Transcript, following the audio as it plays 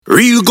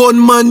Real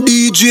gunman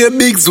DJ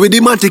Biggs with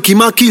him and take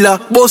him a killer.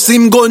 Boss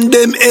him gun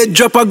them head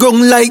drop a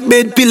ground like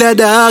bed pillar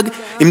dog.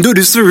 Him do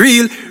this for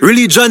real,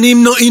 religion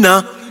him no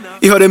inner.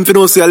 You heard them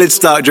finna say Let's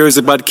Talk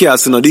Jersey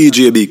podcast in a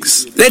DJ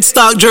Biggs. Let's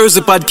Talk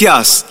Jersey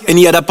podcast.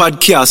 Any other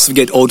podcast we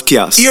get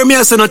outcast. Hear me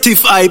as an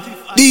Tiff hype.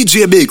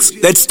 DJ Biggs,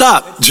 Let's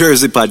Talk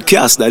Jersey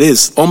podcast, that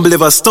is.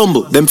 Unbeliever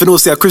stumble. Them finna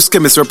say a Chris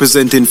Chemist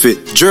representing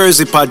fit.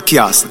 Jersey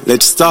podcast.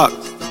 Let's talk.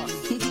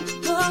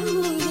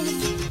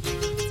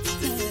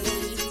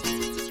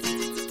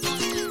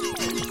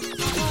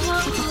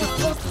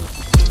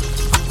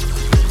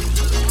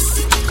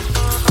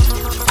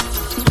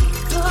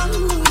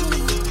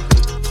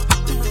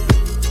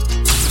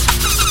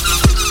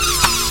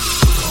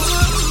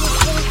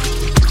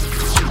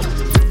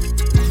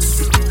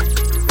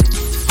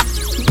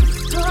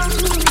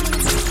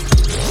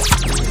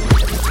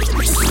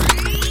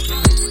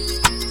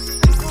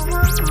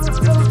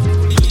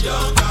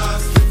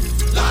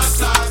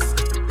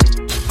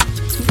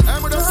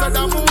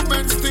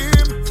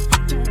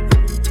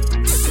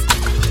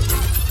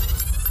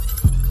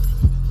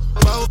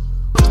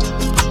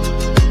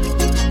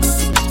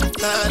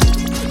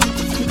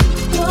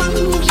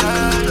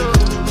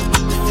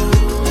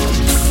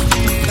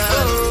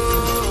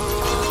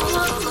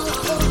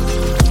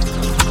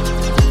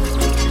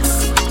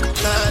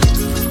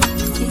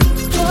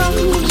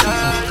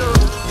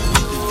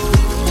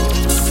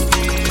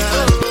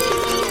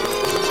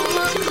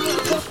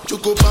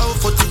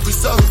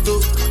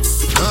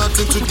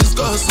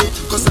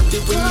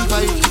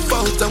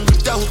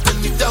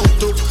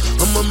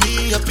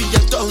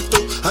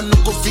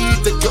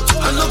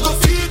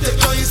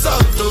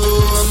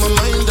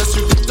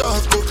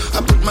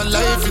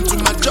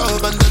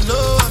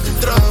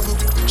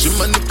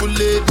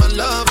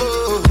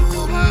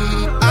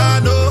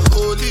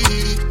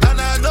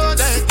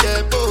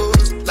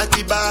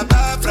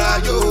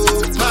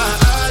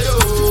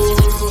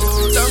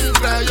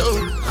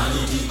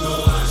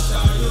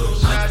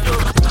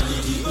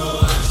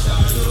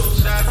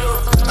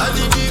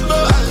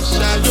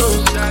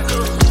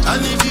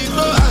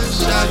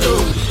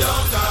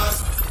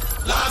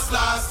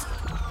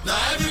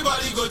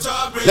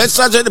 Let's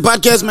start the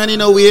podcast, man. You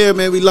know we here,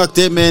 man. We locked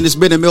in, man. It's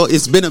been a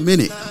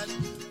minute.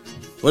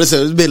 What is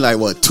it? It's been like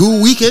what,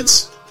 2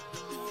 weekends?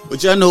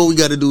 But y'all know we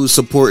got to do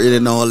support it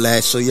and all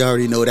that. So you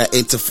already know that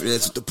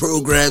interference with the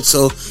program.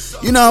 So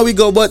you know how we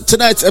go. But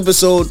tonight's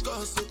episode,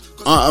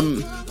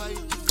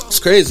 it's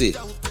crazy.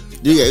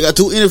 I got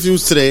 2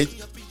 interviews today.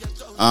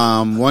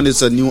 One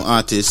is a new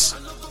artist,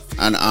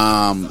 and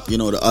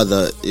the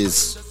other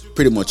is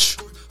pretty much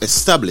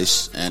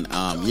established, and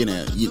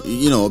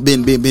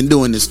been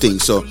doing this thing.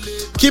 So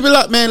keep it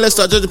locked, man. Let's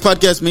start the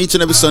podcast, man. Each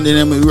and every Sunday,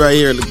 and we right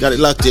here, got it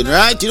locked in,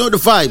 right? You know the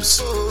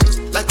vibes.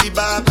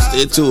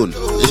 Stay tuned.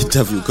 This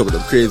interview coming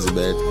up crazy,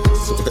 man.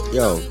 So,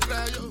 yo,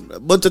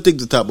 a bunch of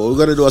things to talk about. We're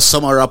gonna do a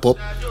summer wrap up.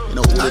 You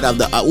know, who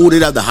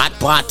did have the hot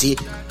party?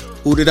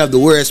 Who did have the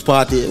worst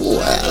party?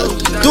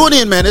 Tune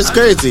in, man. It's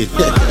crazy.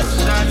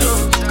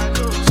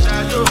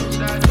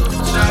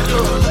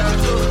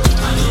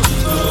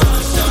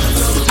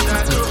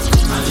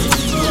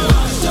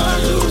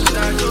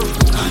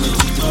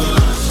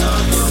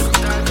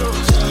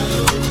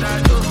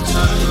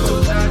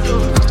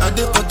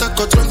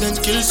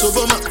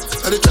 Obama,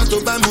 I dey try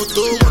to buy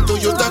moto, one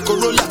Toyota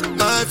Corolla.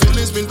 My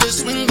feelings been they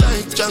swing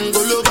like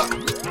Django Lover.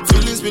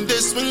 Feelings been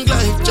they swing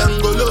like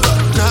Django Lover.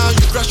 Now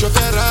you crash your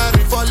Ferrari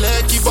for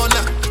Lucky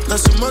Bona.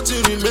 Now so much you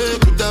remake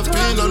could have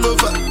been all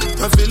over.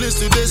 My feelings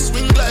today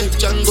swing like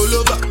Django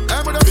Lover.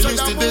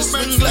 Feelings today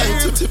swing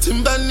like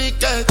Timbani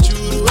at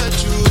you.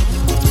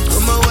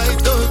 I'm a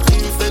white dog.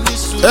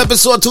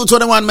 Episode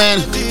 221, man.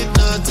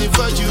 I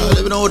don't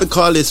even know what to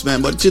call this,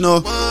 man. But you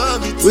know,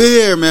 we're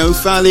here, man. We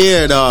finally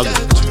here, dog.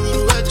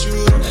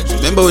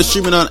 Remember, we're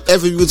streaming on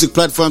every music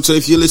platform, so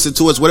if you listen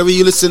to us, whatever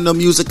you listen to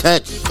music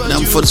at,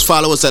 just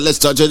follow us at Let's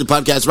Talk Jersey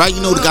podcast, right?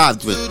 You know the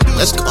guys, man.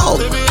 Let's go.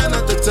 Maybe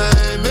another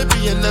time,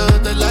 maybe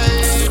another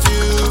life.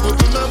 You will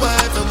be my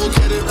wife and we'll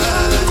get it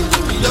right.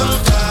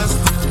 Don't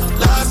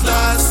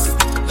last.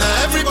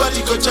 Now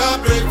everybody go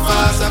chop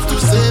breakfast. Have to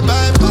say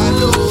bye-bye,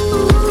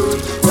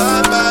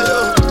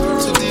 bye-bye,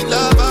 to the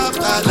love of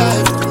my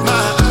life.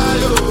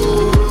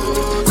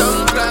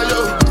 Don't cry,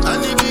 I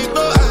need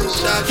people and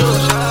shadow.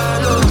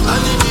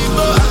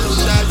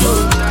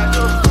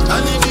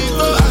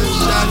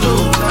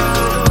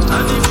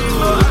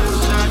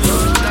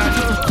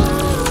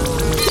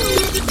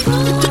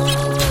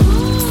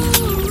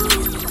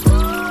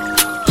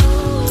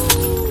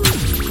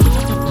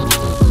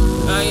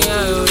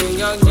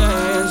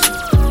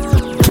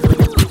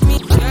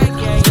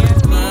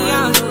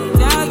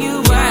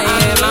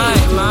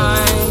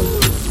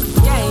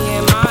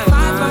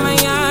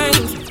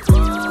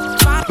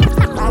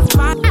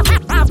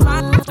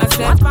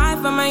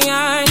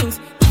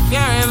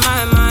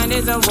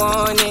 A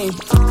warning,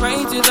 pray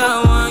to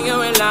the one you're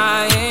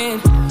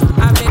relying.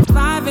 I've been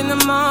 5 in the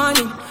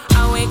morning,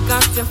 I wake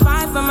up to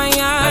 5 for my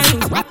eyes.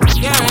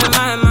 Yeah, in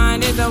my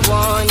mind is a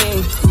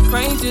warning,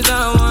 pray to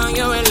the one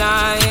you're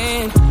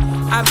relying.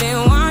 I've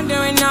been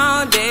wandering on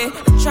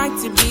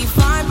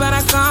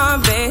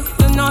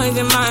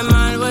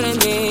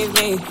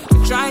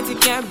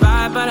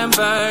but I'm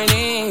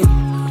burning.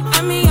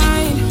 I'm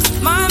behind,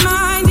 my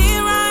mind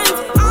it runs.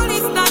 All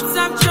these thoughts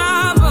of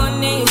trouble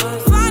me.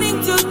 Fighting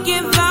to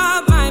give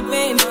up my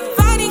pain.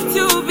 Fighting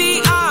to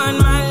be on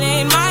my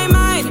lane. My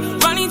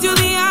mind running to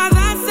the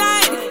other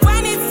side.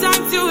 When it's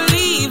time to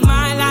leave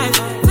my life,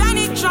 then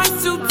it tries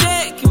to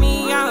take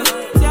me out.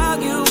 Tell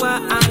you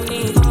what I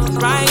need,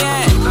 right?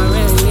 Yeah, I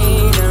really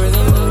need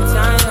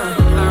time now.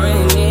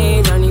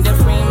 I need to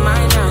free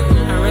mind now.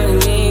 I really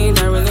need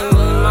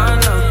my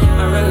now.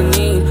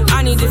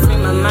 I need to free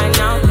my mind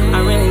now. I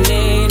really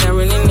need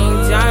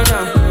time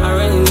now.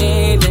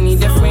 I need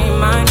to free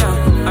mind now.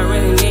 I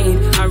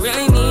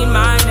really need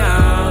my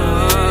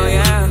now,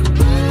 yeah.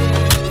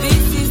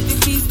 This is the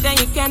peace that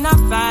you cannot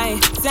buy.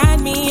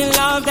 Send me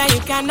love that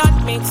you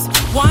cannot mix.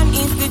 One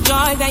is the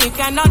joy that you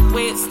cannot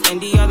waste,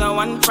 and the other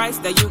one price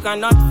that you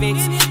cannot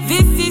fix.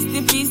 This is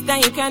the peace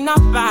that you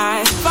cannot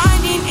buy.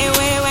 Finding a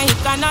way when you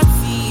cannot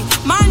see.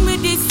 Man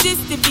with this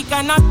system, he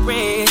cannot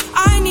pray.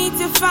 I need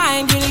to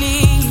find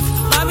relief.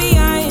 But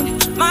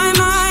behind my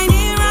mind,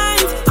 it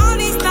runs. All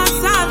these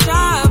thoughts are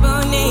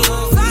troubling.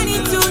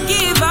 Fighting to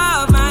give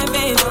up my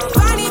pain.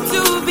 Fighting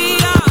to be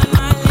on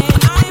my lane.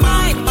 My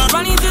mind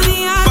running to the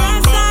other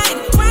side.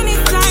 When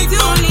it's time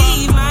to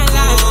leave my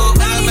life,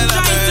 then it's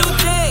trying to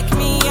take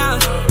me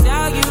out.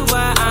 Tell you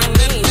what I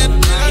need.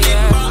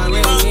 Yeah, I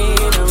really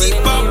need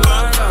my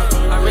love.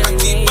 I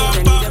need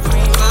to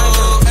free my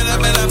love.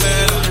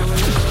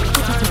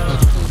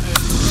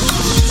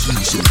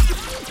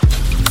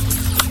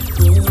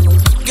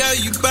 Girl,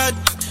 you bad,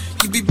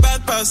 you be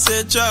bad past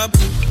a job.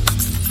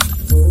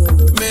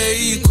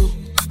 Mexico,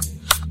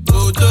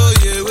 Odo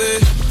Yewe.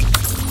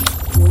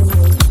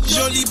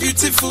 Jolly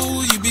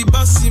beautiful, you be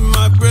busting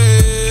my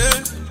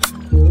brain.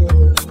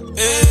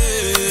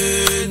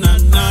 Hey, nah,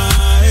 nah,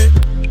 hey.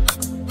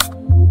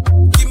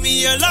 Give me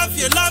your love,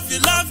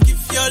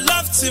 give your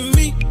love to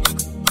me.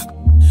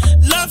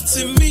 Love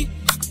to me,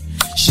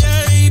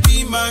 Sherry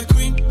be my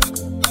queen.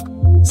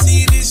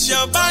 See this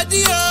your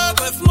body up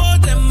with more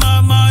than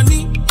my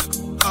money.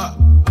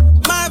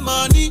 My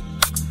money.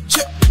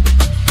 Check.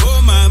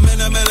 Oh my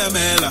mela mela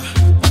mela.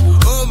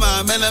 Oh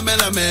my mela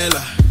mela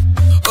mela.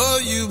 Oh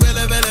you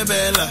bella bella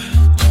bella.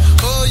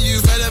 Oh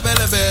you bella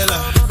bella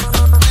bella.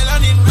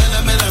 Melanin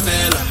mela mela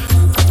mela.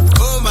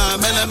 Oh my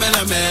mela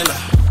mela mela.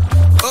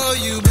 Oh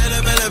you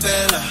bella bella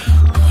bella.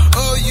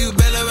 Oh you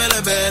bella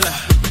bella bella.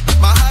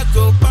 My heart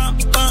go pam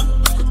pam,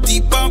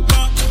 deep pam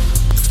pam,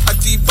 a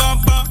deep pam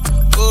pam.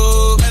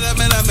 Oh mela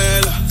mela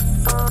mela,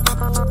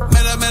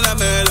 mela mela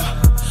mela.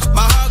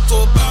 My heart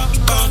go pam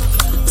pam,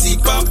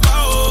 deep pam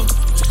pam, oh,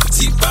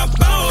 deep pam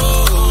pam,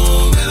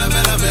 oh mela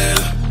mela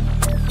mela,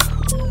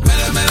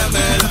 mela mela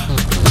mela.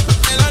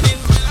 Melanin,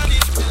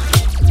 melanin.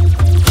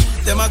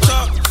 Them a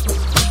talk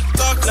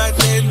like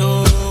they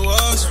know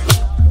us.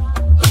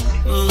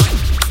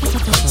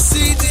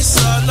 See this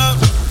all up,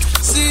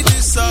 see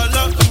this all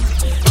up.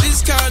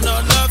 This kind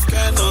of love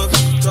cannot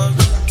be taught.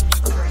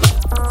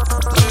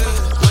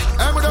 Yeah.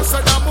 And we just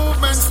said the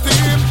movement's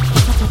team.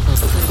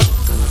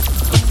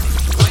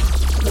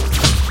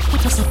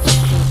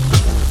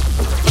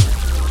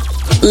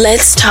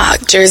 Let's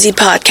Talk Jersey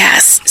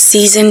Podcast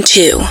Season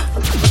 2.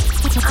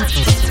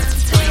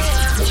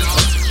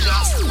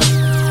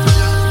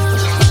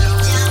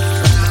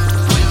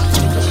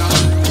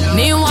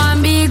 Me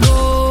want be good.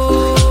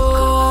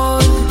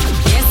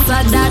 Yes,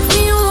 that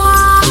me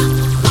want.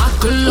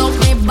 Buckle up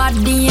me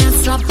body and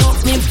slap up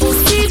me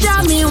pussy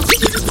jam me.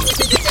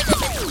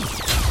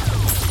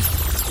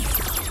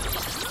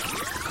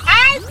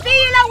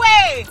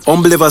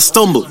 Unbeliever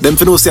stumble. Them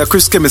finna say a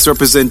Chris Chemist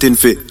representing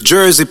for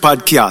Jersey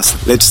Podcast.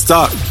 Let's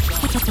start.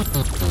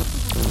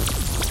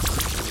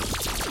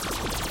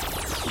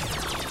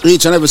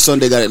 Each and every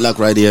Sunday got it locked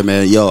right here,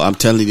 man. Yo, I'm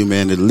telling you,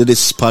 man, the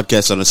latest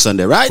podcast on a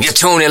Sunday, right? You're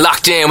tuning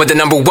locked in with the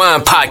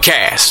 #1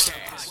 podcast.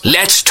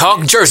 Let's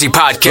Talk Jersey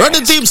Podcast. Run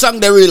the theme song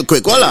there real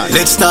quick. Hold on.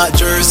 Let's start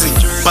Jersey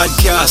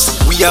Podcast.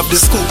 We have the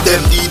scoop, them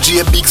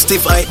DJ Big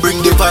Stiff. I bring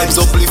the vibes,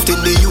 uplifting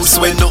the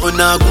youths when nothing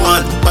a go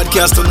on.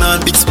 Podcast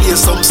on big space,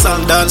 some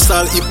song,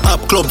 dancehall, hip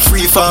hop, club,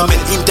 free farming.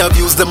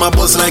 Interviews them a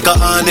buzz like a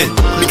hornet.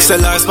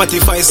 Mixlr,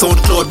 Spotify,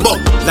 SoundCloud, but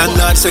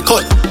landlord say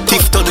cut.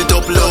 Tiff turn it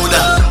up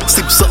louder.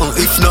 Sip something,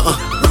 if not,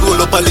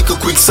 roll up a little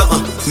quick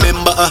something.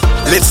 Remember,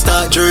 let's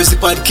start Jersey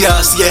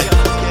Podcast, yeah.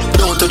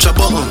 Don't touch a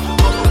button.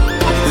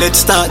 Let's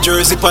start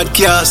Jersey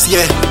Podcast,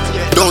 yeah.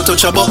 Don't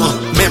touch a button.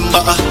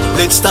 Remember,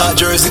 let's start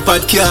Jersey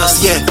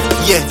Podcast, yeah.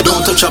 Yeah,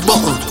 don't touch a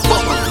button.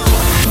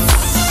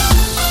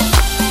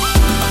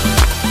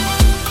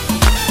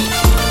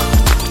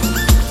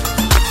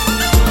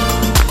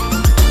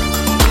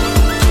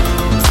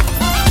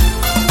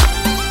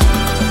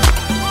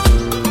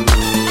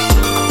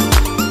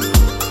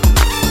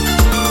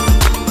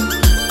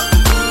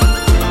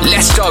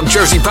 Let's Talk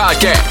Jersey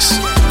Podcast.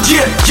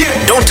 Yeah,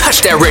 yeah. Don't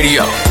touch that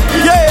radio.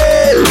 Yeah.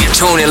 You're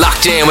tuning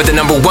locked in with the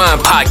 #1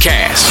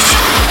 podcast.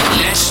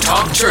 Let's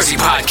Talk Jersey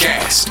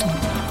Podcast.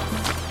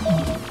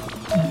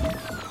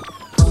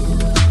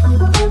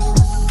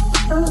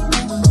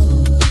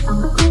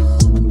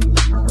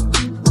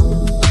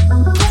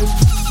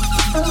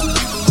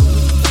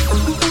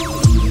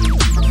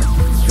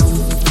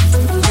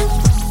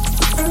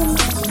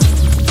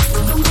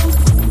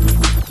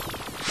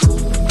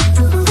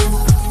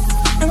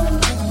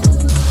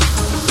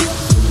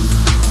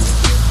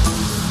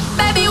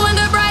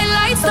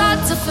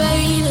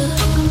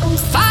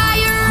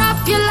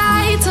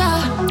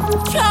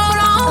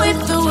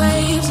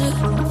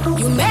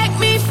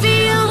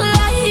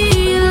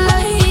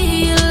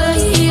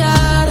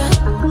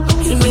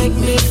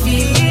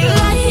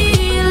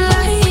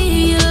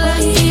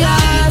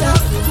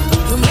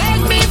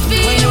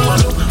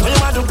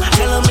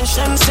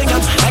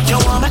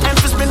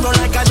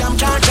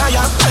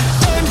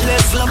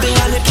 slapping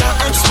and it can't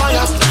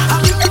expire.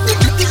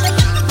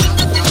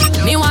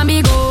 Me want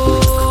be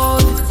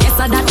good. Yes,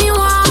 I that me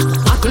want.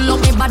 I could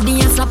lock me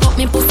body and slap up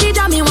me pussy.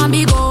 That me want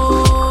be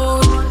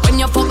good. When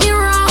you fuck me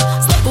raw,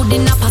 step out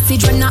in a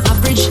passage when I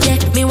average.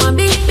 Yeah, me want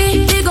be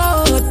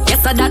good.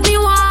 Yes, I that me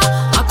want.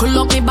 I could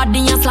lock me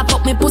body and slap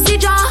up me pussy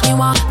jaw. Me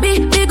want be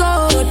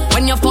good.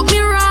 When you fuck me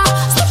raw,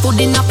 step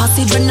out in a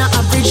passage when I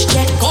average.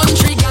 Yeah,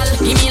 country girl,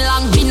 give me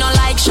long, be no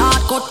like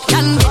shortcut.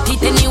 Can get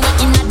it anywhere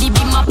in a the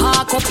beam a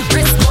park up.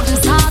 Press button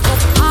start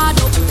up, hard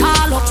up,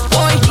 tall up.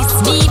 Boy, this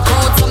me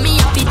code, so me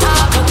happy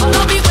talk up.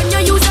 Love it when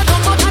you use a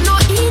tongue, but I no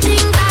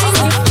eating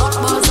time. Fuck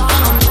buzz on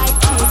like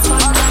this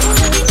one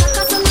night. Every talk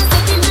of some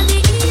step in the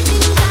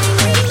evening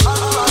time.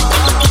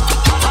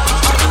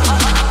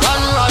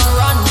 Run, run,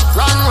 run,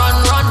 run, run,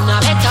 run. I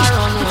better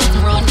run,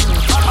 run,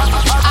 run.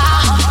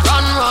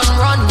 Run, run,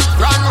 run,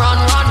 run, run,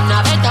 run. I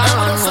better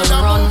run,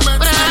 run, run.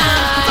 But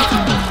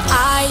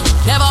I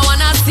never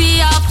wanna see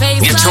your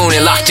face. You're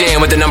tuning locked in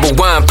with the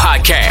 #1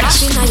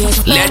 podcast.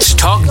 Let's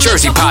Talk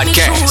Jersey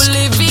podcast.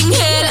 Living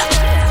hell.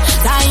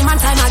 Time and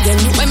time again,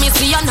 when me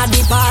see you at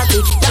the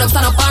party, girl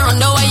stand up and run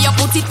the way you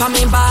put it on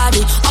me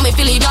body. Oh, me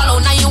feel it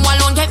alone, now you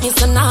alone get me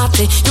so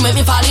naughty. You make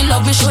me fall in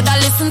love, me shoulda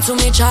listen to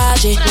me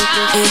charge it.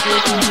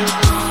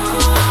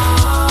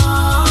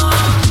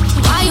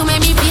 Why you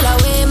make me feel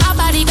away, my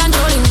body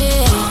controlling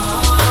me.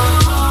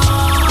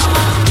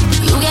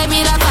 You gave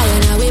me that fire,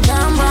 now we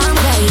burn, burn,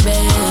 baby.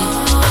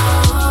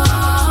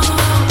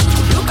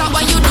 Look at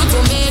what you do to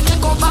me,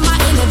 take over my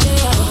energy.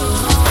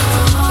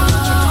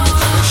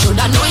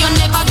 Shoulda know you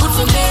never good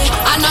for me.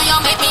 I know you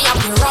make me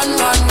happy. Run,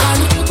 run, run,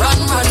 run,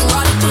 run,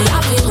 run. Me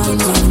happy, run,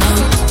 run,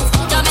 run.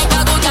 You make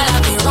a good girl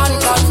happy. Run,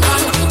 run,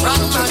 run,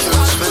 run, run,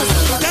 run.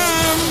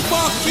 Damn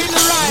fucking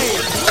right.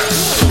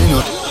 Me no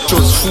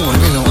trust phone,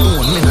 me no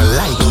own, me no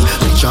like it.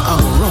 Picture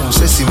I'm around,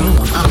 say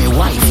Simone, I'm a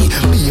wifey.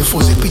 Be a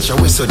fuzzy picture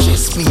we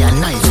suggest me a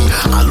knifey.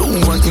 All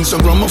over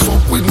Instagram, I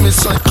fuck with me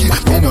psyche.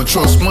 Me no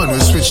trust man, we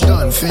switch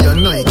down for your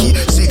Nike.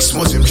 6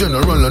 months him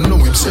general, I know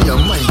him say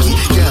I'm Mikey.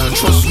 Can't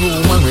trust no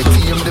man, we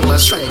claim them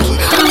as strikey.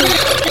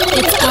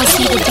 It's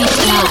Elsie the Beat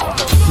God.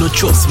 No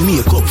trust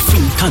makeup,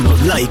 filter no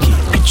like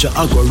it. Picture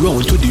I go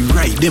round to the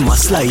right, them a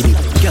slide it.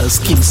 Girl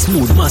skin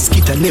smooth,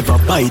 mosquito never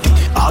bite it.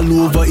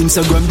 All over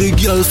Instagram, the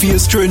girl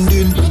face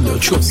trending. No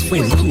trust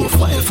when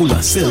profile full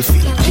of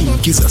selfie.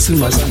 Think is as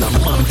slim as a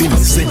man be me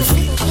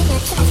selfie.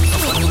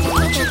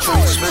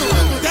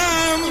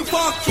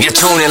 You're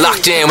tuning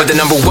locked in with the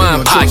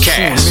 #1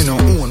 podcast.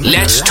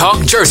 Let's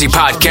Talk Jersey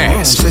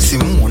podcast.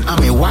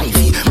 I'm a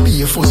wifey.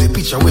 Be a fuzzy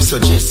picture we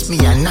suggest me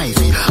a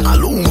knifey.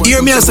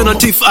 Hear me as an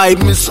Tiff hype,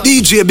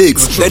 DJ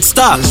Biggs. Let's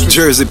Talk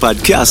Jersey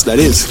podcast, that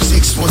is.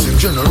 6 months in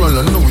general,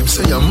 I know him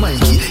say I'm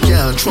Mikey.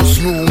 Can't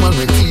trust no man,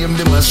 we claim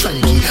them as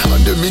strikey.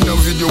 And them in a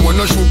video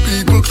wanna show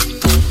people.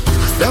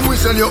 Them we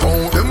sell your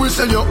own, them we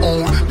sell your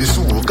own. The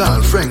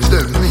so-called friends,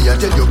 them me I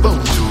tell you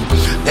about you.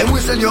 Them we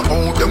sell your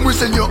own, them we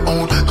sell your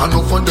own. And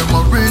no for them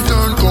a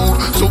return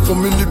code. So for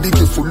me, be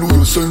careful who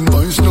you send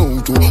by snow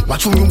to.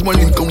 Watch who you want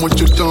link and what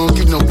you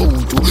talking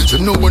about to. So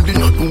nobody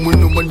know when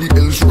nobody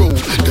else roll.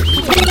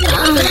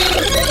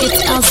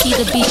 It's Elsie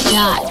the Beat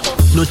God.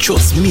 No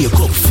trust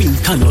makeup,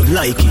 filter no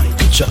like it.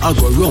 Picture I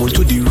go round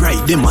to the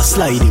right, them a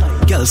slide it.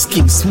 Girl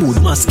skin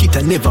smooth,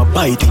 mosquito never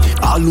bite it.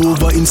 All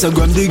over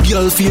Instagram, the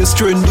girl face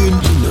trending.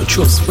 No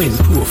trust when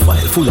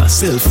profile full of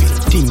selfie.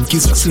 Think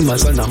is as slim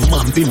as a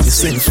man be me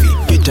selfie.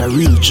 Get a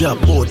real job,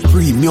 but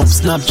premium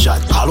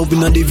Snapchat. All up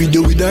in the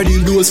video with a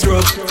real door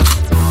strap.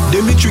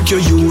 Them me trick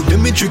you,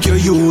 them me trick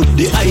you.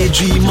 The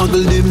IG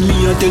muggle them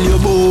me I tell you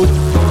about.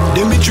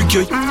 Them me trick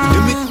you,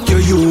 them me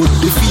trick you.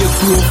 The fake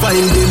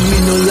profile them me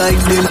no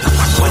like them.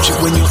 Watch it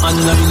when you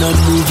online and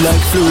move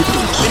like float.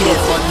 Me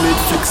up on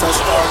Netflix and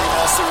star in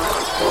a suit.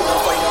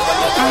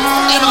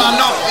 You know,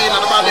 enough in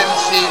about them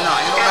see now.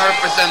 You know, I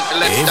represent the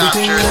Let's Talk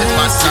Jersey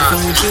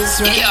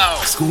podcast. Yo,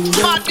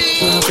 buddy.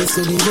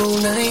 Professor the whole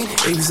night.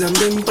 Exam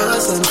them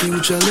pass and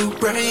future look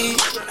bright.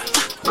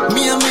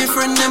 Me and my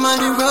friend, them on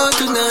the road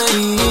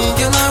tonight.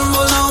 Girl, I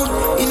roll out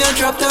in a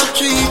drop top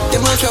tree.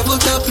 Them a travel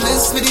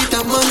topless with the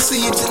top man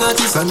seats. In a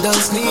this and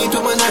dance neat.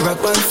 Woman I rock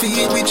on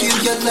feet. We chill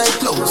get like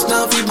clothes.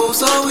 Now we both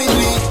so with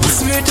me.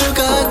 Swear to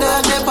God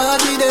that the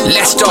party then.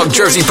 Let's Talk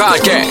Jersey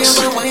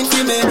podcast.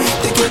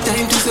 Take your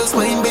time to just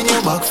spine, bend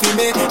your back for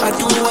me. I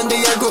do one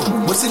day I go,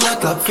 but still I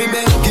clap for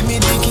me. Give me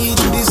the key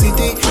to the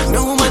city.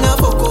 No man I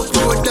fuck up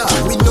to a dog.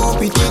 With no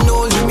pity,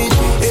 no limit.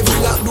 Every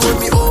lock door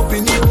me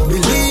open it.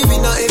 Believe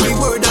in every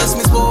word as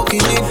me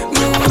spoken it.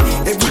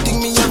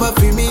 Everything me have a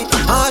free me.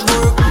 Hard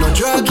work, no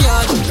drug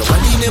yard.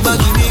 Nobody never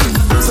give me.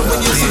 So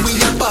when you see we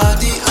a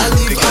party, I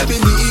live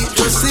happily.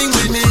 Just sing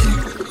with me.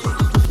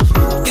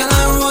 Girl,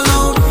 I roll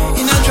out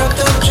in a drop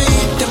top tree.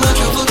 Them a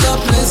travel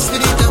topless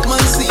with the top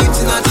man seats.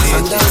 In a this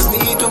and that's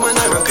neat. Woman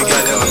I rock on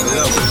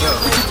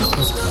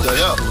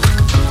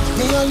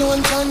me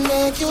alone can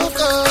make you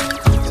come.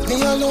 Me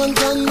alone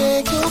can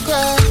make you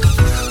cry.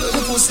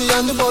 The pussy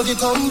and the body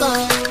come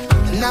by.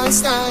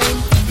 Nice time.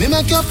 Me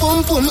make your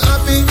pum pum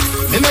happy.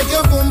 Me make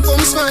your pum pum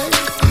smile.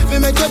 Me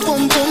make your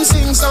pum pum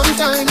sing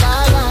sometime.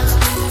 La la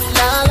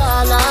la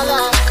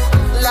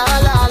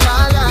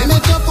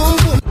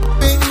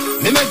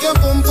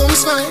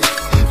smile.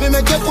 Me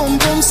make your boom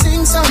boom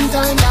sing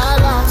sometime. La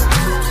la,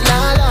 la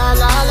la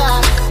la la.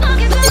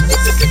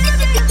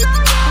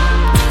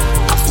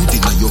 Put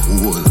in your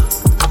hole.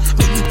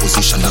 Any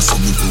position that's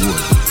on the roll.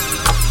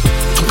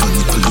 Turn on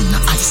it in a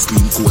ice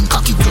cream cone.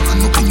 Cocky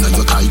girl up in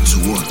your tight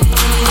zone.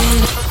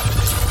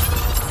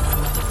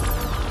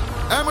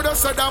 I'm with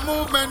us at the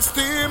movement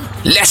team.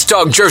 Let's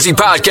Talk Jersey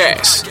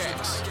Podcast.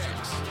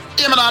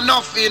 Yeah, man,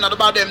 enough, you know,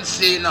 about them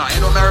say, you know,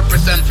 me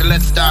represent the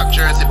Let's Talk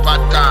Jersey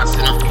Podcast,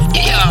 you know.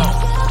 Yo,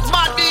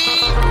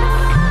 buddy.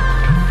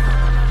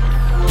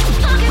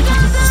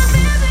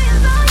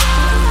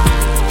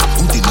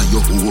 Put in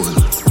your hole.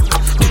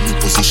 Any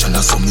position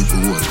that's on the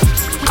roll.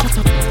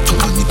 Turn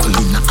on it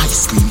in a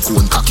ice cream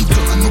cone. Cocky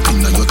girl up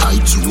in your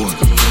tight zone.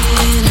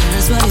 It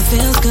hurts but it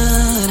feels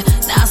good.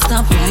 Now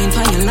stop playing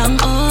for your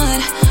long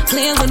old.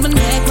 Play with my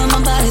neck, but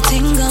my body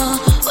tingle.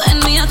 When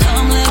me I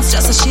come, legs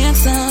just a shake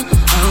so.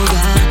 Oh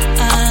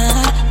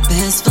God,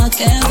 best fuck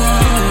ever,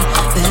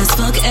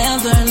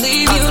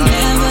 leave you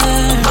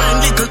never. My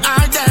little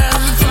idol.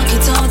 Fuck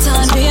it all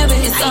time,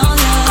 baby, it's all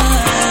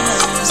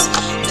yours.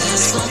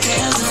 Best fuck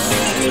ever,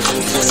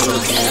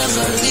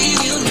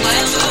 leave you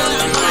never.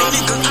 My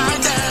little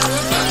idol.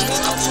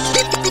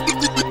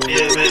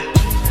 Yeah, man.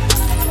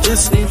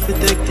 Just need to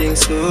take things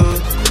slow.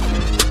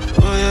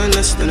 Oh, you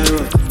understand the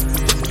road.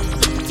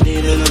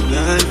 Need a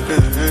life,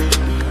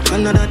 girl. I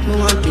know that me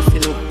want you to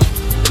know.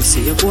 You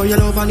see your boy, you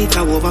love and it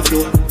a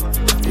overflow.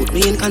 Put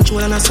me in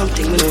control and that's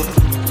something me know.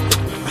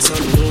 I saw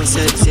me know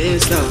sex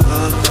is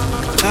love.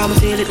 How me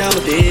feel it, how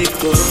me big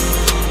go.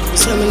 You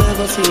say me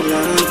never feel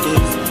like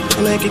this.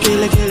 I make you kill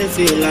it,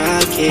 feel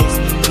like it.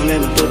 I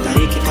make me put that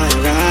icky on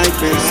your right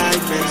breast.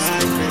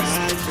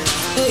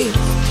 Hey,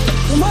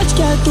 too much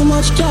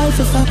girl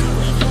for fuck.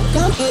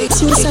 Can't make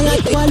you say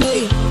like one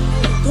day.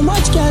 Too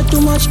much girl.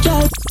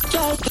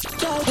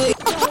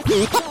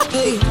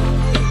 Hey,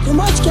 too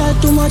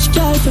much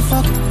girl for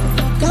fuck.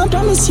 Can't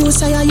promise you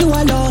say you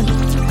alone.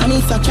 And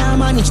if I can't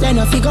manage then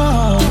I figure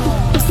out.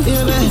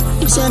 Baby,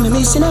 you say me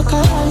missing a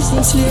call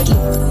since lately.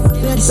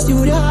 Where the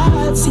studio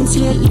hard since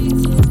lately.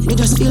 Me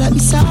just feel like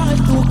this hard,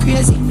 go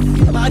crazy.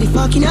 My body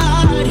fucking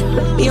hard.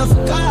 Me off a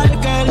call,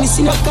 girl,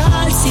 missing a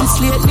call since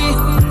lately.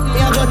 Me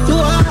I got too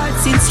hard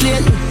since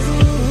lately.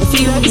 I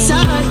feel like this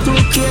hard, go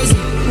crazy.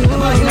 My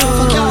body now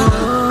fuck hard.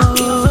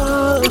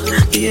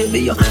 Baby,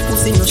 your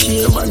pussy no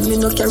shame and me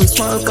no carry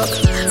small cock.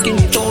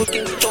 Skinny tone.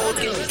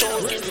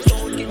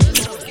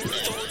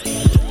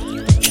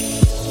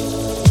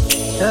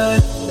 Yeah.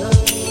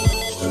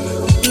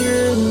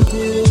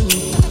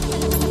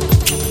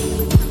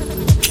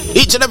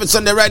 Each and every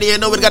Sunday right here, you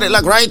know we got it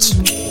like right.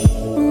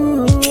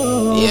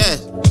 Yeah.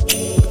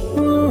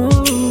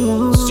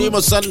 Stream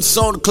us on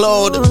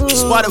SoundCloud,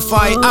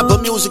 Spotify, Apple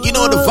Music, you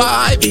know the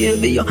vibe.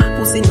 Baby, your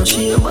pussy no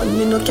shame and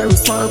me no carry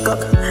small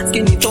cock.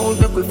 Skinny tone,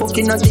 make we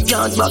fucking at the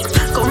yard back.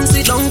 Come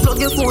sit down, plug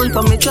your phone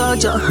for me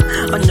charger.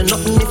 And you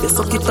nothing if you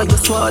suck it or you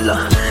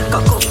swallow.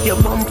 Cock up your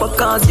bumper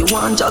cause you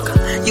want jack.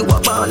 You a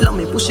ball and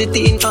me push it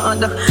in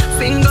harder.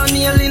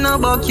 Fingernail in a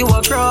back, you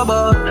a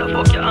crabber. The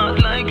fuck your heart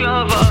like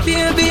lava.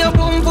 Baby, you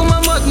pump for my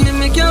butt,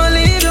 me can't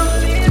leave you.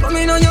 Come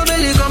in on your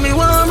belly, cause me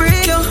want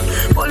breathe you.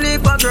 Only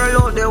if a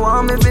girl out they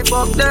want me to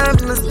fuck them.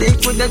 Me stick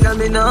with the girl,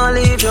 me not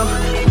leave you.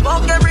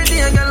 Fuck every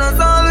day, girl, that's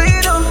all we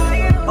do.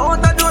 Out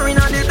the door,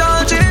 inna the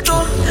country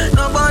too.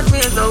 No bad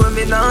ways, so when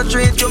me not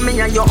treat you, me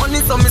and you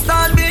only so me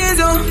start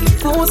busy you.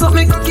 Pose up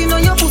me cocky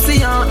on your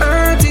pussy and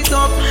hurt it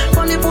up.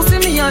 Funny pussy,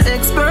 me an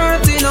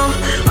expert, you know.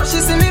 As she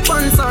see me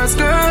pants or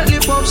skirt,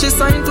 lip up, she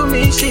sign to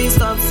me, she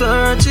stop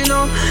searching, you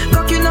know.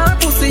 Cocky on her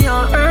pussy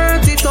and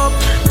hurt it up.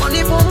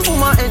 Funny pum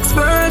pum an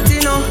expert,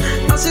 you know.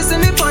 As she see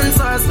me pants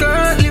or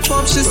skirt, lip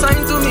up, she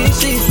sign to me,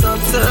 she stop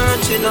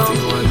searching, you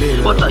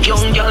know. But a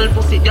young girl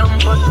pussy damn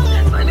fat.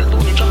 Find it to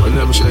me, come on, you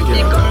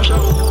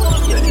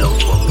love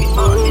fucking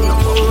hard in a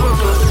fucking.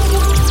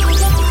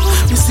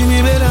 You see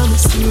me better,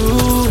 miss you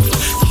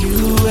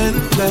and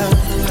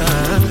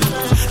that.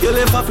 You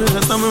live up in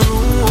the summer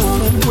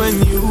room when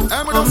you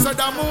I'm outside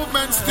the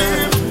movement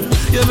team.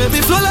 You make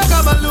me flow like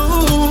a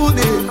balloon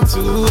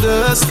into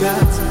the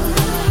sky.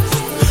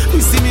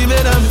 You see me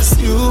better, miss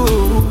you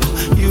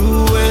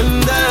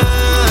and that.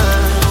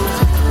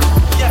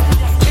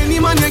 Any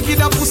man you give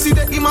that pussy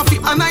that him a fi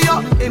honor you.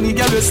 Any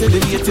girl you say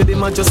them hate you,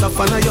 them a just a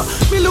fan of you.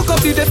 Me look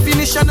up the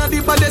definition of the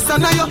baddest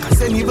honor you.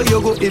 Cause anywhere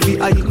you go, every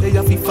eye they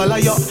a fi follow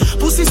you.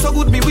 Pussy so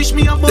good, me wish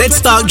me a bubble.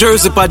 Let's Talk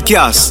Jersey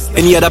Podcast.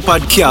 Any other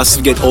podcast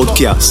you get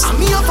outcast. And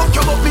me a fuck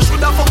you, but me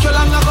shoulda fuck you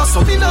long ago.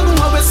 So me no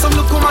know where some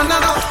look come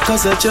another.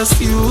 Cause it's just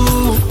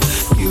you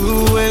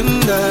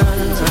and I.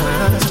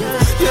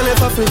 You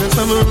left up in the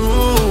summer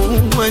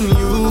room when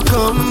you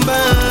come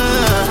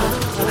back.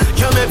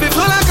 You make me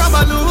feel like a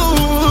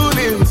balloon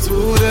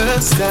into the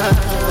sky.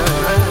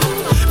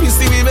 You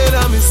see me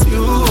better, miss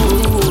you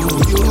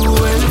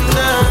and I.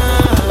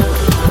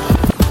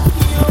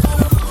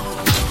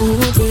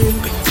 Ooh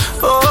baby,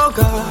 oh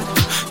God,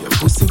 your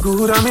pussy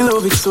good and me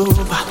love it so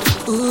bad.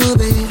 Ooh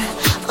baby,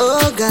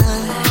 oh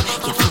God,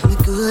 you fuck me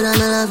good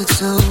and I love it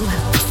so.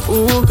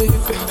 Ooh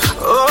baby,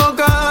 oh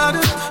God,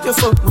 You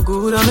fuck me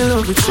good and me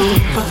love it so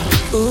bad.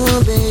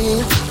 Oh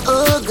babe,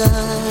 oh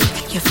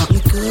God, you fuck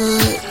me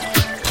good.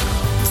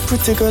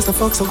 Pretty girls the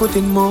fuck so good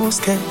in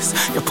most cases.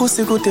 Your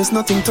pussy good, there's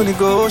nothing to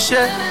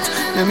negotiate.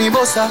 Let me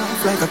bust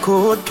off like a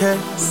cold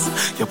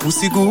case. Your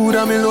pussy good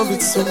and me love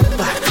it so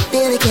bad.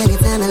 Baby, can you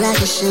tell me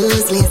like a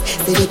shoes list?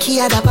 Say the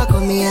key at the back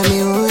of me and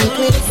me own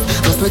place.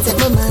 Must protect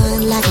my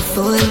man like a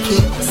phone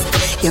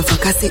kiss. You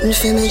fuck a sitting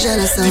for me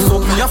jealous of. You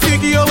fuck me a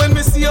figure when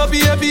me see your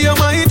baby, you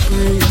might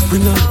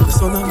bring up the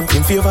sun and make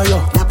him favor you.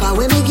 Dapper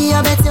when me give you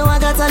bet you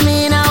want that on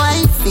me in a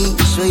wifey.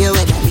 Show you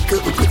where that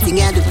little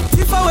thing I do.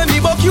 If I when me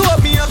buck you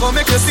up, me I gon'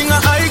 make you sing a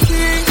high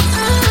key.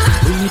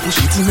 When you push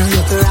it in a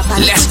your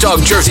Let's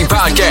Talk Jersey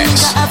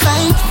Podcast.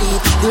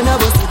 You know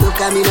bossy to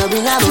come in, no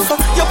bring a boss.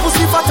 Your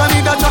pussy fat and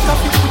need a jack of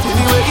it.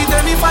 Anyway, eat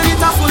any fan it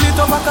and full it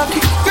up a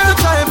cocky. Girl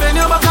try bend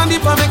your back and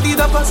dip and make the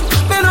dappers.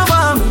 Bend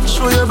over me,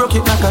 show you broke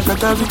it like a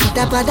katavi.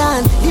 Dapper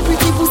Dan, the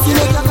pretty pussy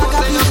make your cock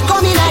happy.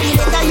 Come in at the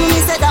letter, you me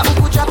said that who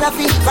put your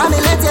coffee. From the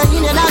letter, you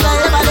never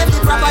ever left the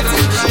property.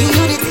 You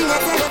do the thing I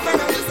tell your friend.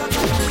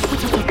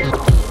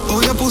 Oh,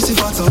 your pussy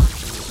fat up.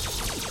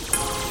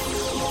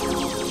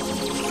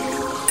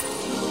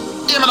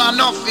 Yeah, man,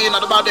 enough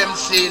about them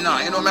saying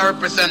now. You know, me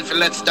represent for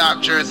Let's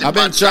Talk Jersey. I've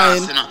been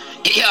trying.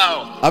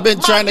 I've been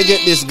trying to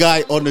get this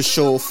guy on the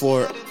show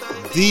for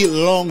the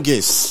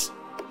longest.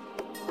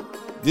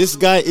 This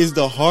guy is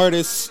the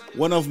hardest,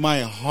 one of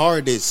my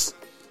hardest.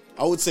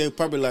 I would say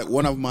probably like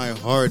one of my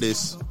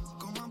hardest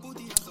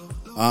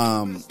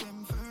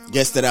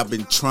guests that I've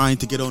been trying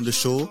to get on the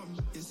show.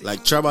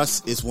 Like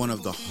Travis is one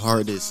of the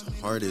hardest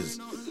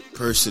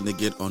person to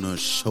get on a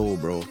show,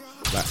 bro.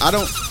 Like I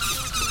don't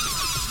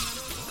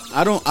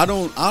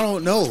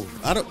know.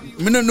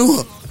 Me no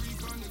know.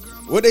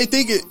 What they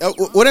think it,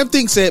 what them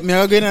think said, me,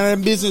 I'll get out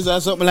of business or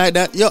something like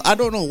that. Yo, I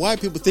don't know why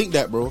people think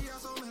that, bro.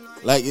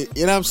 Like, you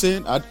know what I'm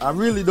saying? I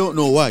really don't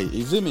know why.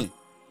 You see me?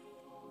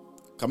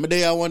 Come a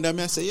day I wonder,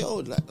 me, I say, yo,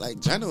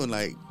 like Jano,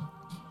 like,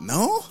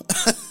 no?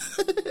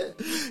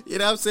 You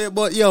know what I'm saying?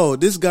 But, yo,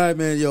 this guy,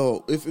 man,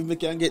 yo, if we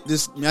can get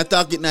this, me, I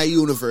talk it in the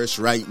universe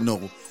right now.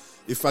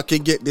 If I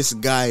can get this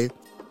guy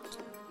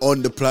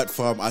on the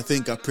platform, I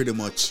think I pretty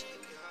much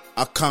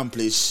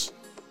accomplish,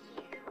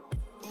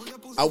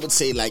 I would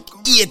say like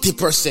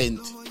 80%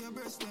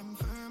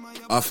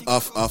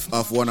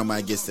 of one of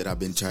my guests that I've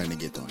been trying to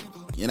get on.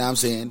 You know what I'm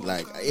saying?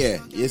 Like, yeah,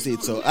 you see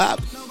it. So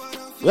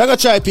we're gonna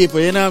try people,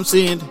 you know what I'm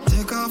saying?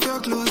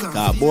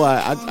 God, boy,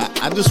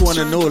 I just want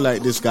to know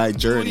like this guy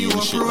journey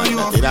and shit like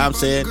that. You know what I'm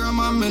saying?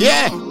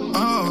 Yeah.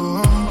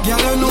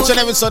 Each and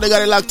every Sunday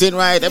got it locked in,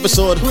 right?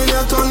 Episode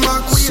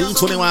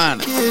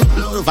C21.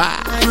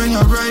 Vibe.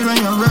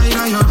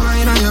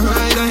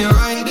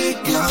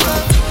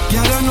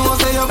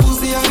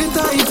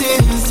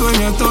 When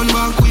you turn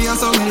back, we are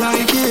something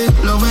like it.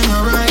 Love when you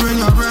ride,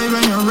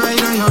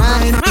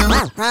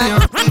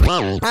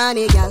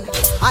 Honey gal,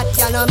 hot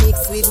gal no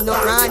mix with no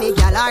honey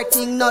gal. Her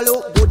thing no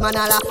look good, man,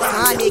 all a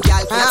honey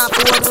gal. Can't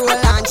afford roll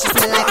and she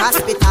smell like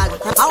hospital.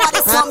 I want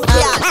the some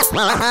gal.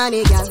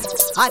 Honey gal,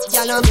 hot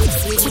gal no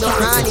mix with no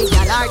honey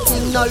gal. Her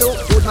thing no look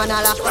good, man,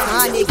 all a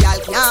honey gal.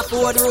 Can't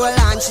afford roll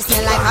and she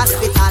smell like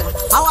hospital.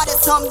 I want the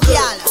some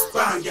gal.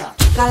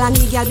 Call on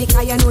me gal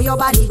because you know your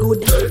body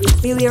good.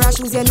 Feel wear a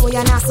shoes, you know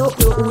you're not so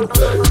good.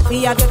 Feel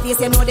your face,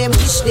 you know them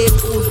dish them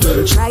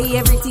food. Try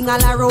everything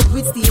all around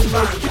with steel.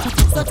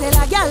 So tell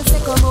a gal say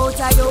come out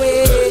of your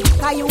way.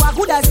 Cause you are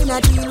good as in a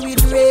deal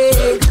with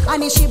rain.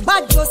 And if she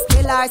bad, just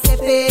tell her say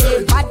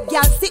pay. Bad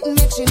gal sit and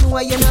make she know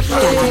you not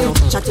play.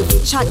 Chat to the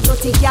chat,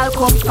 dirty gal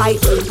come fight.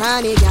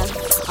 Honey gal,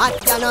 hot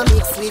gal no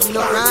mix with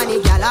no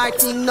honey gal. Her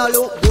thing no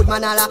look good,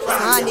 man, all a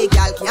honey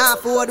gal. Can't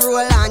afford roll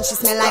and she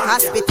smell like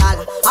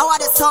hospital. I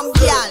want some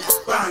gal.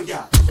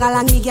 Call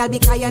on me gal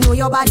because you know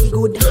your body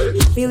good.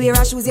 Feel wear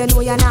a shoes, you know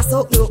you're not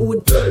so no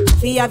wood.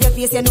 Feel have your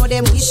face, you know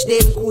them wish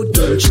them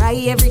could. Try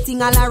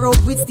everything all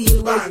around with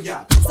steel wood.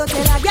 So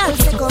tell a gal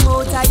say come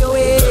out of your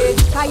way.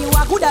 Cause you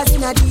are good as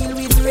in a deal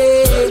with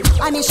rain.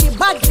 And if she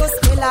bad,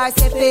 just tell her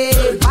say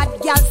pay. Bad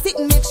gal sit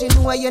and make she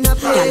know you not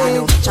play. Gal I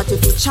know chat to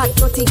the chat,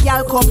 dirty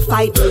gal come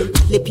fight me.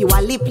 Lip you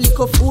a lip, lick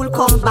a fool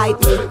come bite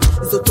me.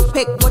 So to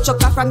peck, but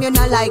chuck from you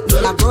not like me.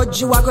 I grudge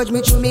you, I grudge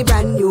me through me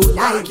brand new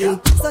Nike.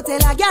 So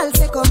tell a gal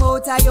say come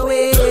out of your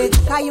way.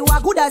 Cause you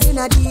are good as in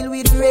a deal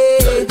with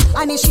rain.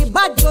 And if she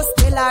bad, just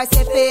tell her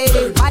say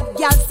pay. Bad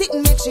gal sit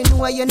and make she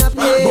know you not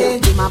play.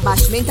 But my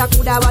bashment I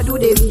coulda wa do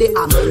them day.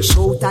 I'm on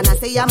shout and I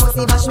say I must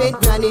see bashment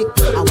granny.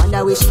 I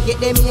wonder where she get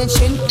them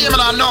ancient. Yeah,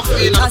 man, enough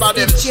about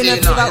them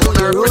saying now. You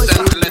know,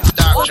 represent Let's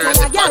Talk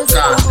Jersey Podcast.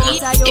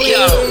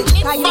 Yo,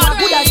 cause you are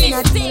good as in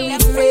a deal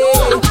with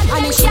rain.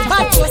 And if she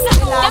bad, just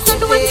tell her say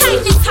pay.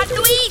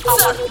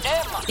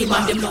 The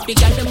man them look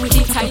big and them with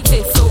the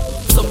tightest so.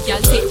 Some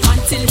girl take man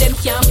till them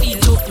can't feel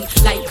nothing.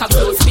 Like a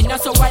clothes spinner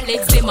so our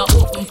legs them are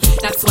open.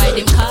 That's why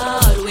them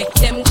call way.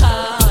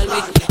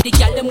 The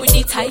girl them with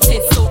the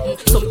tightest something.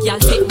 Some girl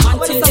take man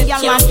till them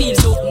can't feel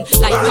nothing.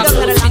 Like a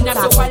clothes spinner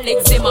so our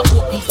legs them are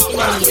open.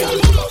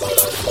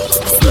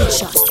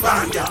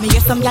 shot. Me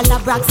hear some gyal a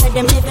brag, say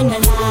them living a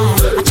lie.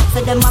 I chat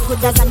say them a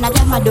good as and a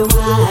them a do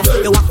right.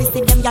 You want to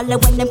see them gyal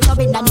when them club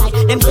in the night.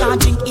 Them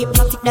can't drink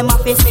hypnotic, them a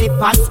face sip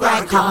and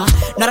Sprite car.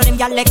 None of them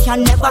gyal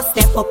can never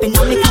step up in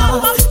a me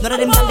car. None of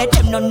them gyal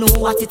them no know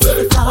what it is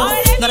to flaws.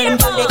 None of them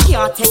gyal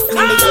can't text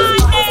me.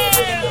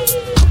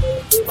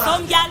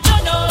 Some gyal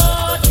don't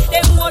know,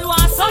 them all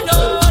want so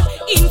know.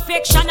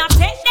 Infection a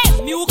take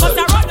them, mucus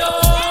a run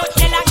out.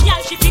 Tell a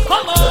gyal she fi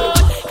come out,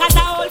 'cause a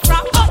whole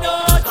frap run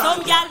out.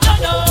 Some gyal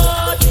don't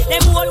know,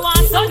 them all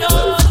want so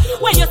know.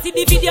 When you see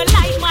the video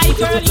like my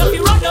girl, you fi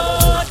run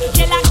out.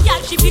 Tell a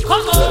gyal she fi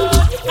come out,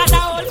 'cause a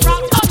whole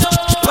frap run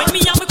out. When me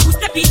and my crew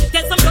step in,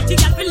 tell some dirty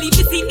gyal believe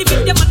the scene. The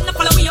video man no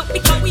follow we up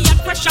because we had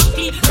fresh and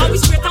clean. How we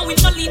straight and we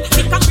no lean.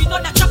 Think and we know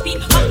that chopping.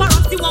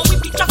 Paparazzi want we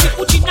picture we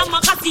put in a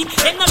magazine.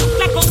 Them no look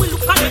like how we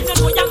look, and them no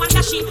know ya man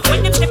machine.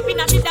 When them step in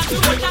and the dance, you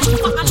wonder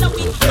if I allow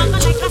it. Mama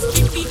like a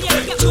street feed, yeah,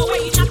 you get no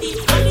way in a deal.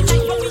 Only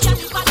like how we a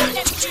live on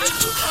them streets.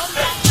 Some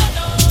gyal don't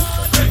know,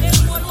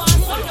 them all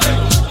want so know.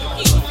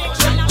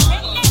 Infection a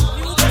take them,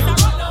 you better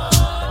run out.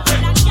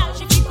 Tell a gyal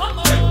she fi come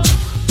out.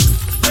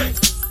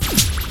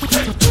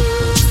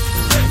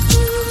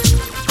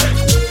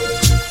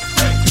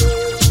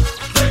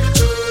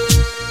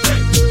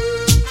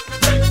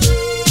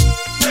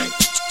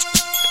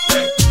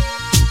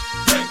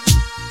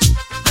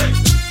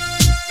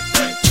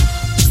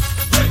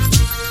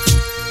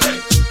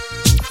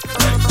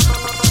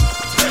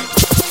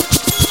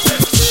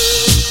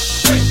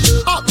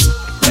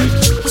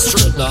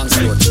 Straight dance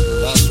floor.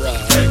 That's right.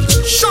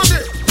 Shut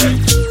it.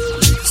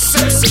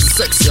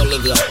 Sexy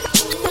Olivia.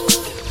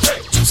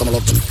 Some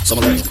love them, some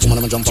love them. Woman,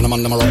 I'ma jump on them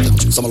and I'ma rock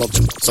them. Some love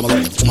them, some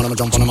love them. Woman, I'ma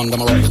jump on them and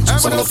I'ma rock them.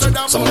 Some love them,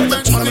 some love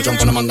them. Woman, I'ma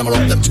jump on them and I'ma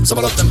rock them.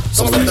 Some love them,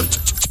 some love them.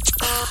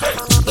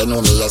 They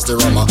know me as the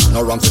rummer,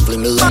 no ram to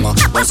fling the hammer.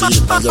 Don't see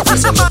it on your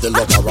face, you love the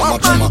love, my rama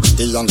drama.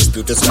 The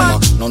undisputed slammer,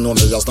 no know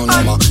me as no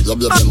number. Your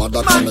baby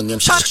mother call me name,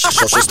 she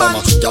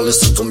stammer. Girl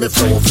listen to me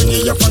flow, fling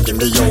it up and give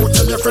me yo.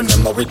 Tell your friend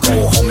them how we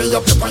go, hold me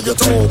up on your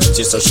toe.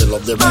 She says she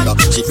love the brother,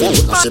 she feel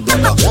it and she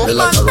blunder. Me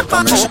like her up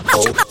and make she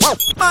go.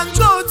 Man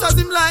go out as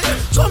him like,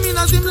 come in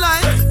as him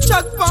like.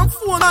 Chat punk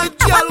phone, my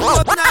girl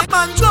what night.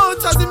 Man go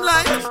out as him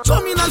like,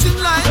 come in as him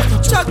like.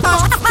 Chat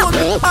punk phone,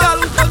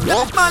 girl what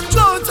night. Man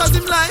go out as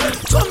him like,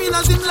 come in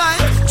as him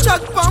like.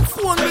 Chat punk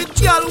phone with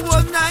girl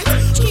all night.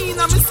 In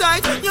on me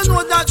side, you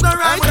know that's not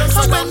right.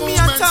 And when me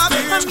a talk,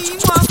 I mean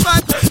one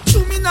fight.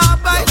 You me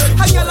not bite,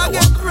 a girl a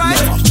get right.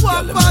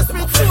 Walk past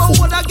me, two a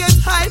would a get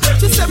high.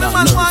 She say me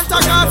man want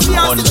a coffee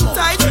and sit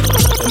tight.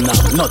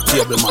 Not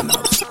table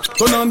manners.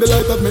 Turn on the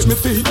light that make me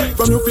see.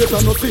 From your face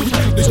I no see.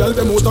 The girl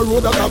them out the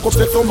road that talk up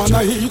say some man a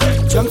heat.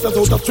 Youngsters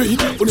out the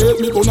street, only hate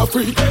me gonna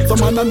freak. Some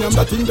man a name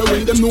that thing the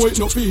when them know it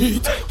no fi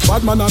heat.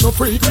 Bad man a no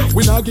freak,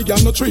 we not gig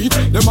and no treat.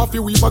 Them a fi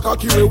weep a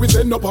cocky way we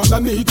send up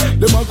underneath.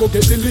 Them a go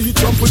get the lead,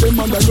 jump with them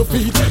under your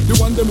feet. The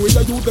one them with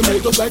the youth them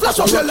out just like a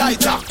your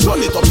lighter.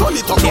 Turn it up, turn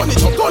it up, turn it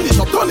up, turn it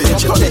up, turn it up,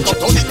 turn it up,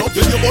 turn it up,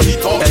 till you burn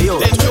it up. Then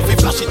you fi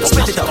flash it up,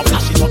 flash it up,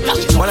 flash it up,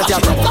 flash it up, flash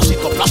it up, flash it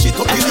up, flash it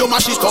up, till you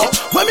mash it up.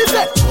 When me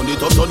say, turn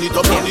it up, turn it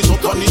up, turn it up,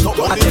 turn it up,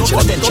 turn it up,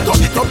 turn it up,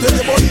 turn it up, till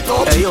you burn it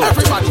up.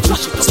 Everybody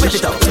flash it up, flash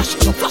it up, flash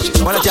it up, flash it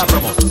up. When I tell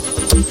promo,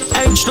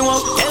 H2O,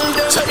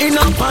 so in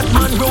a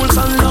Batman rules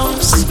and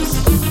laws.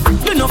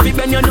 You know fi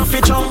bend, you know fi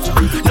chow.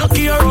 No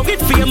care of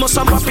it famous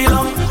and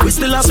popular. We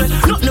still a say,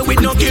 nothing with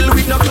no kill,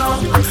 with no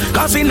clown.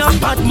 Cause in a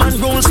Batman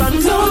rules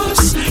and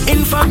laws.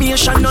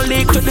 Information no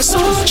leak to the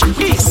source.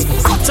 This,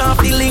 cut off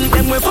the link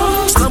them with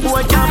us. No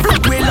boy can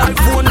block we like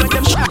phone with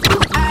them shot.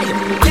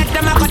 Let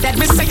them a got that,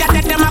 me say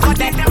let them a got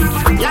that.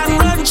 Long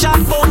run shot,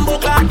 bombo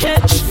car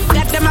catch.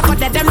 Let them a got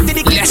that, them to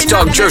the clip. Let's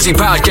Talk Jersey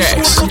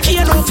Podcast.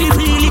 Okay, no fi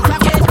really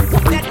crack it.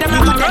 Let them a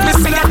got that, me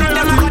say let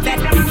them a got that.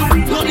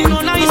 Nothing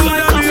no nice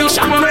like coffee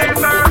shop.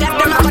 Let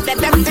them a got that,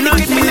 them to the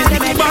clip.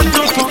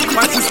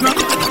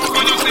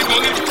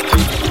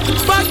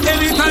 But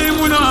anytime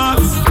we not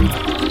ask.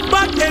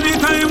 But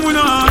anytime we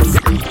not ask.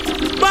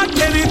 But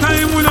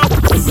anytime we not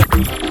ask.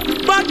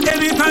 But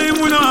anytime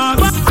we not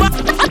ask.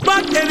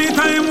 But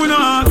anytime we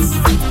not ask.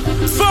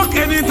 Fuck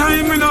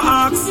anytime we not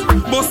ask.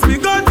 Bust me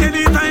gun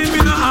anytime we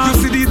not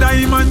ask. You see the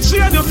diamond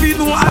chain, you feel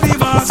no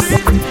adibas.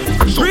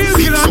 Real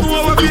killer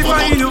know what we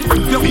find you.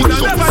 You coulda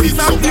never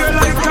disappear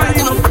like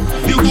Kaino.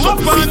 You go up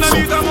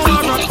underneath a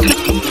mother.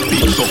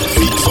 Beats up.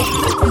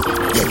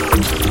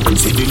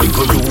 See the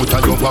little youth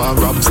and you want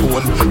rap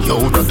phone. Yo,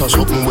 that a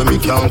something when me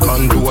can't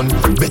condone.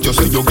 Bet you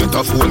say you get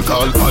a phone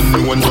call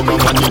unknown. Some a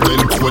money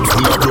well code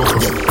full of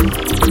broke.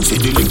 See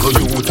the little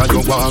youth and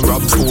you want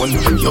rap phone.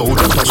 Yo,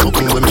 that a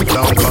something when me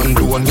can't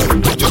condone.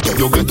 Bet you say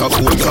you get a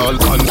phone call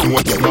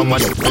unknown. Some a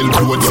money well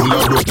code full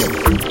of broke.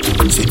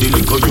 See the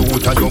little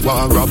youth and you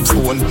want rap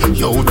phone.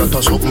 Yo, that a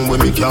something when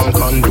me can't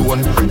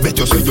condone. Bet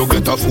you say you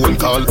get a phone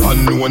call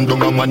unknown.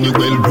 Some a money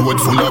well code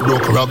full of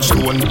broke. Rock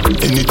stone.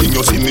 Anything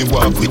you see me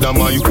walk with a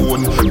my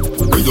own.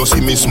 When you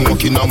see me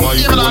smoking on my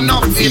own,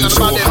 feel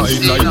so high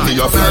like me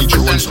a fly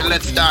Jones.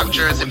 Let's Talk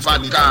Jersey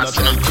Podcast.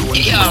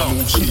 Yo,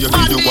 you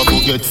a go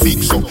get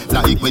fixed up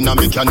like when a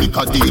mechanic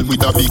a deal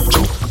with a big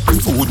truck.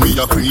 Food me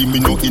a pre, me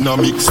no in a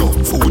mix up.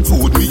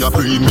 Food me a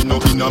pre, me no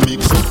in a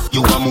mix up.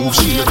 You a move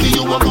shaky,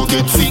 you a go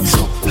get fixed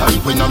up.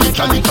 Like when a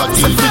mechanic a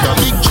deal with a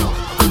mixture.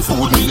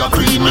 Food me a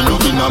pre, me no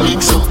in a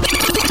mix up.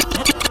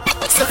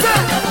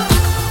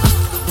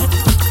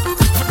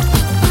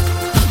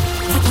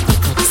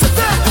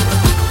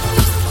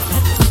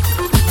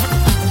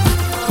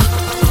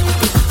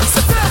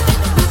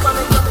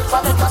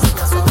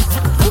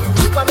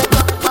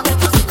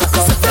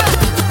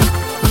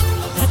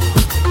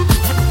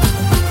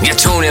 You're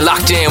tuned and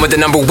locked in with the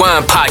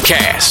 #1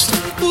 podcast.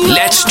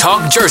 Let's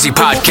Talk Jersey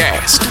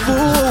Podcast.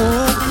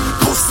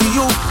 Pussy,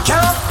 you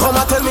can't come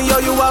and tell me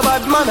you a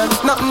bad man and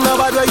nothing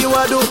about what you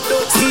a do.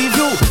 See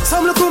you,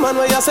 some little man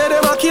where you say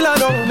them a killer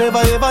now. Never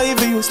ever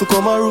even used to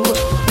come a road.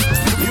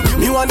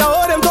 Me wonder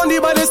how them done the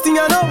baddest thing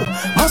I know.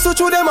 Must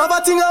to them have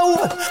a thing I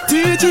want.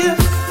 TJ,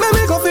 let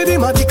me go for the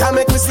magic and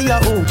make me see a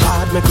oh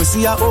bad, make me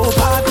see a oh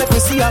bad, make me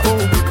see a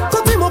oh.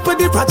 Cut him up with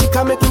the project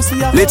and make him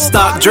see a. Let's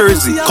talk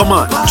Jersey, come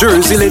on,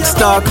 Jersey, let's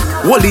talk.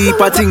 Whole heap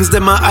of things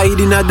them a hide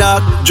in a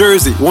dark.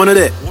 Jersey, one of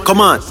them,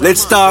 come on,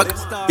 let's talk.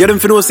 You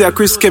don't know say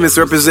Chris Chemist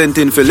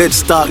representing for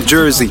Let's Talk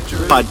Jersey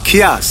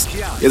podcast.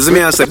 You see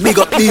me I say big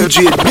up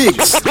DJ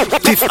Biggs,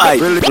 Tiff I.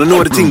 You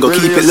know the thing go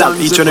keep it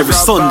locked each and every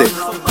Sunday.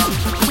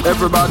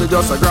 Everybody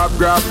just a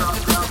grab.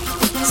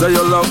 Say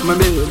you love me,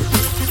 baby.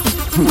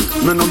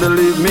 Me no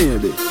believe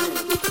maybe.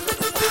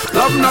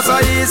 Love not so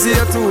easy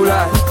to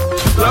lie.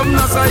 Love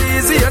not so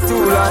easy to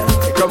lie.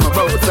 Come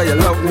about say you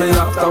love me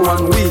after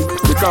 1 week.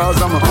 Because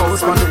I'm a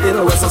house on the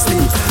hill west of sleep.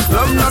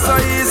 Love not so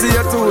easy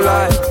to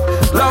lie.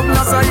 Love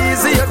not so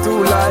easy to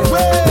lie.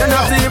 You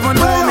not even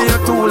know me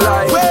to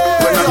lie.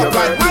 When you're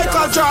right,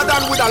 Michael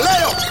Jordan with a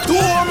layup. 2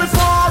 me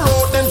far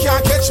out, then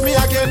can't catch me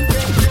again.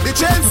 The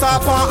chains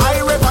up on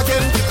I rep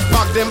again.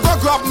 Back them go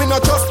grab me,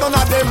 not just none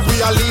of them. We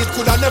a lead,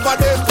 coulda never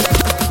them.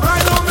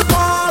 Right on the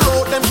far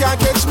out, them can't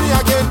catch me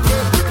again.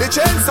 The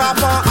chains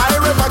up on I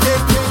rep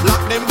again.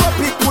 Black them go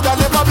pick, coulda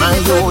never be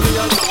me.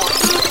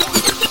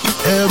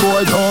 Hey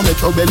boy, don't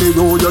make your belly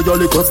roll, you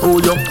little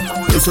fool, you.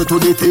 Listen to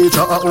the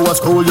teacher at our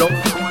school, you.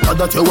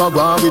 That you are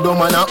gone, we don't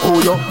wanna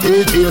owe you.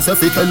 Teacher say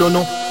fi tell you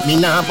no. Me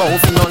nah bow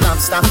for no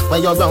lobster.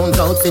 When you round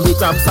out for the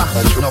crab for.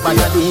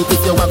 Nobody dig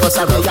if you a go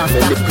sorry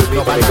after.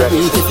 Nobody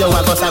dig if you a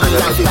go sorry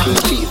after.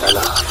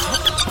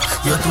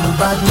 You're too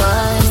bad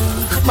man,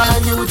 my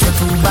youth, you're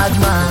too bad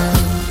man.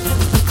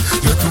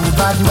 You're too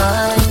bad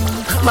man,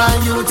 my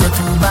youth, you're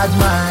too bad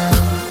man.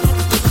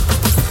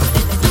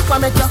 Why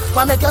make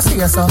you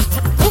see so?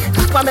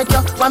 Why make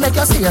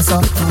you see so?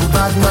 Too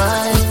bad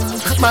man,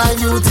 my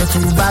youth, you're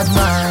too bad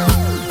man.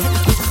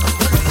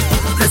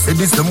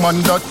 Blessed is the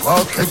man that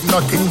walketh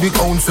not in the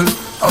council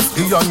of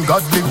the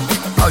ungodly.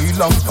 I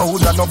long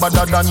powder no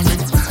better than me.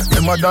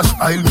 Them a dash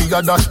aisle, me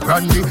a dash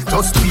brandy.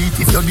 Just eat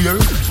if you're there,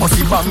 must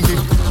be bambi.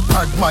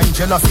 Bad mind,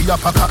 jealousy, a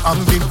pack of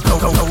ambi.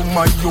 Now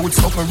my youth,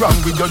 something wrong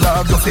with your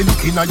dog. You're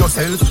thinking of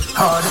yourself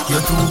hard. You're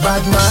too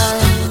bad man,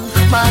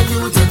 my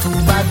youth, you're too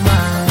bad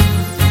man.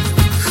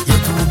 You're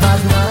too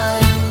bad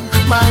man,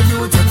 my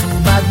youth, you're too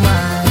bad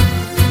man.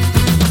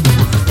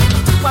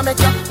 Why make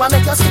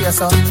you see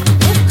so?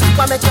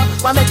 Why make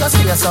you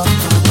see so?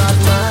 Too bad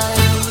man,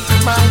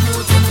 my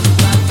youth, you're too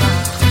bad man.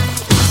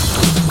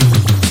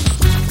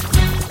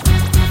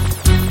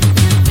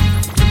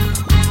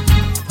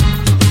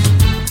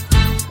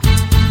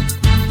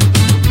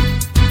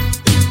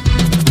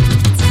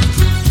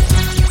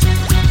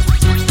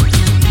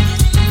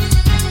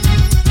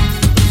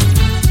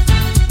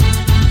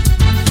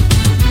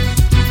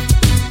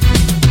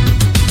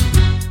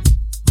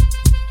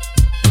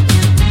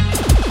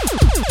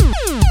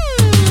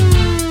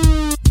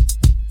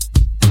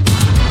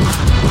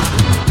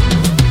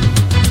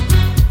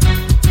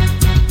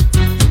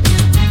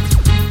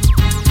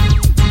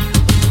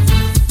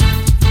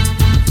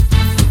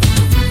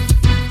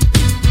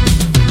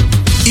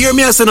 Hear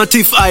me as a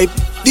Tiff Hype,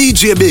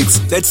 DJ Biggs.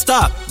 Let's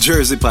Talk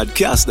Jersey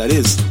Podcast, that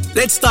is.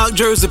 Let's Talk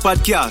Jersey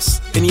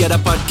Podcast. Any other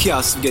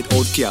podcast get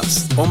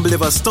outcast.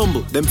 Unbelievers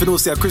stumble. Them for no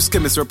say a Chris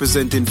Chemist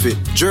representing fit.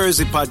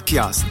 Jersey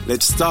Podcast.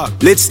 Let's talk.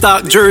 Let's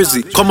Talk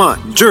Jersey. Come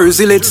on,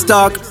 Jersey, let's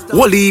talk.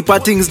 Whole heap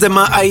of things them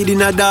a hide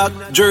in a dark.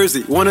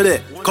 Jersey, one of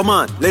them. Come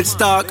on, let's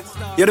talk.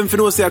 You them for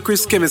no say a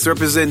Chris Chemist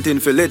representing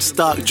for Let's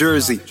Talk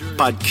Jersey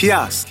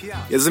Podcast.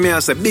 You see me I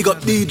say big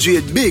up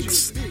DJ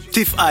Biggs.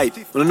 Tiff Hype.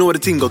 You know the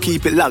thing go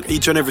keep it locked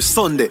each and every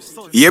Sunday.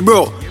 Yeah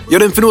bro, you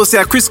them for no say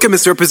a Chris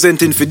Chemist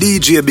representing for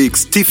DJ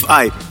Biggs. Tiff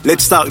Hype.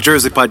 Let's Talk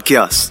Jersey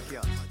Podcast.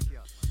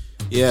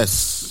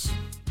 Yes,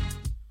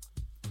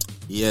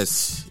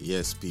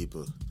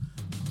 people.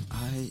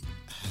 I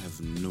have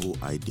no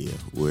idea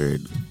where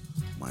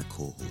my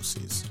co-host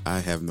is. I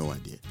have no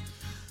idea.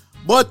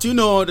 But you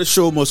know the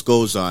show must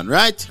goes on,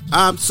 right?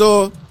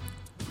 So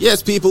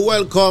yes, people,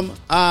 welcome.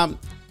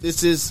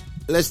 This is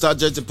Let's Talk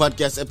Jersey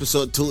Podcast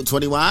episode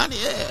 221.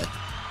 Yeah.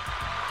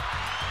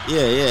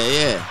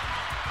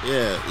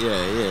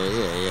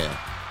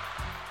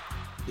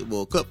 You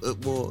woke up,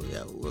 boy.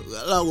 Yeah,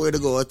 a long way to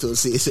go until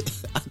season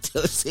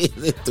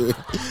 3.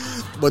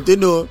 But you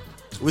know,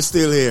 we're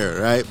still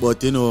here, right?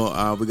 But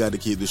we got to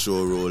keep the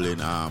show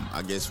rolling.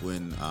 I guess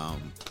when my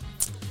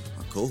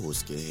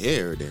co-host get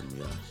here, then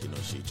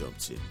she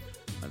jumps in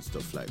and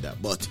stuff like that.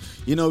 But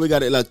we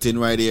got it locked in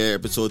right here,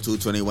 episode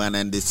 221,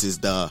 and this is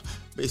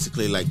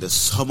basically like the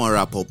summer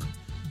wrap up.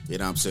 You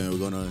know what I'm saying?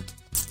 We're gonna,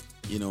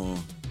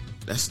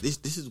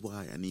 this is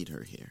why I need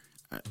her here.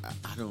 I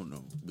don't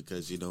know,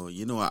 because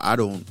I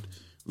don't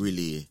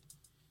really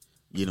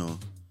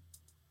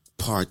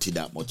party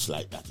that much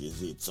like that,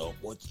 is it? So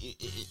what?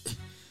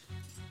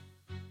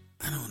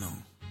 I don't know.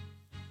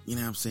 You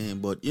know what I'm saying?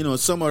 But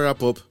summer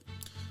wrap up.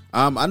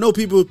 I know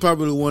people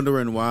probably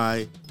wondering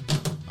why,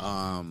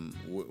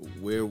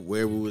 where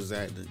we was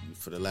at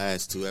for the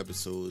last 2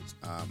 episodes.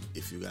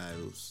 If you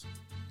guys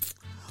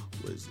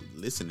was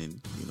listening,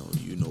 you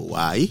know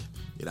why.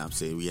 You know what I'm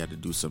saying? We had to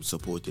do some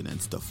supporting and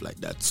stuff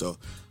like that. So,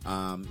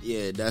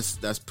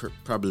 that's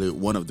probably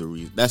one of the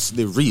reasons. That's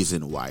the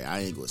reason why. I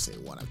ain't gonna say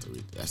one of the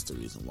reasons. That's the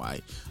reason why.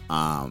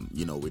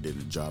 We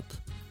didn't drop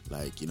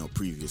like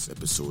previous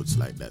episodes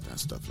like that and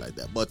stuff like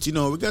that. But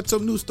we got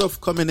some new stuff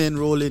coming in,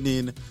 rolling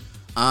in.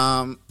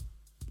 I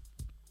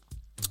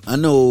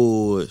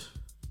know a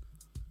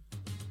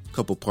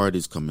couple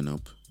parties coming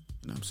up.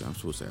 You know what I'm saying? I'm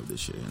supposed to have this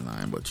shit in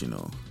line, but you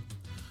know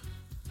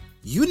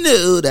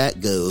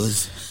that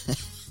goes.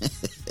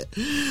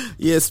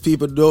 Yes,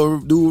 people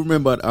do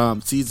remember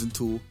season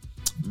 2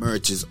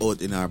 merch is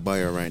out in our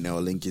bio right now.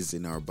 Link is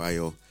in our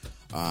bio.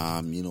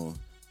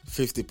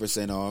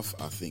 50% off.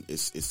 I think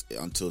it's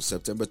until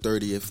September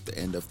 30th, the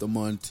end of the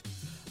month.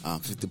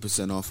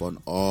 50% off on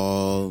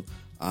all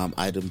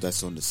items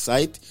that's on the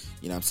site.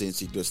 You know what I'm saying?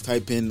 So you just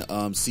type in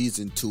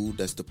season 2,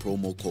 that's the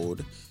promo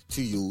code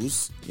to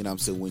use. You know what I'm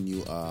saying? When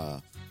you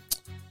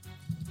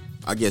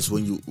I guess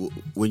when you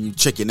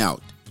checking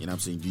out, you know what I'm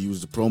saying, you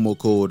use the promo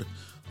code,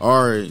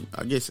 or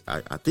I guess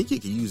I think you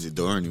can use it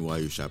during while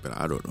you're shopping.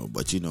 I don't know,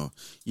 but I don't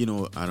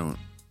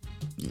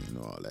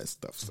all that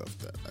stuff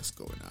that's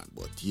going on.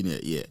 But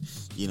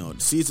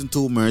season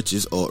 2 merch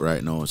is out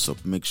right now, so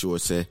make sure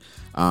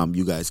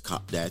you guys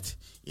cop that.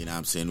 You know what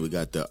I'm saying? We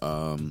got the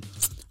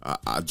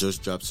I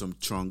just dropped some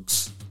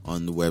trunks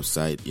on the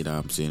website. You know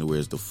what I'm saying?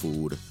 Where's the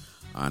food?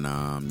 And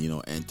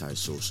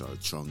anti-social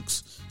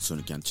trunks, so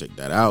you can check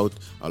that out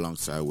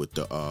alongside with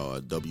the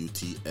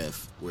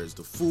WTF, where's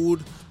the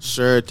food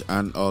shirt,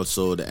 and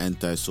also the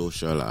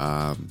anti-social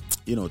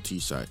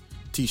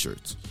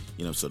t-shirts.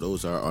 So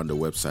those are on the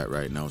website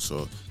right now.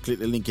 So click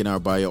the link in our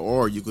bio,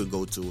 or you can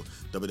go to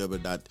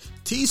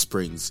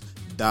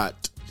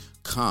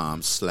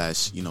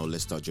www.teesprings.com/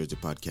 Let's Talk Jersey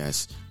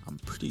Podcast. I'm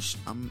pretty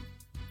sure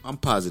I'm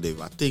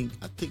positive. I think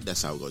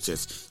that's how it goes.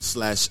 Just /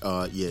 Let's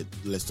Talk Jersey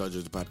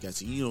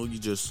Podcast. You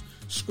just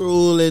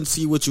scroll and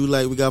see what you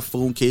like. We got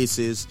phone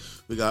cases.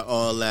 We got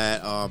all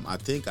that. I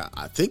think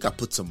I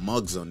put some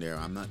mugs on there.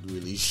 I'm not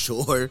really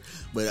sure,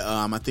 but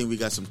I think we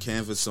got some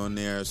canvas on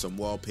there, some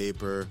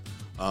wallpaper.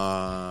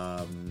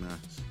 For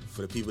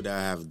the people that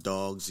have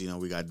dogs,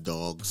 we got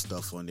dog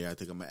stuff on there. I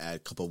think I'm gonna add a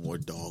couple more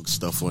dog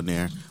stuff on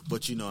there.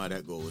 But you know how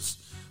that goes.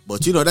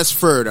 But that's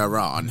further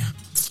on.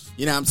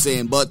 You know what I'm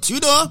saying? But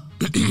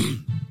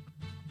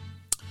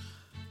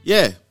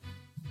yeah,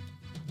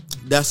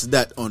 that's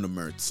that on the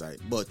merch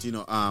site. But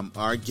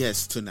our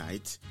guest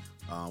tonight,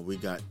 we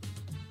got.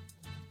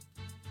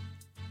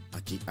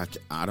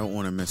 I don't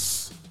want to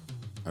mess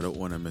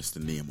the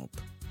name up.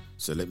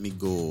 So let me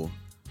go.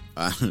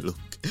 Look.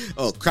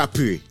 Oh,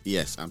 Capri.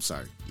 Yes, I'm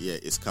sorry. Yeah,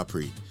 it's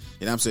Capri. You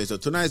know what I'm saying? So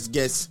tonight's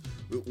guest,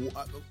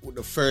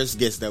 the first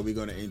guest that we're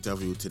gonna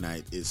interview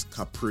tonight is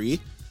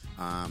Capri.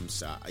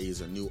 So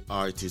he's a new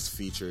artist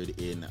featured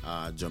in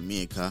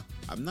Jamaica.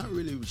 I'm not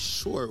really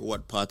sure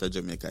what part of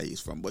Jamaica he's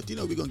from, but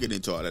we're gonna get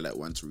into all of that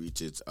once we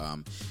reach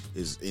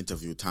his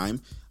interview time.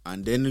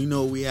 And then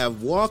we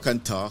have Walk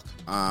and Talk.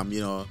 For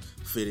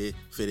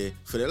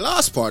the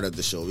last part of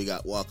the show, we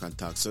got Walk and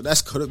Talk. So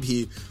that's gonna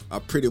be a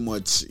pretty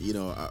much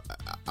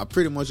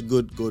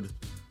good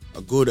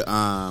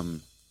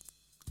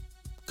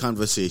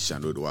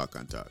conversation with Walk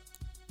and Talk.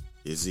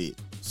 Is it?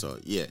 So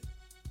yeah.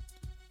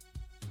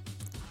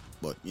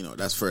 But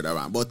that's further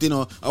around. But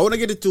I want to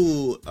get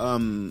into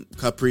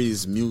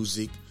Capri's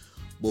music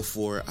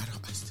before. I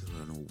still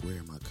don't know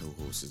where my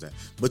co-host is at.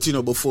 But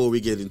before we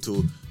get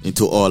into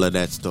all of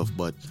that stuff.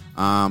 But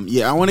I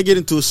want to get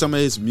into some of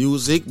his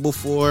music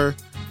before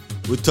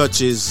we touch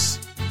his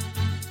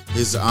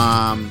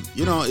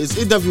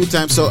interview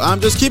time. So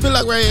just keep it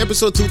like right here,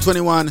 episode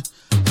 221,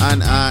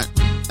 and I'm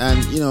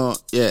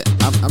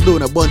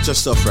doing a bunch of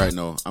stuff right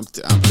now. I'm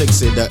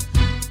texting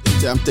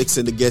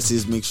the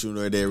guests, make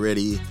sure they're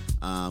ready.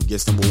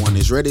 Guest number 1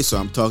 is ready, so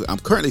I'm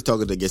currently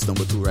talking to guest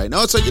number 2 right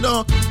now. So keep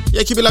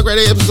it like right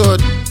here,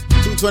 episode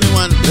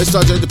 221. Let's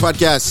start the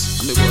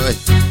podcast. I'm the boy.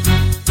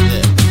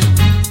 Yeah.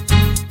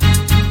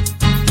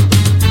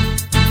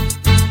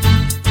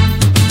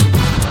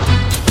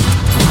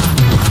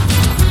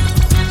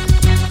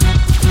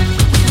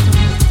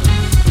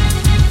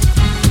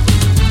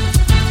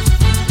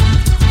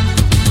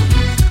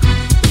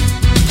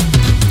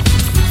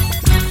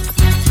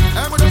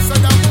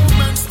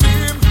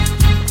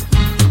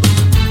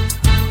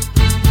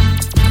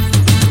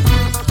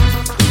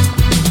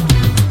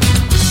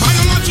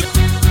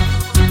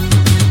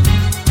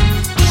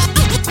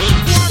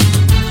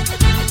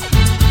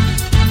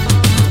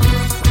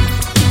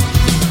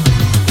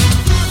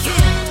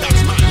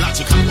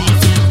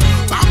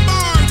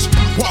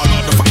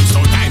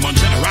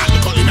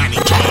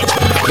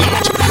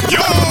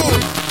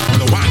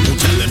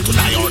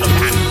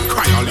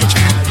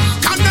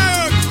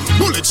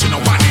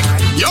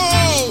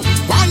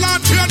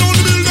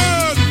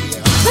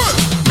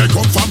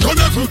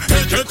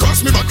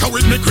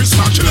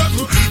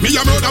 Me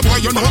a murder boy,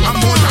 you know I'm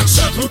more than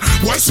 7.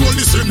 Boy, so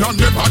listen and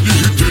the body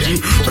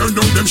hidden. Turn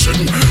down them shit.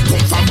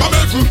 Come from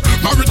Babette.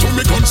 Married to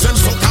me consent,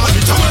 so call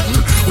it a weapon.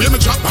 When me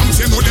drop bombs,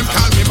 you know them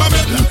call me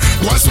Babette.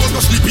 Boy, so no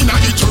sleep in a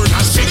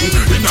eternal city.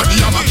 In a the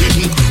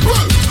Armageddon.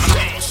 Well,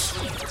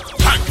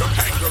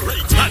 anger,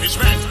 rate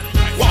management.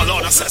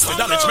 Warlord assess the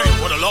management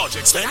with a large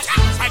extent.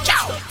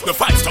 The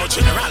 5-star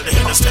general, the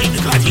head of state, the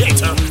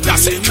gladiator,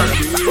 that's acre.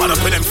 What up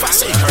with them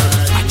fast acre?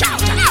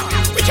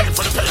 We came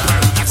for the paper,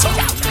 that's all.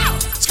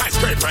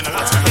 Skyscraper and a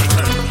lot of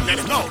acre. Let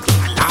him know.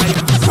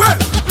 Well,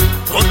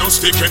 gun no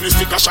stick, any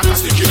stick a shot a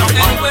stick in a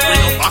boy. We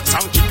no box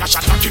and kick a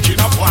shot a kick in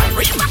a boy.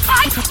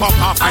 Pop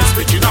off and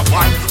stick in a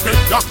boy. Big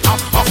doctor,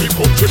 off him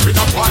put trip in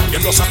a boy.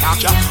 Them just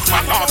attack ya,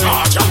 man not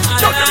large ya.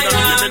 Don't give me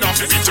the name enough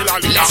to beat till I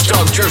leave ya. Let's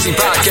Talk Jersey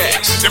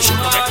Podcast. Them should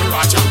make the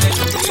right ya.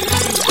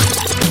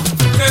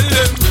 Tell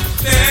them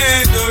they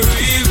ain't the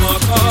real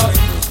McCoy.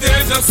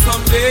 They're just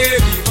some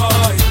baby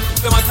boy.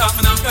 Them attack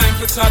me, I'm time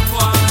for chat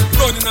boy.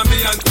 Running on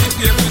me and keep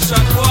them for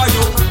shot boy.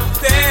 Yo,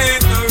 they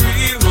ain't the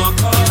real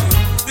McCoy.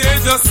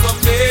 They're just some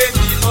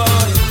baby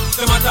boy.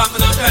 Them attack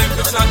me, I'm time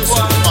for chat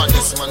boy.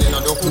 This man in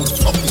the hood,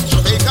 fucking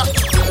Jamaica.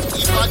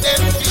 If I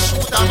them fish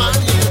shoot a man,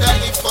 he would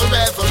live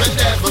forever and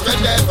ever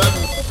and ever.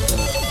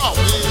 Oh,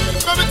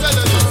 let me tell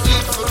you,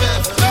 live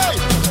forever. Hey,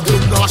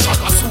 them not shot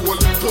a soul,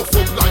 tough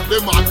up like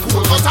them at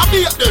cool. But I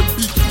beat them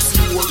big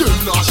pussy hole. Them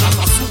not shot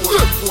a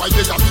soul. Why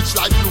they a bitch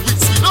like Louis?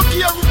 Not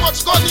care how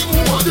much gun him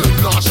hold. Them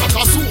not shot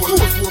a soul.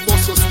 Those four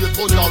muscles straight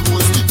on the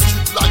road, stick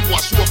strip like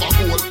wash over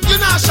goal. You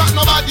not shot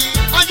nobody,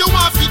 and you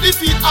want to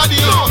defeat Addy.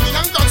 No, me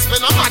and God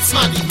spend a match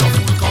money. No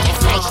full car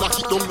flash, lock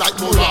it down like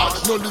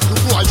Mirage. No little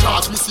boy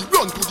charge, me see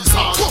run to the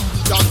side. Come be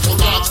down for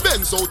large,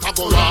 Benz out a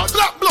garage.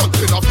 Black blunt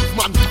in a big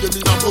man, put them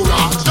in a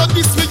barrage. You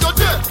diss me, you're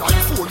dead,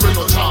 like phone when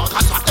no charge.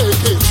 At a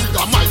AK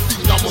trigger, my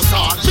finger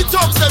massage. Me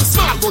thumbs them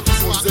small, but the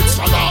phones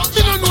extra large.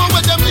 Me don't know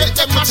where them get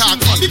them machine.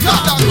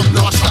 Because them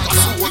not shot a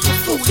soul.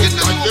 You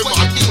know what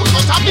I do,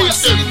 but I beat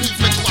them.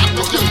 Make one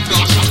no them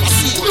not shot a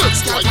soul.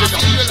 Why they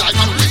got me like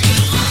a ring?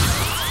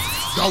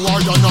 The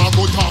warrior now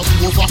go talk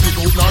over pick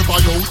out nor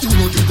buy out. You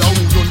know the down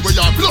run where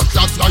your blood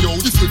clots fly out.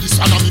 If you this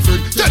one of me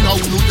friend, then I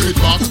will no dead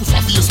back. Proof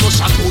of face no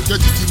shot out,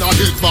 get it in a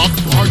head back.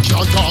 War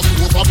can't talk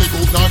over pick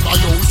out nor buy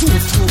out. Two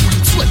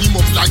bullet swell him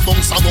up like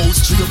bounce a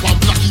mouse. Straight up and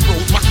black him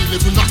out, Mac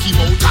 11 knock him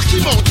out. Knock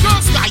him out,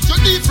 last night you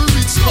need for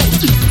it slow.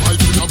 If my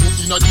friend a go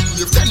in a deep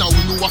wave, then I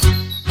will know what.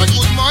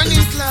 Good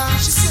morning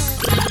class, she said.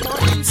 Good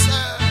morning sir.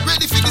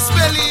 Ready for the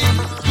spelling?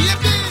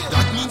 Baby,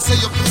 that means say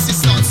your pussy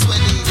start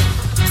swelling.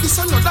 This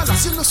a no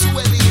dollars, you no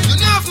swelling. You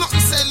no have nothing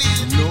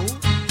selling. No.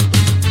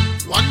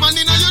 One man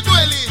in a your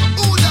dwelling.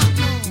 Who that?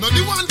 No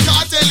the one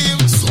can't tell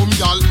him. Some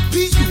y'all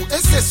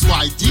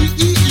PUSSYDEEP,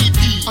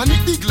 and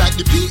it big like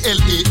the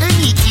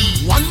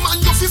PLANET. One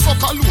man you fi fuck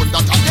alone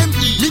that a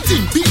ME. Me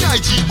think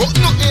BIG but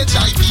no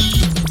HIV.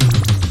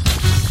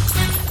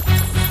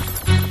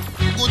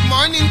 Good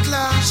morning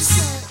class, she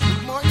said.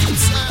 Good morning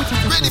sir.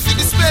 Ready for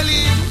the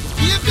spelling?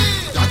 Baby,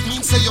 that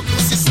means say your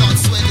pussy start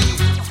swelling.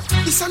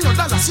 This a no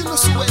dollars, you no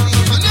swelling.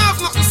 You no have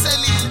nothing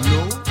selling.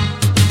 No.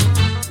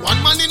 One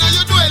man in a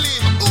your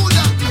dwelling. Who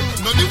that?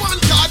 No the one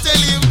can't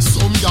tell him.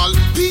 Some y'all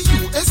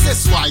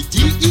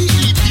PUSSYDEEP,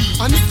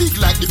 and it big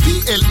like the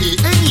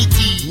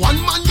PLANET.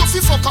 One man you fi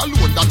fuck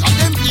alone that a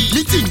ME.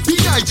 Me think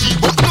BIG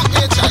but no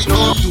HIV.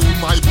 No. You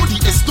my body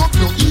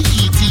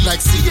SWEET like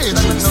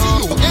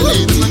CHCOLAT.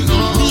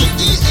 Me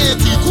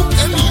EAT cook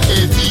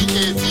MEAT.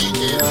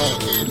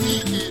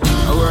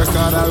 I work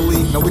hard all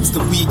week, now it's the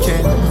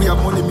weekend. Me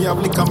have money, me have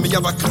liquor, me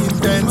have a clean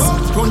Benz.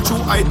 Run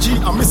through IG,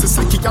 and Mrs.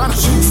 Slicky can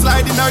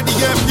slide in her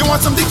DM. You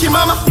want some dicky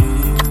mama?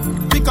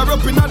 Pick her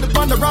up in the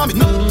panoramic.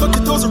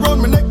 30 toes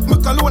around my neck,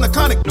 make her alone a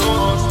conic.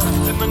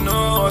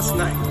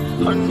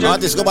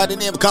 Artist go by the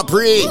name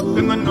Capri.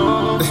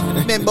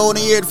 Remember when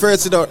you hear it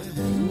first, you know.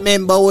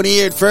 Remember when you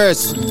hear it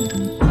first.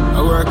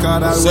 I work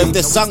hard all so week. if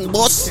the song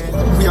boss,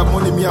 me have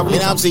money, me have you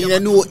know what I'm saying, you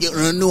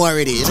don't know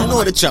already. You don't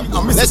know the chop.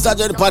 Let's start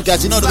the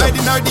podcast, you know the slide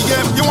in her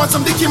DM. You want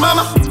some dicky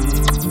mama?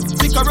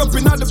 Pick her up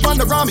in the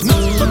panoramic.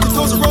 30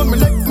 toes around my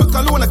neck, make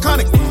her alone a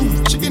conic.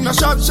 She in a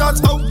shots,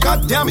 oh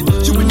god damn it.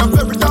 You in a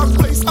very dark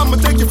place, I'ma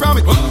take you from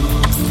it.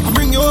 I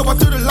bring you over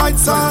to the light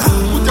side.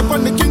 Put you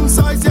on the king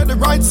size, yeah the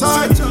right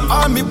side.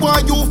 Army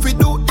boy, you fi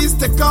do is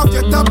take off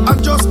your top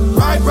and just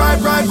ride.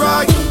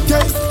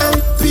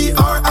 KAPRI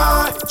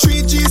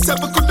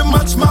 3G7 couldn't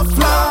match my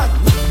fly.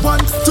 1,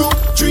 2,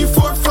 3,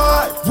 4,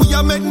 5. We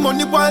a make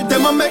money while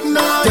them a make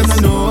noise.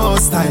 Them no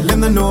style,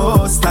 them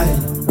no style.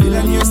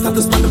 Billionaire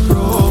status on the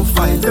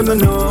profile. Them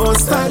no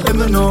style,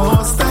 them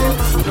no style.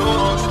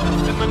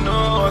 Them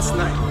no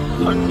style.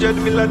 100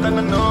 million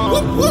and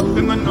no.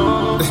 Them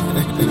no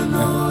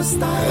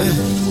style.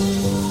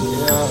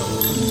 Yeah.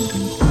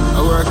 I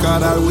work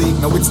hard all week,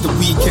 now it's the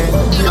weekend.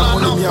 Me have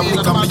money, me have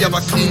liquor, me have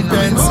a clean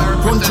Benz.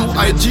 Run through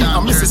IG,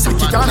 and Mrs.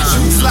 Slicky can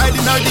slide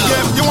in her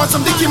DM. You want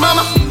some dicky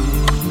mama?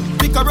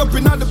 Pick her up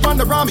in the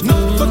panoramic.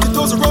 30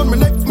 toes around my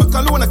neck, make her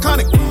alone a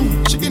conic.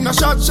 She in a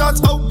shots,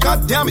 oh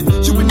god damn it.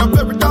 You in a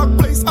very dark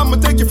place, I'ma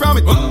take you from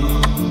it.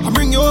 I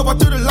bring bring you over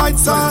to the light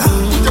side.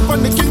 Put you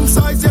on the king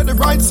size, yeah, the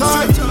right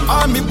side.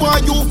 Army boy,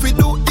 you fi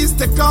do is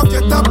take off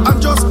your top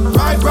and just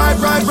ride.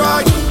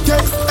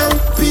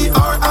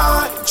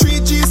 K-A-P-R-I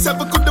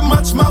 3G7 could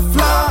match my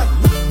fly.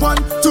 1,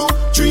 2,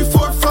 3,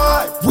 4,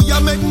 5. We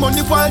are make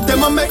money while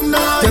them a make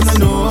nice. Them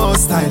no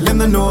style,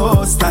 them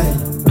no style.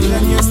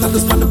 Millionaire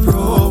status on the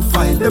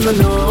profile. Them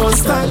no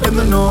style,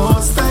 them no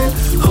style.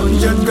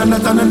 100 grand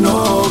at a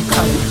no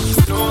Kyle.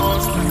 No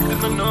style,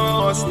 them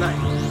no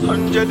style.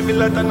 100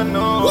 million at a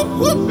no.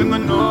 Them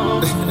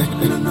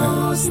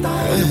no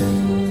style.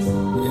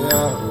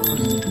 Yeah.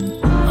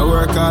 I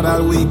work hard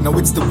all week, now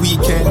it's the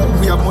weekend.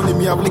 Me have money,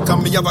 me have liquor,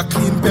 me have a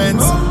clean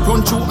Benz.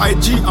 Run through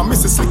IG and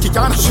Mrs. Slicky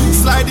can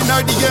slide in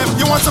her DM.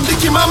 You want some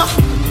dicky mama?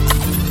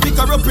 Pick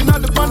her up in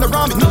the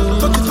panoramic.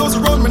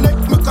 30,000 around my neck,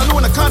 make her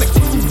alone iconic.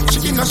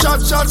 She in a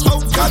shots,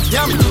 oh god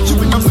damn it. She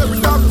in a very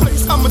dark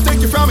place, I'ma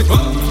take you from it.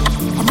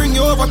 I bring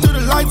you over to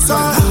the light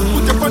side.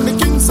 Put you on the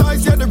king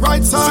size, yeah, the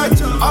right side.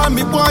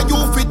 Army boy,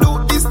 you fi do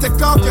is take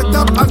off your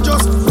top and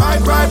just ride.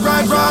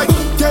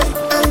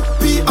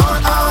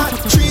 K-A-P-R-I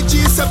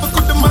 3G7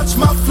 could match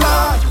my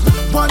fly.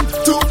 1,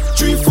 2,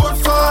 3, 4,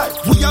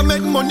 5. We are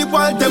make money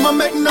while them a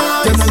make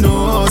nice. Them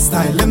no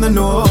style, them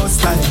no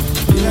style.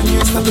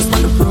 Millionaire status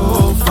on the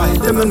profile.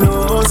 Them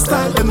no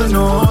style, them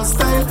no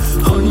style.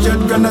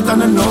 100 grand at a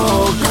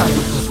no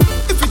Kyle.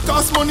 If it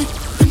costs money,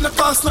 it no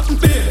cost nothing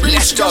big.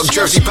 Let's Talk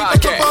Jersey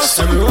Podcast.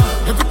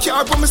 Every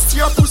car from a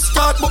steer push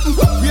start button.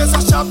 Here's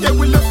a shop, yeah,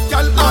 we left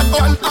y'all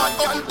on.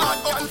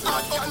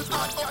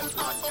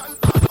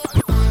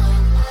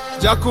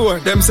 Jacko,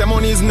 them say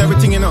money isn't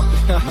everything, you know.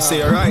 I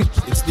say, alright,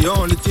 it's the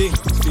only thing.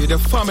 It's the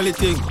family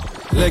thing,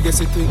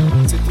 legacy thing.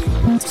 It's a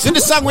thing. See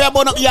the song we are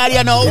born up here,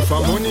 you know. If a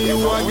money you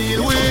want to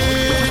deal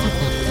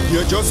with,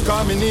 you just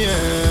come in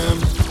here.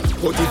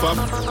 But if a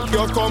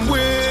you come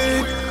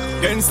with,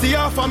 then see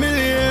your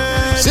family.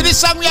 See the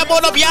song we are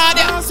born up here.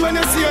 That's when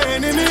you see your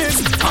enemies.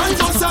 And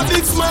just a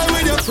big smile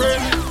with your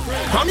friend.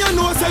 From your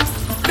nose and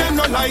them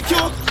not like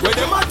you. Where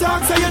them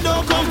attack say you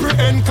don't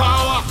comprehend.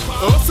 Kawa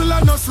hustle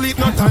and no sleep,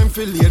 no time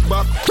for late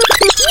back.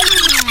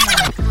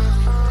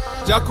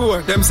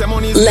 Jacko, them say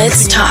money is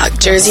Let's Talk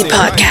Jersey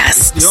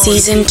Podcast,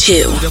 Season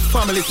 2. The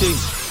family thing,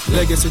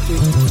 legacy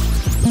thing.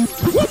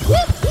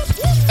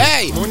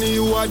 Hey! Money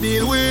you a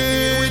deal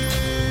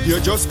with, you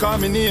just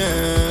come in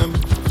here.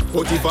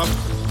 But if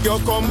you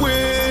come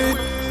with,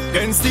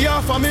 then see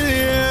your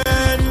family.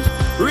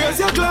 Raise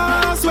your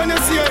glass when you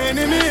see your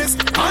enemies.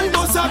 And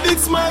bust a big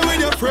smile with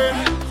your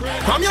friend.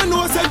 From your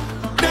nose and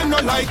them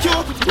not like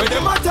you. When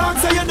them attack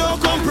say you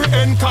don't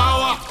comprehend.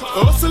 Kawa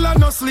hustle and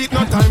no sleep,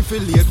 no time for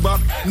late back.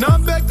 Now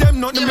beg them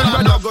nothing, me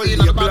brother go lay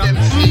black.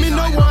 Me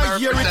no want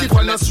hear it if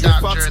I no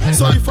strip facts.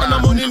 So if I no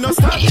money no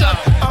start chat.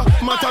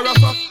 Matter of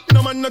fact,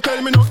 no man no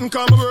tell me nothing,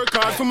 come work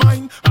hard for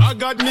mine. I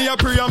got me a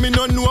prayer, me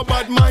no know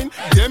bad mind.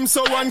 Them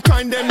so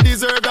unkind, them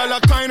deserve all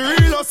a kind.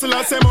 Real hustle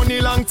I say money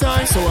long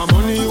time. So a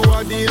money you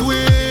a deal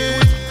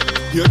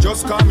with, you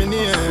just come in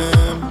here.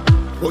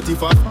 But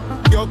if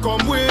you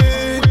come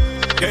with,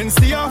 then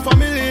see your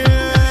family.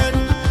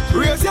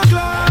 Raise your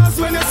glass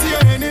when you see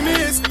your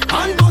enemies.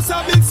 And bust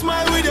a big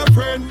smile with your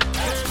friend.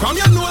 From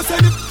your nose say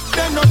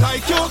them not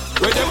like you.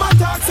 Where them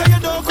attack say you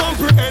don't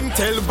comprehend.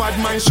 Tell bad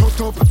mind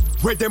shut up.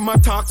 Where them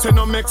attacks say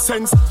no make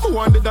sense.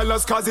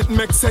 $200 cause it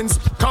makes sense.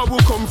 Cause we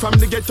come from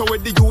the ghetto where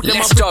the youth them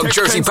Let's Talk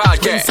Jersey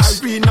Podcast.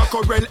 Inside we knock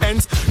our real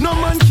ends. No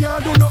man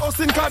can't do no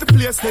hustling cause the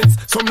place tense.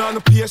 Some now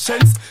no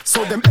patience.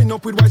 So them end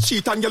up with white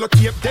sheet and yellow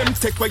tape. Them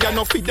take where you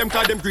no feed them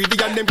cause them greedy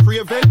and them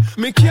craving.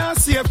 Me can't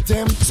save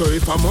them. So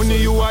if a money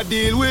you a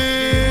deal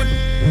with,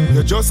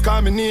 you just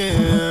come in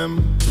here.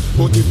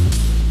 But if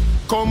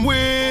come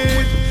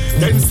with,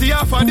 then see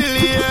her for the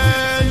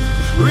lane.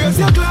 Raise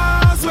your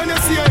glass when you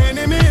see your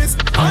enemies.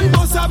 And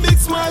bust a big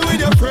smile with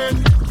your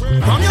friend.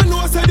 From your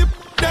nose say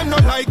them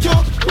not like you.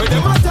 When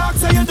them attack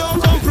say you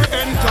don't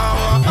comprehend.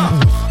 Kawa.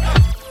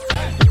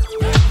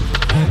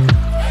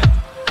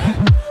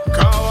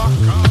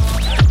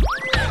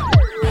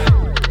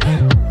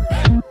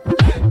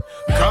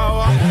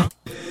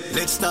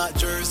 Let's Start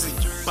Jersey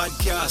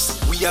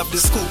Podcast. We have the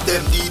scoop,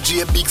 them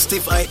DJ Big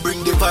Stiff. I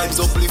bring the vibes,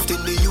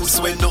 uplifting the youths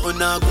when nothing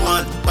a go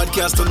on.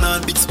 Podcast on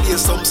on big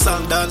space, some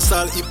song,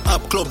 dancehall, hip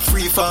hop club,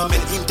 free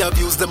farming.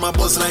 Interviews them a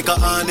buzz like a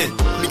awning.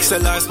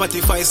 Mixlr,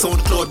 Spotify,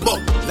 SoundCloud, but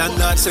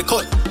landlord say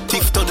cut.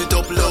 Tiff turn it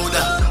up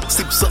louder.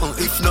 Sip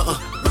something, if not,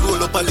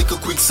 roll up a little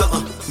quick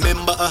something.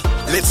 Remember,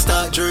 Let's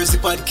Start Jersey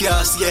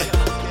Podcast, yeah.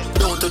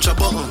 Don't touch a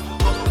button.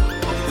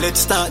 Let's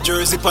Start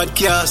Jersey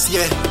Podcast,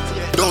 yeah.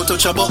 Don't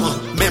touch a button.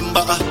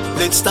 Remember,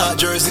 Let's Start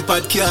Jersey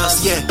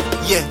Podcast, yeah.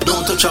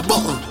 Don't touch a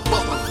button.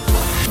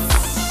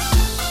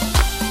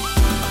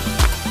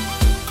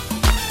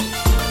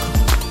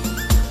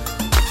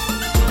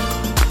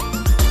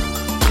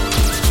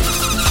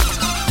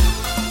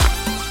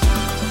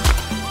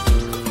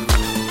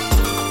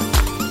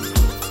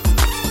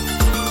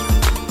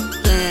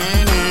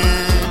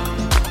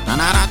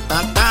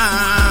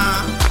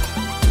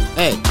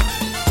 Hey,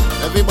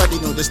 everybody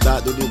know to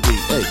start do the thing.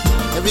 Hey,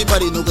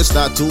 everybody know to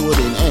start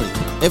tuning. Hey,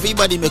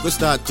 everybody make us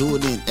start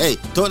tuning. Hey,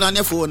 turn on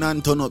your phone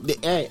and turn up the.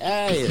 Hey.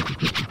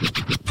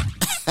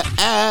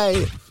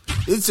 Hey,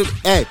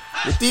 hey,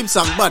 the theme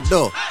song bad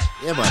though.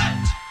 Yeah,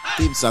 man.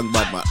 Theme song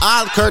bad, man.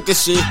 All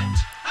courtesy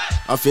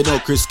of, you know,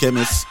 Chris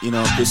Chemist. You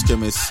know, Chris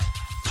Chemist.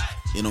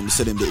 You know, me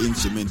send him the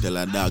instrumental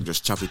and dog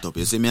just chop it up.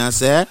 You see me, I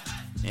say?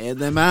 Hey,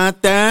 the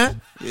matter.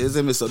 You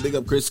see me? So big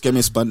up Chris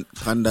Chemist on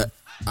the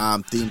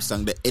theme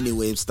song, the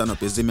Anyway stand up.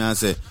 You see me, I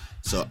say?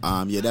 So,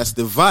 yeah, that's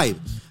the vibe.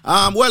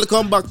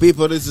 Welcome back,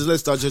 people. This is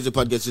Let's Talk Jersey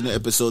Podcast, you know,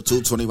 episode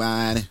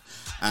 221.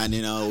 And,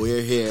 you know,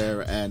 we're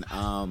here and,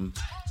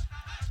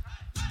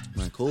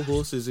 my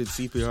co-host is in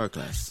CPR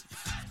class.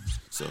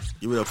 So,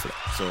 give it up for that.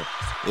 So,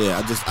 yeah,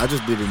 I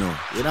just didn't know.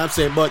 You know what I'm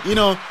saying? But, you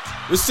know,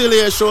 we're still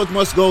here. Show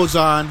must goes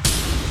on.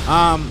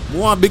 We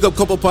want to big up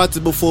couple parties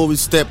before we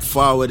step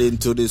forward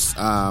into this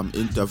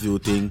interview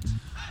thing.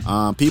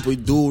 People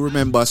do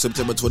remember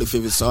September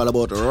 25th. It's all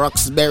about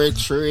Roxbury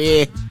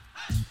Tree.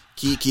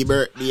 Kiki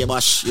birthday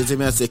bash. You see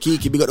me, I say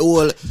Kiki, big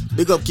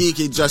up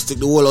Kiki, just take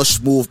the whole Hush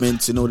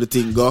movement, you know the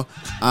thing go.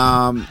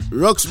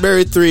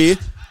 Roxbury 3,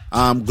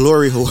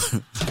 Glory Hole.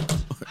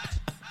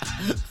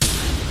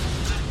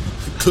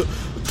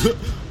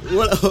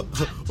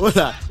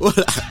 What?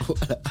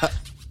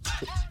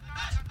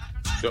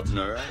 Something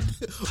alright?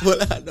 Well,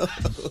 I know.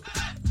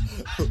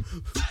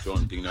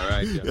 Something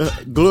alright, yeah.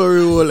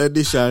 Glory Hole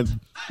edition.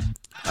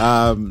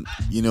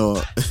 You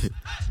know,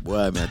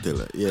 boy, I tell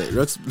her. Yeah,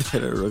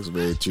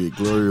 Roxbury Tree,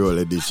 Glory Hole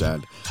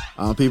edition.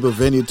 People,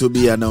 venue to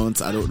be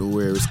announced. I don't know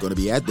where it's gonna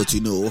be at, but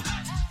you know,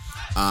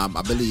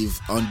 I believe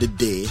on the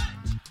day,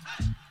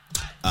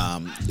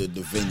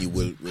 the venue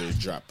will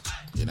drop.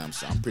 You know what I'm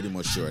saying? I'm pretty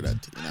much sure that,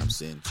 you know what I'm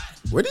saying?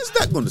 When is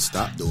that gonna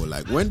stop though?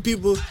 Like when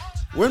people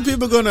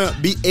gonna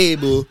be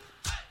able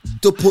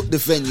to put the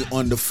venue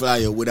on the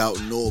flyer without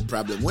no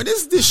problem? When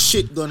is this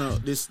shit gonna,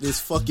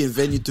 this fucking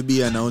venue to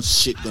be announced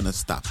shit gonna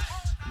stop?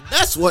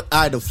 That's what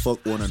I the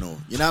fuck wanna know.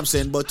 You know what I'm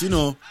saying? But you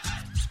know,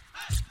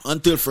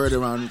 until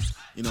further on,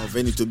 you know,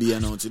 venue to be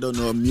announced. You don't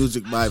know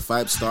music by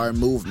 5-Star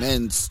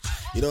Movements.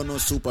 You don't know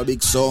Super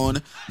Big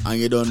Sound.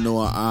 And you don't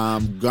know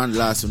Grand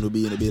Larson will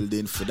be in the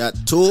building for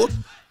that too.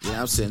 You know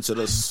what I'm saying? So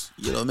just,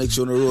 you know, make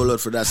sure to roll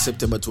out for that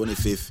September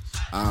 25th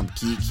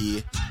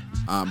Kiki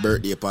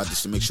birthday party.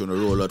 So make sure to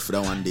roll out for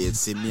that one day.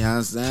 See me,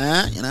 I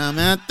say, you know what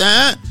I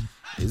mean?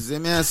 You see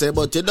me, I say,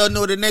 but you don't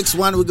know the next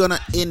one we're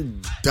gonna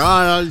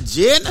indulge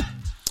in.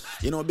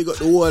 You know, big up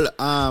the whole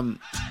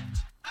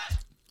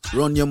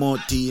Run Your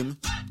Mouth team.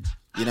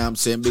 You know what I'm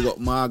saying? Big up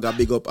Marga,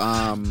 big up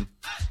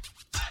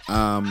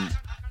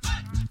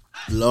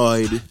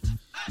Lloyd.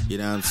 You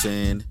know what I'm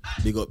saying?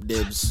 Big up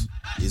Debs.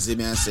 You see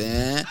me, I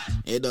say?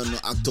 You don't know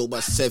October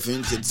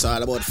 7th, it's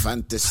all about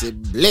Fantasy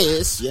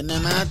Bliss. You know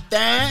what I'm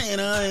saying? You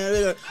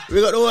know, we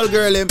got the whole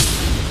girl in.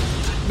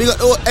 We got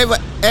the whole,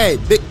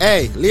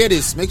 hey,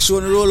 ladies, make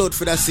sure you roll out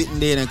for that sitting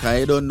there, because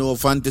you don't know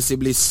Fantasy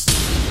Bliss.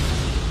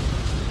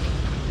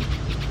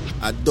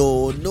 I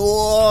don't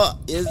know,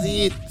 is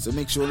it? So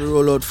make sure you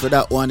roll out for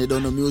that one. You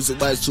don't know music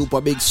by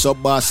Super Big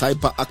Sub Bass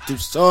Hyperactive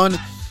Son.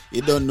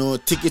 You don't know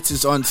tickets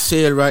is on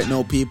sale right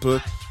now, people.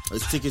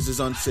 Tickets is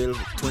on sale,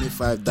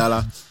 $25.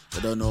 I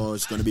don't know,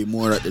 it's going to be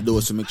more at the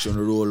door, so make sure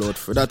you roll out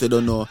for that. I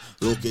don't know,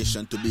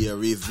 location to be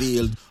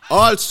revealed.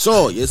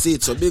 Also, you see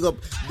it, so big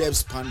up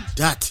Devs Pan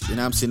that. You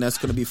know what I'm saying? That's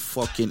going to be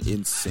fucking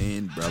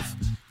insane, bruv.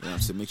 You know what I'm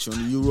saying? Make sure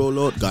you roll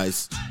out,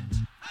 guys.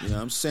 You know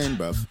what I'm saying,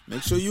 bruv?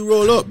 Make sure you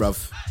roll out,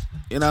 bruv.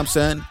 You know what I'm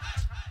saying?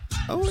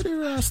 Oh, what the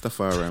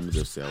Rastafari I'm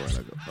just say a while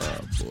ago.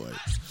 Oh, boy.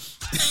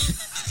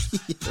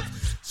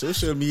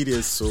 Social media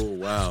is so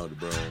wild,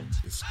 bro.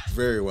 It's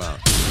very wild.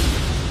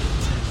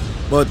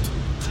 But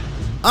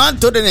on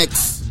to the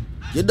next.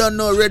 You don't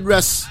know Red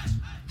Rust.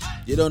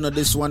 You don't know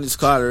this one is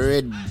called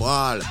Red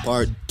Ball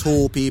Part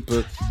 2,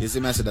 people. You see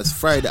me, that's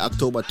Friday,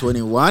 October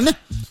 21.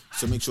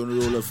 So make sure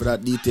you roll out for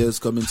that. Details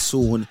coming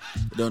soon.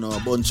 You don't know,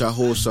 a bunch of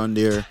hosts on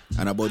there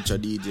and a bunch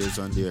of DJs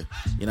on there.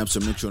 You know, so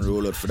make sure you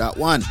roll out for that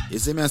one. You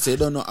see me, I say, you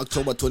don't know,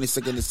 October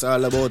 22nd, it's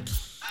all about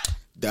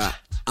the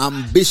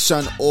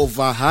Ambition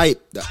Over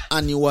Hype, the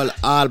annual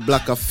All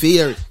Black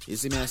Affair. You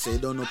see me, I say, you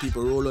don't know,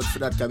 people roll out for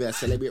that because I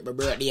celebrate my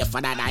birthday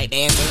for that night.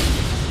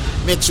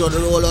 Make sure to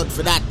roll out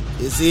for that.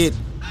 You see it?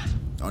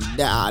 On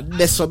that,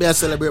 that's why I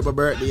celebrate my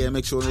birthday and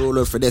make sure to roll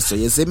out for this. So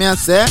you see me, I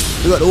say,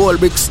 we got the whole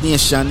Bricks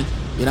Nation,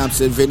 you know what I'm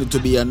saying, venue to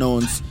be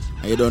announced.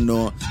 And you don't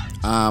know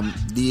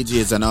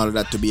DJs and all of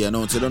that to be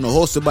announced. You don't know,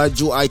 hosted by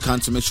Joe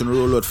Icon, so make sure to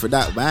roll out for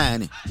that,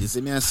 man. You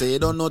see me, I say, you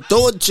don't know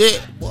Toche.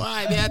 Boy,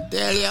 I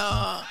tell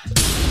you.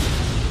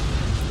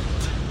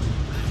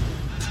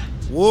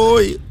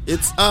 Boy,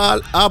 it's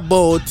all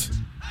about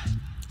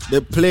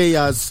the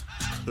Players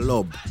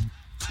Club.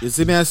 You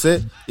see me, I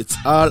say, it's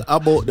all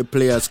about the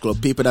Players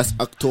Club. People, that's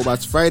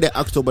Friday,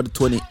 October the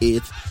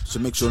 28th. So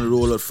make sure to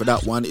roll out for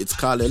that one. It's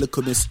called the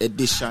Little Miss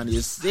Edition.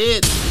 You see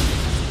it?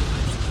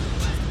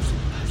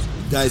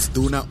 You guys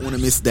do not want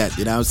to miss that.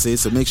 You know what I'm saying?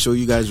 So make sure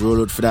you guys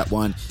roll out for that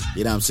one.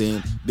 You know what I'm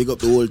saying? Big up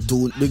the whole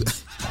tune.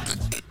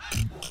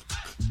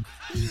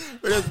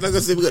 Like I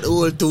said, we got the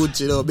whole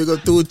Tucci, you know. Big up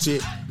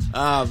Tucci.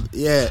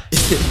 Yeah.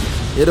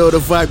 You know the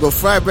vibe. Go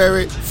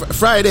Friday.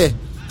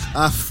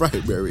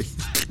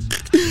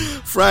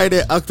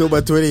 Friday,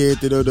 October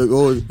 28th, you know,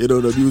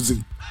 the music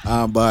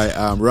by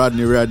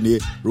Rodney,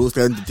 Roast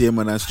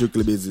Entertainment and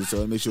Strictly Business.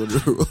 So make sure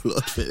to roll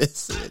out for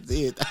this.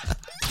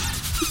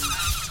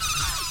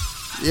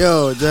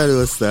 Yo, Johnny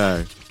was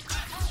star.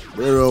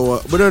 But I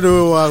don't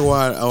know what a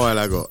while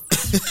ago.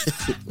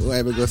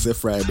 Why we go say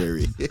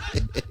Friday?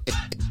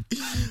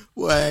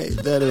 Why?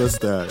 Johnny was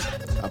star.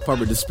 I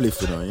probably the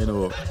spliff, you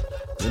know,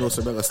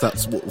 so I'm going to start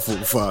smoking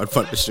forward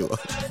for the show.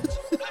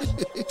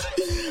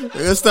 We're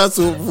going to start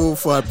smoking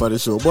forward for the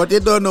show. But you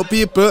don't know,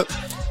 people,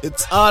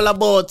 it's all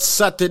about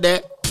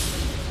Saturday,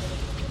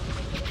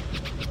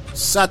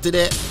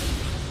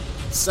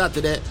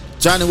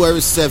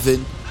 January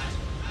 7,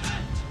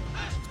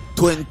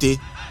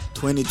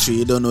 2023.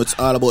 You don't know, it's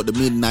all about the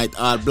Midnight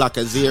All Black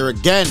is here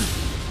again.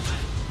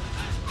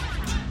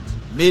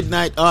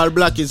 Midnight All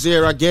Black is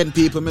here again,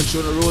 people. Make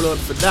sure to roll out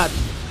for that.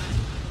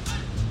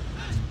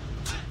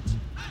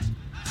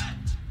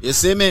 You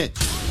see me?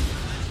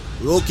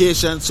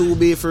 Location to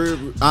be for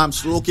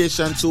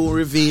location to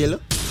reveal.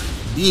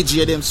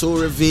 DJ them so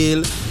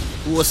reveal.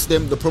 Host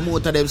them, the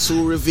promoter them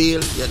so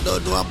reveal. You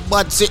don't know a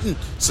bad sitting.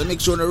 So make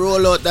sure to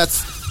roll out. That's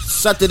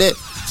Saturday,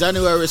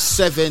 January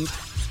 7th,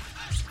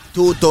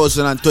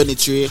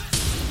 2023. You know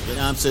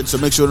what I'm saying? So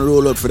make sure to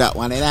roll out for that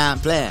one. And I'm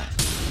playing.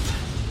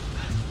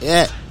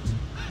 Yeah.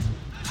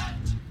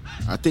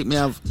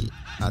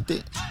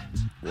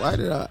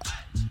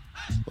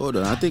 Hold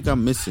on, I think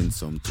I'm missing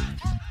something.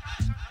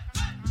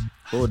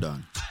 Hold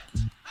on.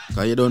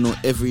 Because you don't know,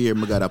 every year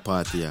I got a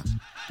party here.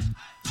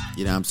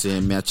 You know what I'm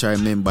saying? I try to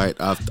remember it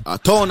after a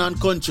town and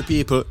country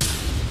people.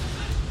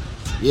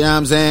 You know what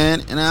I'm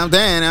saying? And I'm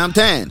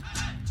trying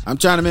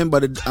to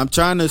remember I'm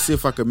trying to see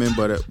if I can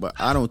remember it, but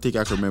I don't think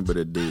I can remember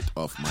the date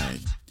off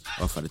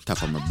the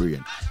top of my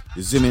brain.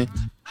 You see me?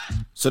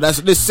 So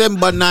that's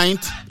December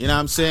 9th, you know what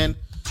I'm saying?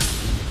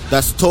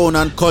 That's town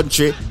and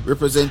country,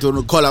 representing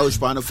the color which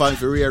part of the family.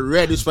 If you're real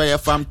red, it's why you're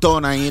from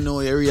town and you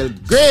know you're real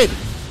great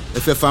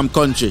if you're from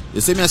country.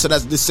 You see me? So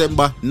that's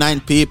December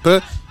 9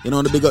 people. You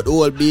know the big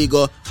old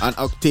Bigo and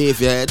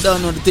Octavia. You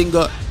don't know the thing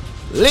go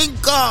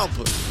link up.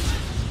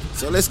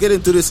 So let's get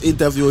into this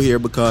interview here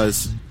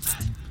because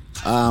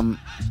I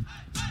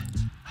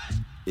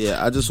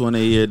just want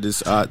to hear this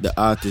the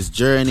artist's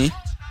journey.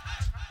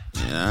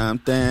 You know what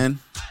I'm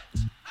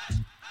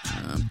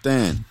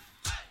saying?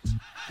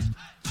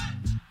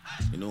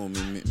 You know,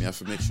 me have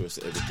to make sure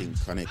so everything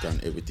connect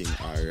and everything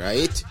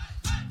alright.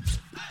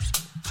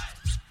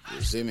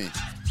 You see me?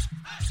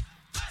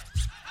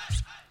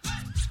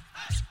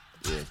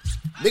 Yeah.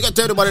 Big up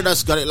to everybody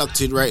that's got it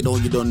locked in right now.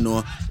 You don't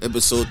know,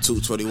 episode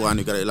 221,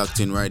 you got it locked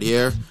in right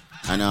here.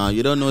 And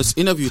you don't know, it's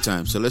interview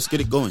time, so let's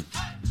get it going.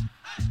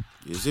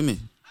 You see me?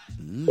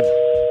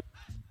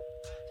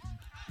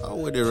 How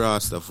with the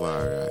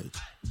Rastafari?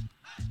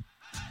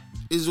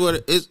 Is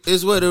what the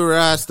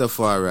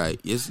Rastafari?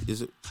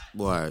 Is it?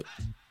 Boy,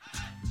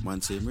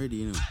 man say I'm ready,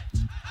 you know.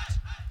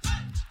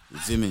 You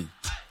see me?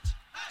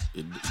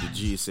 The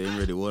G say I'm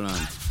ready. Hold on.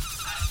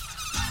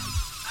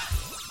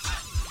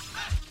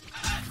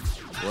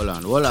 You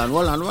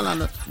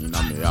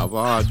know me have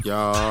a heart,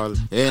 girl.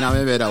 Hey, now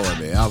me better with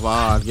me have a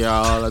heart,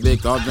 girl.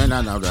 Big up, then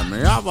I know me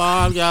have a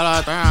heart, girl.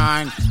 At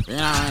time, you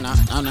know,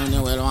 I know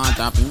you will want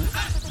to happen. Me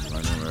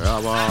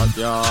have a heart,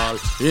 girl.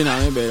 You know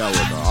me better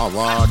with me have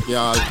a heart,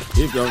 girl.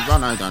 If you're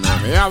gonna know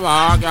me have a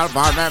heart, girl,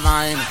 for the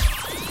mine.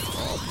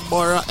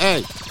 Bora,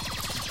 hey.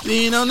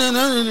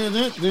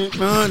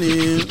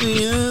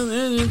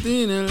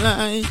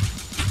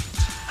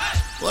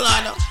 Well,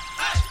 I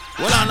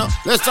know.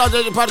 Let's start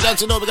the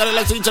podcast. You know, we got to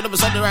elect each other for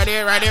something right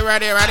here. Right.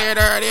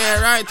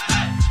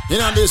 You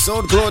know, this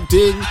old cloth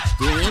thing.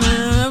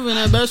 Having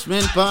a best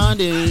friend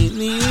party.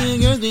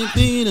 Let's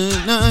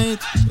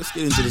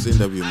get into this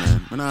interview,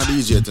 man. We're not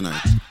DJ tonight.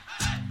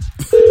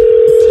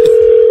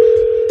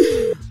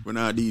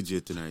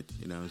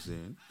 You know what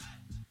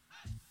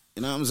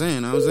I'm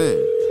saying?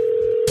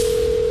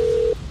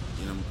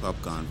 You know,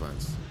 popcorn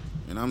vibes.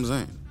 You know what I'm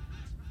saying?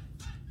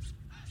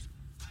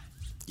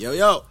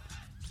 Yo.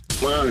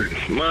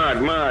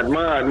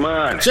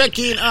 Mad. Check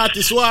in,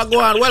 artist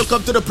Wagwan.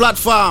 Welcome to the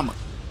platform.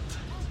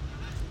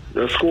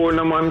 The school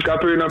no man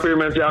copy no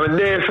payments. You have a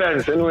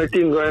defense. You know the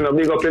thing going up,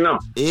 big up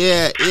enough.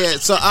 Yeah.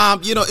 So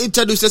you know,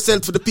 introduce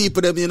yourself for the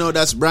people them, you know,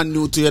 that's brand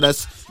new to you,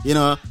 that's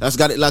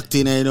got it locked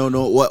in and you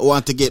know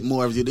want to get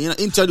more of you. You know,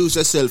 introduce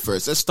yourself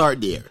first. Let's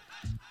start there.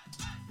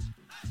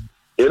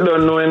 You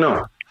don't know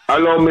enough.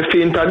 Allow me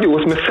to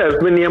introduce myself.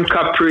 My name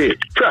Capri.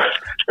 Trust.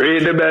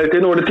 Read the belt.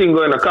 You know the thing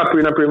going on.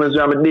 Capri no premiums.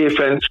 You have a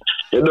defense.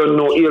 You don't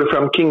know, hail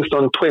from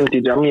Kingston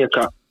 20,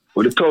 Jamaica.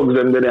 With the thugs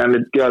them there and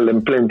the girl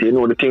them plenty. You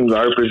know the things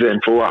I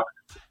represent for what?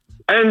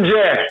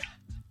 NJ.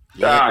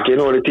 Yeah. You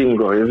know the thing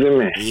go. You see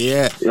me?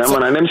 Yeah.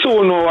 Man. And them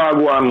so know what I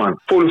go on, man.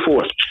 Full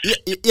force.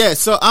 Yeah.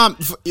 So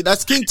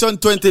that's Kingston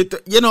 20.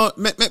 You know,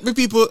 me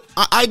people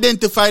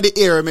identify the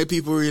area. Me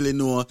people really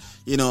know,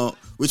 you know,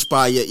 which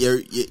part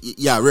you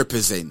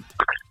represent.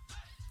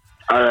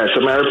 Alright,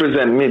 so I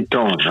represent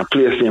Midtown, a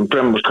place in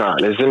Pembroke,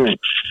 you see me?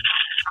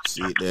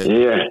 See it there.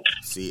 Yeah.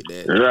 See it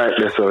there. Right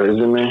there, so you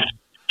see me?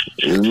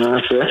 You know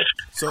what I'm saying?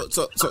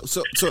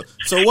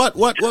 So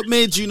what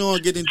made you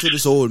get into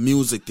this whole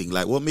music thing?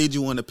 Like, what made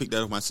you want to pick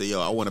that up and say,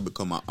 yo, I want to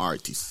become an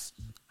artist?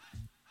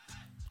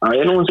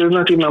 You know, it's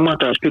not even a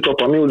matter. Pick up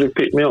a music,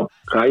 pick me up.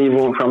 Cause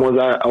even from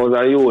I was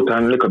a youth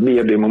and like a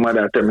baby, my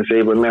mother tell me, say,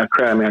 even I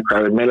cry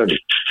with melody.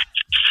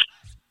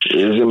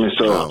 You see me?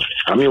 So,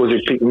 a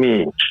music pick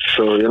me.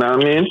 So, you know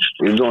what I mean?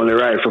 It's only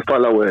right to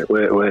follow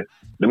where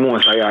the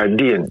most I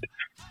ordained.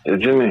 You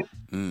see me?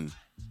 Mm.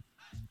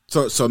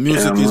 So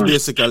music is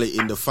basically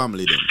in the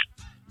family then?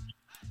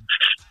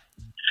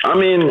 I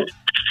mean,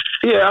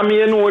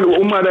 you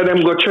know, mother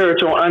them go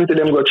church or auntie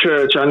them go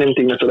church and them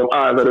things, so them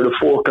all got the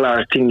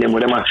folklore thing them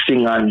where them a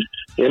sing and,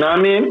 you know what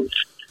I mean?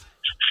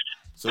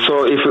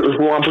 So if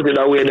we want to put it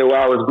that way, they were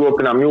always grew up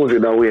in a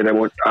music that way.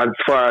 But as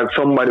far as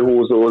somebody who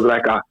was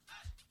like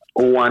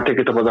who want to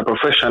take it up as a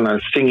professional,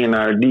 singing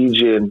or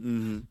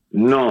DJing,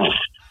 no.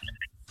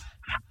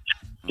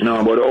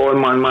 No, but the old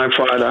man, my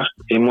father,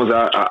 he was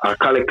a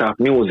collector of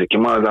music. He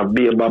was a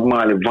big Bob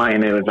Marley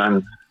vinyls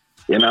and,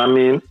 you know what I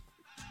mean?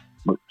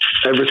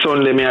 Every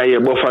Sunday, I hear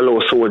Buffalo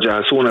Soldier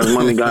as soon as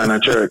mommy gone to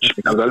church.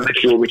 Because I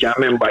like you, we can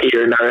remember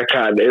hearing the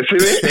record. You see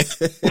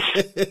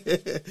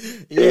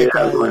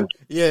me?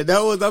 Yeah,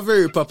 that was a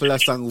very popular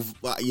song,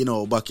 you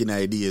know, back in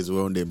the days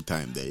around them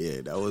time there.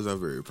 Yeah, that was a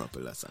very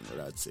popular song,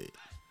 I'd say.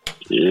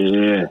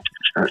 Yeah,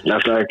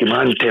 that's like him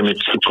anthem.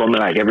 It's come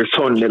like every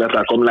Sunday. That's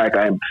like come like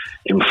I'm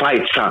in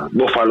fight song,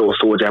 Buffalo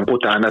Soldier, and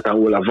put on that and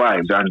all the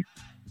vibes, and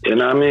you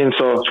know what I mean.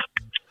 So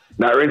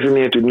that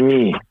resonated with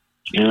me.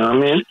 You know what I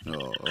mean?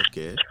 Oh,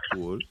 okay,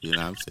 cool. You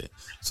know what I'm saying.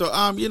 So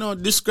you know,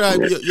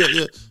 describe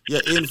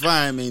your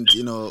environment.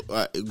 You know,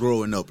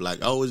 growing up.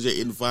 Like, how was your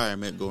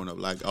environment growing up?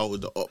 Like, how was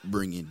the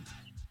upbringing?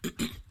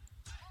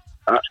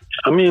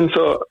 I mean,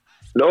 so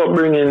the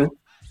upbringing.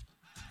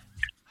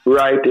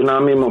 Right, you know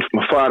what I mean?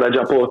 My father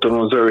dropped out when I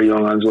was very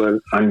young as well,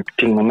 and I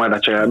think my mother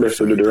tried her best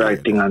to do the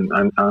right thing, and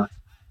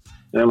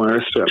yeah, my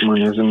respect, man,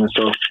 you see me?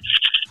 So,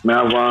 I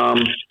have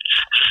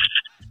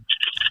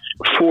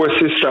 4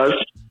 sisters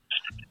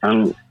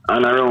and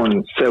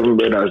around 7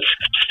 brothers,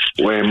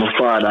 where my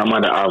father and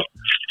mother have.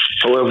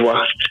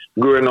 However,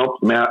 growing up,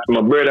 my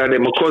brother,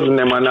 my cousin,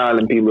 them and all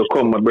them people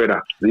come, my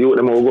brother. The youth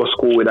them will go to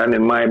school with, and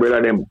then my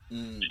brother, them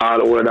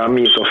all older than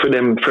me. So for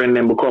them, friend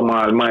them become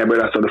all my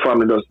brother. So the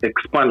family does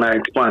expand.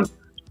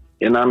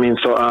 You know what I mean?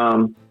 So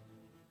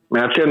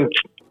I attend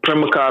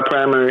Pembroke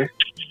Primary.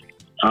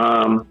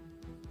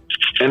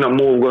 End up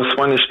move go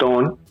Spanish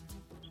Town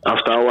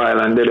after a while,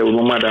 and then with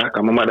my mother.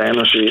 Cause my mother, you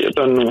know, she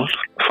don't know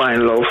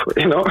find love,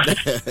 you know.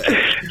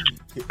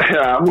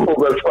 I moved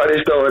to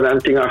Spanish Town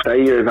and thing after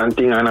years and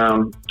thing,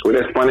 and with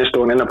the Spanish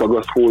Town, end up I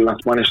go school in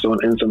Spanish Town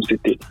in some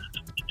city.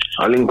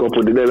 I link up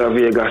with the De La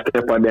Vega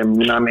stepper them,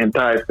 you know what I mean,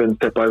 Tyson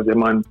steppers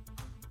them, and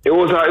it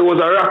was a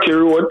rocky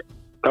road.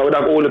 I would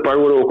have all the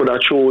road I could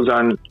have chose,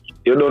 and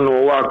you don't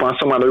know walk on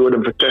some of the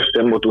road to test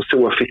them, but to see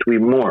what fit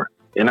with more.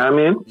 You know what I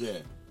mean?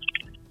 Yeah.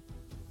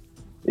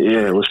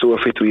 Yeah, we still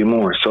fit with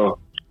more. So,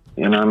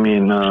 you know what I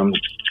mean?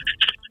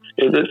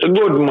 It's a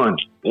good man.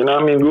 You know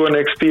what I mean? Growing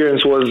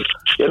experience was,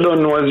 you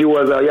don't know as you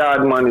as a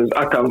yard man is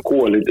hot and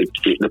cold.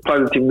 The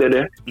positive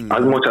there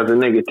as much as the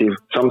negative.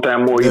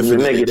 Sometimes more even the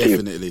negative.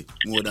 Definitely.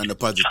 More than the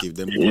positive.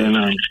 Them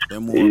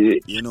more,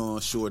 you know,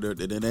 show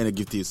the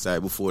negative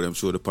side before them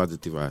show the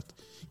positive part.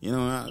 You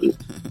know,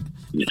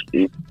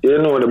 you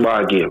know the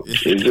ball game. You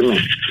see me?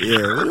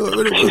 Yeah, we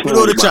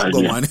know the chat go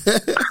on.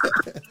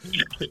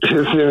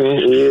 You see me?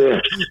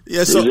 Yeah.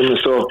 Yeah, so. You see me?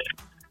 So.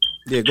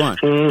 Yeah, go on.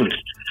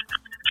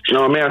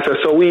 No, man, I said,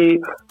 so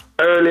we,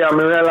 earlier I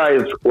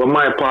realized what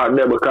my part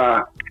there,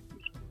 because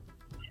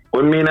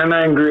when me in the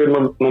 9th grade,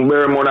 I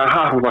bury more than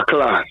half of a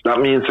class.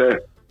 That means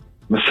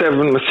my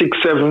 6,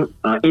 7,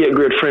 and 8th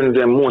grade friends,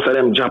 most of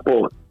them jump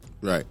out.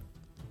 Right.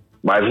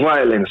 By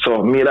violence.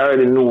 So me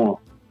already know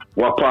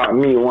what part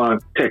me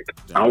want to take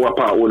and what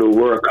part would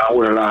work and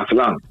would last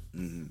long.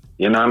 Mm-hmm.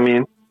 You know what I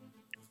mean?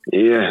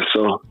 Yeah,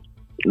 so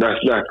that's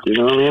that. You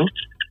know what I mean?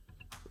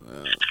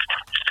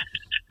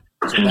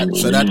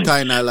 So that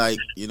kind of like,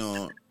 you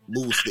know,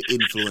 boost the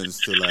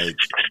influence to like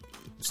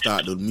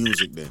start the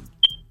music then.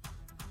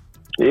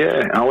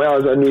 Yeah, and when I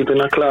was deep in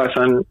a class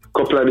and a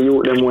couple of the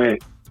youth them way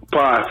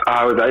pass,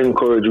 I was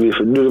encourage you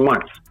to do the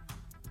maths.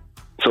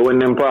 So when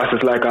them pass,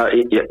 it's like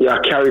you're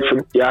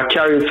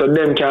carried so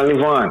them can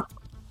live on.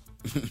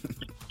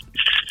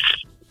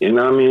 You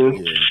know what I mean?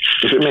 Yeah.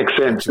 If it makes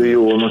sense to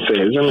you, what I'm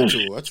saying,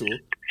 isn't it? True.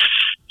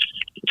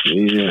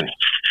 Yeah.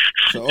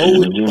 So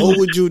how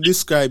would you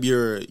describe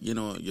your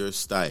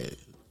style?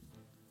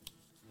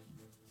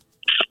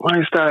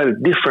 My style is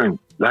different.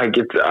 Like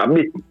it's a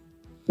bit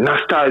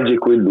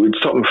nostalgic with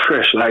something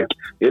fresh. Like,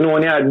 you know,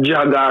 when you had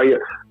Jagger,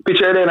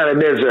 picture it in the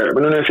desert.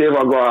 I don't know if you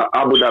ever go to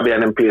Abu Dhabi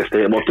and them place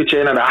there, but picture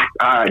it in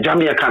the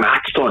Jamaican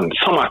hot sun,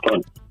 summer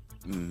sun.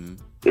 Mm-hmm.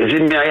 You see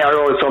me here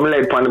roll some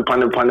leg on the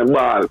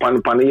ball,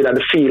 on either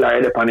the field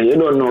or the you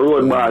don't know,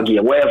 road ball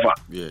game, whatever.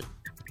 Yeah.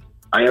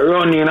 and you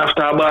run in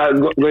after a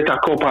ball, get a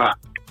cup of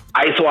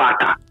ice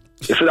water.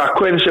 You see that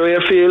quench where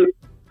you feel?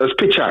 Just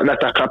picture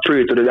that I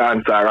Capri to the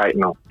dancer right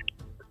now.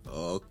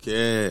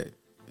 Okay.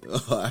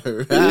 All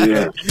right.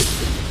 Yeah.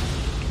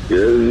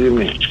 You see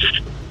me?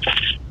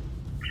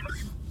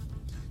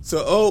 So,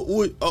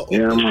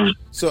 yeah, man.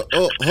 So,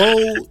 how,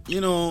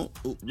 you know,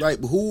 like,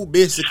 who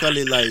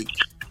basically, like,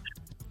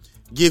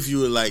 give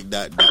you, like,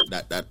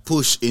 that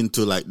push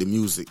into, like, the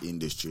music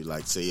industry?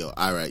 Like, say, yo,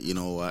 all right, you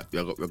know what,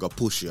 we're going to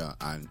push you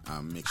and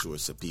make sure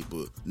so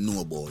people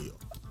know about you.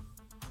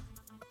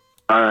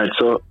 All right,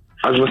 so,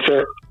 as I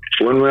said,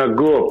 when we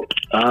grew up,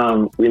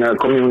 in a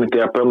community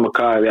up in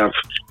Macau,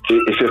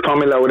 if you're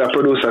familiar with a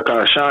producer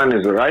called Sean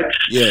Is, right?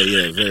 Yeah,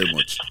 very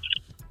much.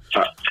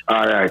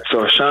 All right,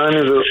 so Sean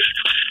Is,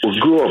 we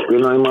grew up, you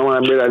know, my mama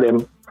and brother,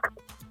 them,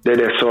 they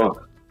there,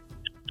 so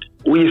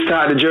we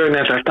started the journey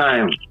at a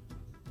time.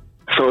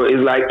 So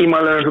it's like him I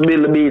learn to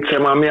build the beats,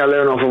 and me I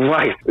learn off of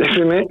voice, you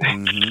see me?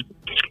 Mm-hmm.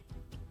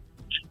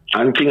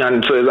 And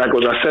so it's like it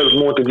was a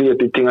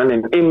self-motivated thing, and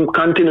then him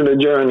continue the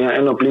journey and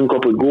end up link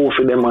up with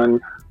Goofy them and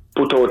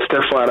put out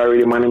Stepfather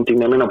rhythm and him thing,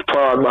 them end up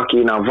forward back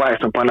in a voice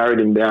upon a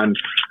rhythm there, and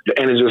the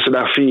energy so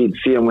that feed,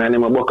 same way, and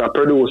him a book a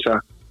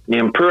producer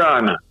named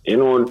Piranha, you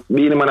know,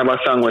 being man of a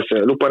song where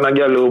say, look on a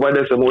girl over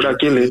there, some other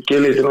kill it,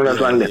 you know that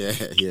one there.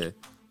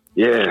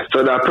 Yeah,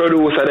 so that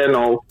producer there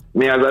now,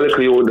 me as a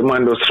little youth, the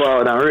man does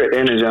forward and rate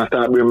energy and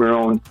start bringing me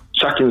around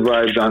Shocking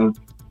vibes and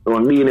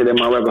around being them and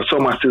whatever,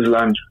 summer sizzle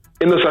and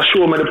it just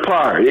show me the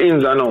power, the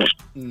ins and outs.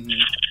 Mm-hmm.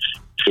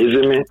 You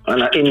see me?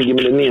 And I give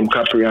me the name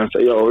Capri and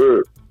say,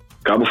 yo,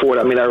 because before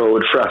that, I that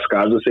road Frask,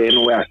 I was say, you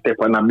know, where I step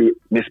and I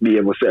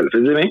misbehave myself,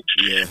 you see me?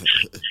 Yeah.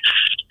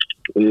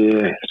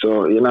 Yeah,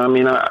 so, you know what I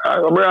mean? I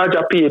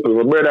brother people,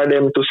 I brother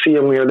them to see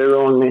them where they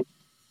around me.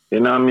 You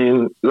know what I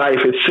mean?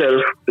 Life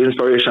itself,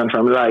 inspiration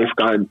from life,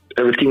 because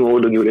everything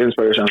will give the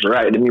inspiration to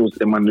write the music,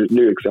 them and the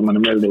lyrics, them and the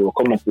melody will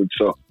come up with.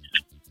 So,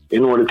 you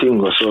know the thing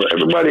goes. So,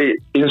 everybody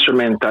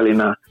instrumental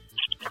in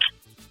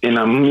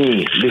a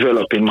me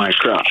developing my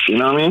craft, you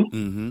know what I mean?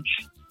 Mm-hmm.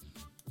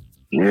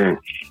 Yeah.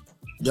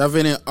 You have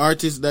any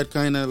artists that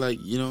kind of like,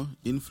 you know,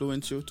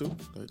 influence you too?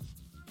 Like...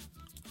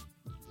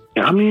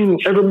 Yeah, I mean,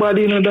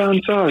 everybody in a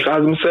dance hall. As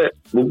I said,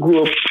 we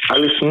grew up, I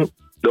listen,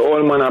 the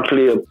old man I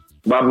play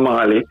Bob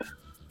Marley,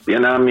 you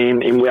know what I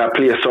mean? Him we I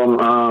play some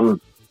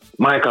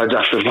Michael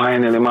Jackson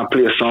vinyl, him I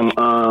play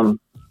some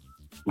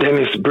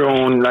Dennis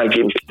Brown, like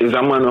he's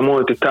a man of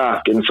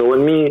multitasking. So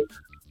when me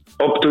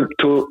up to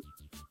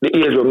the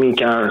age where me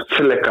can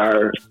select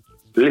or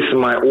listen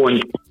my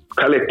own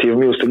collective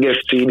music to get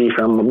CD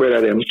from my brother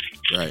them.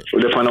 Right.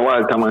 With the Pana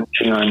Wild Time and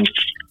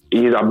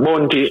he's a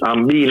Bounty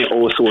and Beanie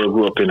also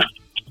grew up in.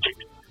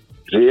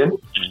 See?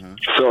 Mm-hmm.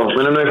 So I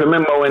don't know if you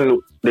remember when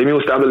they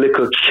used to have a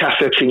little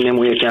cassette thing them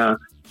where you can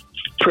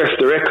press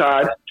the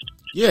record.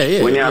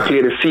 Yeah. When you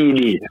play the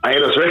CD and you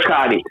just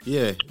record it.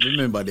 Yeah,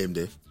 remember them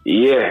there.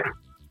 Yeah.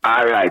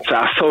 Alright,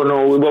 so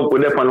now we go up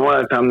with them on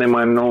Wild Time them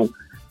and now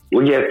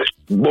we get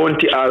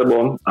Bounty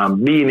album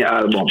and Beanie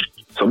album.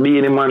 So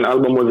Beanie Man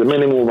album was the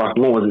Many Move of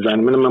Moses,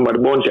 and I remember the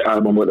Bounty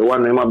album, but the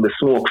one them have the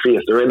smoke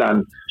face, the red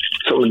and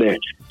something there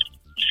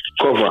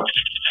cover.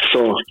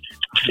 So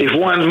if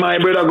my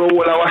brother go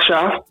hold a wash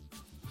off,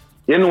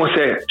 you know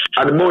say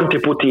at the Bounty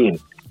put in.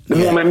 The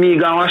moment me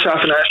go wash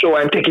off in the show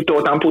and take it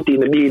out and put in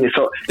the Beanie,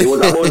 so it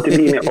was a Bounty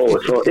Beanie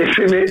out. So you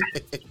see me?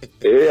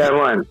 Yeah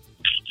man.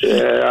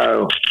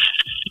 Yeah,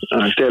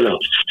 I tell you.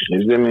 You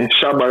see me?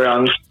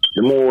 Shabarang,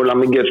 the more let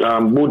me get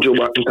Buju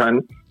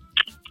Baton,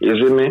 you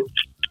see me?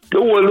 The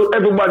whole,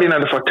 everybody in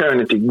the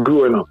fraternity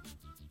growing up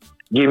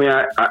give me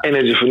a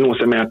energy for know,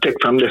 so I take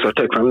from this or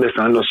take from this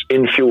and just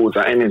infuse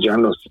the energy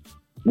and just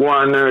go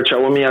and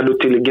nurture what me I do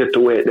till it get to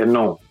where they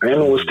know. And you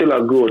know, we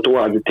still grow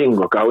towards the thing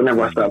because we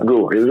never stop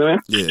growing, isn't it?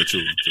 Yeah,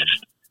 true.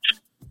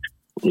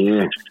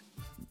 Yeah.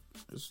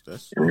 That's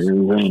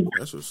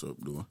what's up,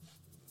 dude.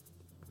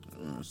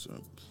 What's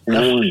up?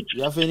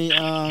 You have any,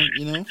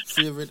 you know,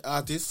 favorite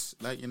artists,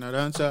 like, you know,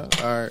 dancer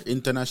or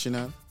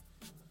international?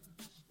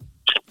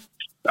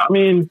 I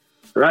mean,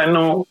 right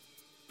now,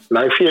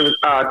 like favorite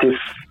artists,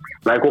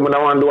 like who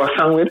I want to do a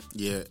song with?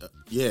 Yeah.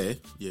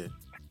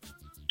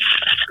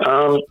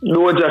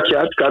 Doja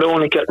Cat, because I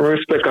only cat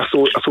respect a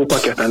Super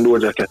Cat and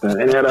Doja Cat.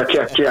 And any other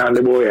cat and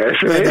the boy,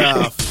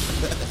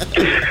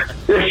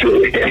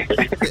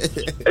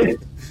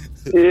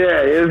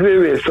 yeah, you see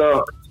me?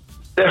 So,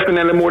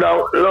 definitely would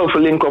love to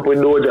link up with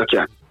Doja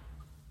Cat.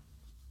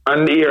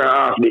 And the ear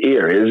half the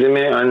ear, you see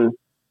me? And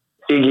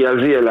Iggy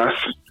Azaleas,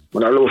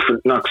 but I love to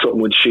knock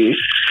something with she.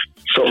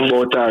 Something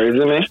about her, you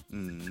see me?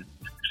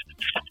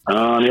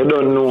 You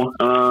don't know.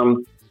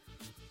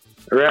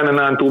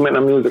 Rihanna and to make the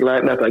music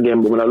like that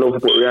again, but I love to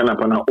put Rihanna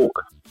up on a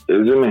hook.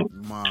 You see me?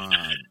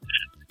 Man.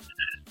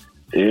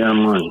 Yeah,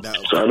 man.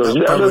 That's so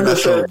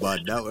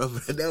bad.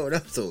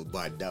 That's so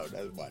bad. That's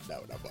bad.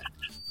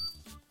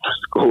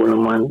 That's cool,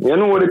 man. You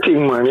know what the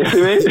thing, man. You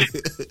see me?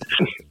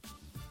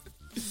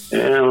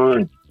 Yeah,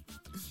 man.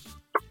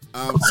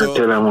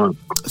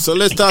 So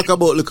let's talk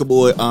about Little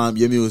Boy,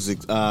 your music.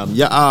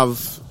 You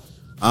have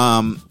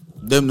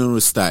them new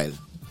style.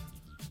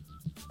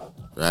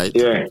 right?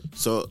 Yeah.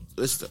 So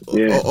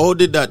how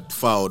did that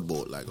forward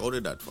boat? Like, how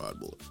did that forward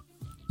boat?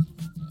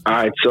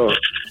 Alright, so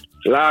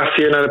last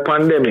year in the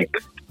pandemic,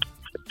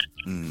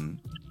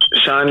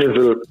 Sean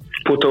Nizzle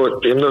put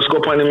out, him just go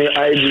up on him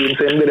IG, him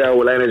say him did that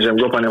whole energy, him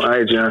go up on him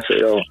IG and say,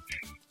 yo,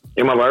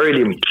 him have a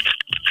rhythm.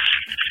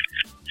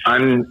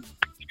 And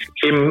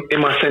him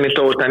must send it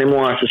out and him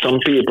wants to some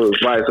people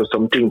voice or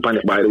something on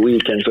it by the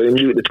weekend. So him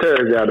do it the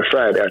Thursday or the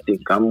Friday, I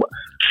think. And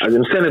as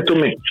him send it to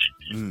me,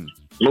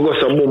 I go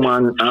some boom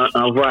and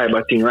vibe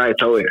a thing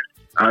right away.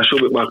 And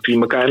show it back to him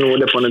because I know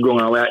they're on the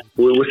ground and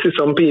we see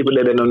some people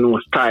that they don't know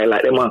style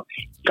like them.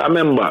 Because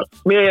remember,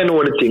 me I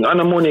know the thing, and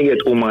the money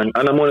get woman,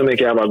 and the money make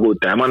you have a good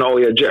time, and how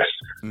you dress.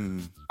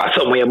 That's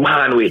something you're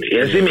born with,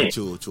 you see me?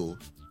 True.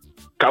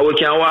 Because we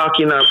can walk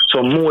in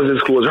some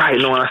Moses clothes right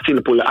now and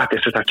still pull the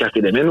hottest set of cat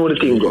them. You know the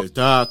thing, go.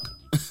 Talk.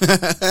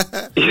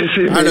 You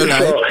see me?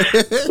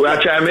 So we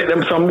are trying to make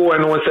them some boy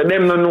know, so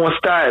them don't know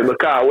style,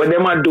 because what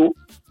them a do,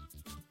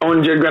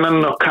 100 grand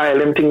and not Kyle,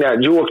 them think that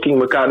joke thing,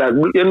 because that,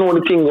 you know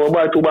the thing, go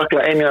buy two back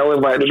like any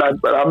however,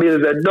 that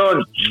bills are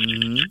done.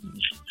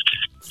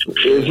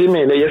 You see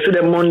me? You see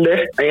them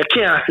Monday, and you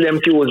can't see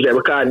them Tuesday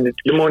because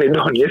the money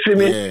done. You see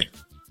me?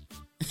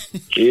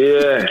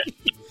 Yeah.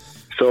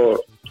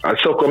 So, I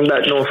suck them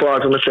that no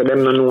fault when I say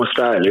them no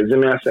style. You see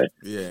me? I say?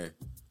 Yeah.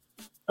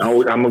 I'm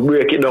going to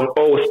break it down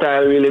how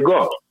style really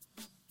go.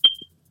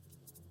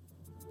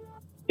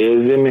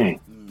 You see me?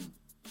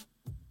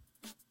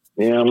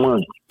 Yeah,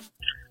 man.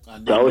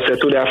 So I would say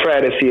today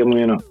Friday, see him,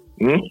 you know.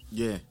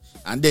 Yeah.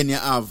 And then you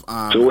have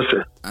so what's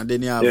it? And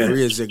then you have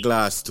Raise the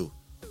Glass too.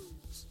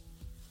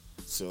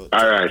 So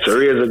alright, so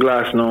Raise the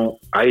Glass now.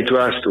 I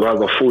trust to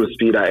go full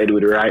speed ahead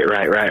with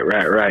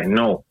right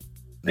now.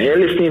 And you're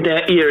listening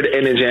to hear the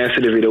energy and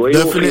see the video. What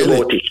you feel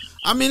about it?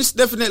 I mean, it's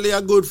definitely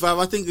a good vibe.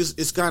 I think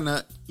it's kind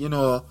of, you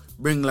know,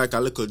 bring like a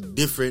little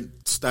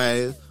different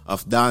style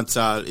of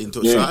dancehall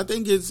into it. So I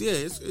think it's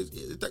a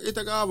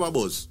have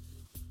buzz.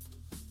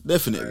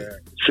 Definitely.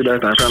 See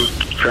that, and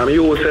from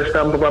you say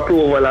stamp of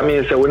approval, I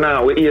mean, say we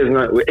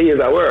ears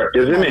at work.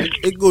 You see me?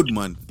 It good,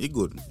 man. It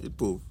good. It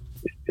prove.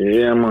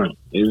 Yeah, man.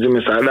 You see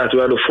me? So that's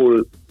where the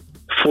full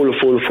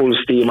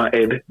steam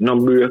ahead. No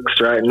breaks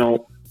right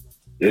now.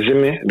 You see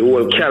me? The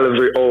whole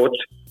Calvary out.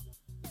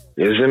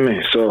 You see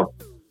me? So,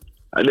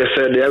 they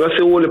said they're going to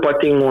see all the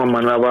thing more,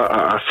 man. Have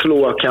a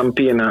slower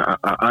campaign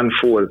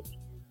unfold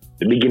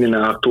the beginning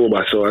of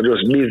October. So, I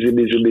just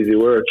busy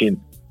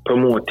working,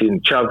 promoting,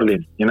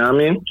 traveling. You know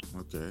what I mean?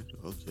 Okay.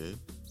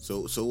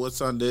 So what's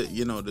on the,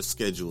 you know, the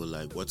schedule?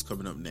 Like, what's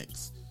coming up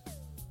next?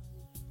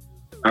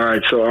 All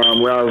right. So,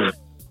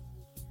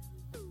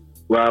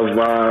 we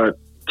have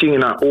thing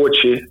in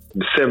Ochi,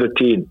 the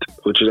 17th,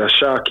 which is a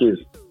Sharkies.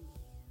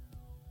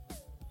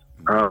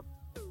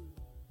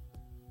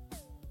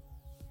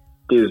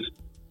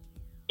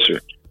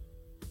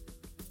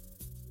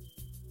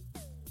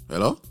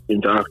 Hello?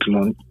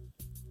 Interactimon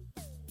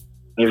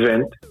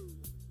event.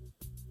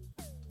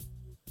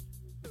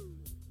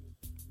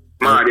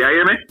 Man, you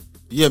hear me?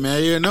 Yeah, man,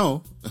 I hear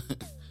now.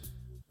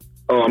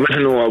 Oh, I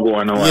don't know what's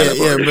going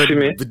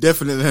on. But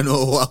definitely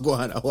know what's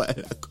going on a while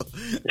ago.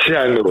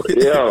 Yeah, I know.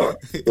 Yo,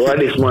 what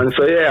this man?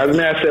 So yeah, as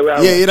I say, we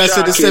have that's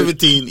the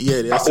 17th.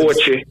 Yeah, that's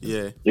Ochi.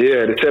 Yeah,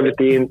 the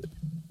 17th.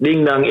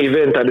 Ding Dong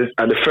event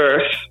at the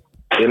first.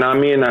 You know what I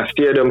mean? At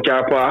Stadium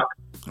Car Park.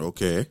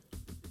 Okay.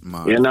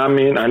 Man. You know what I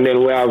mean? And then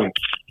we have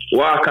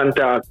Walk and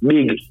Talk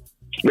big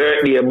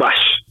birthday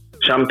bash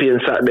Champion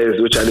Saturdays,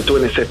 which are the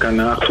 22nd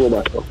of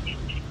October. So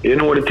you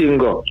know what the thing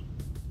go?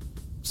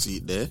 See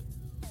it there.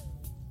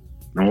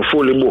 I'm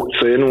fully booked,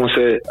 so you know,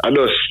 say I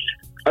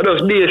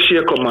just be a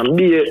shake up, man.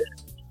 Be a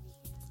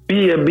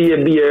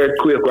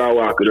earthquake where I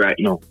walk with right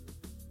now.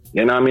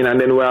 You know what I mean? And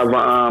then we have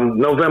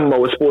November,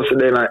 we're supposed to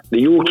then at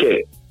the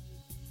UK.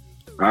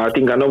 I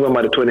think on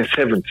November the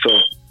 27th, so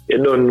you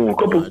don't know. A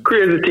couple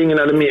crazy things in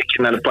the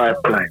making of the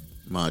pipeline.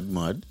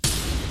 Mad.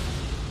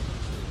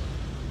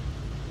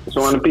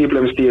 So when the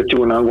people stay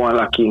tuned and go and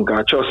lock in,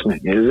 because trust me,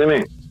 you see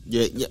me?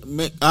 Yeah.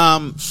 Make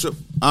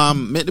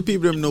the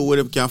people know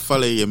where they can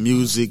follow your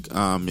music,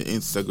 your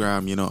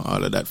Instagram, you know,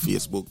 all of that,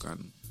 Facebook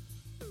and.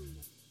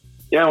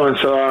 Yeah, man.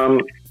 So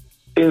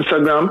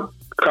Instagram,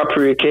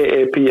 Capri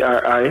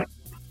KAPRI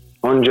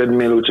 100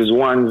 mil, which is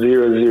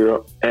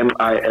 100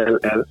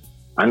 MILL,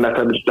 and that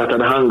are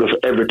the handle for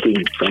everything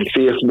from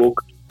Facebook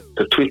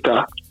to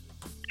Twitter,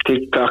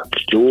 TikTok,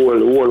 the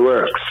whole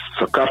works.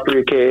 So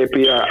Capri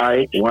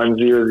KAPRI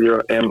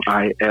 100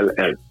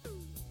 MILL.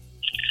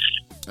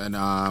 And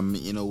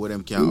you know, where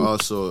them can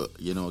also,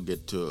 you know,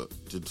 get to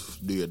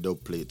do your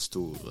dub plates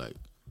too, like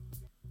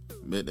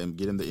get them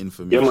the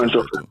information. Yeah, man.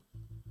 So,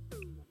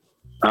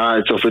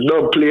 alright, so for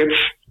dub plates,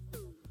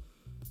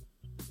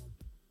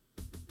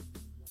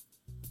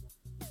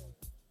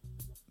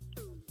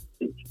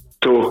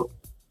 to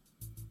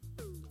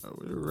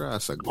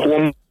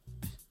home.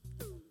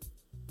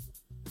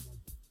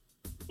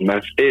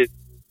 That's it.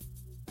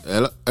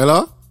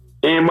 Hello?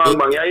 Hey,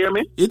 bang, you hear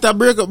me? It's a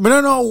breakup. I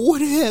don't know what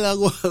the hell I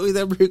go with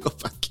a breakup.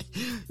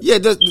 Yeah,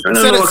 just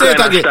say it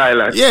again.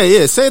 Style,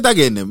 Yeah, say it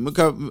again. Then.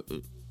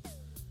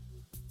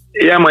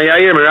 Yeah, man, you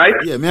hear me, right?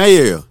 Yeah, me I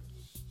hear you.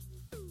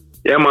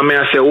 Yeah, man, may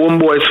I say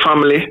Homeboyz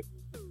Family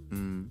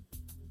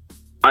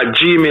at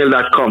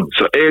gmail.com.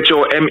 So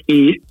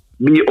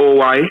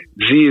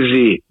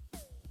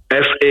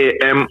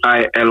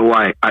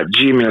HOMEBOYZZFAMILY at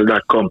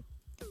gmail.com.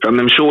 From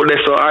them show this,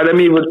 so I them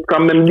even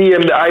from them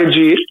DM the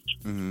IG,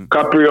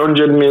 Capri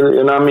 100 mil,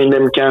 you know what I mean?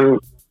 Them can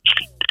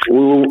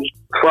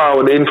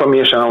forward the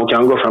information and we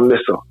can go from this,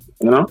 so,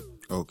 you know?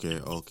 Okay.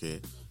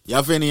 You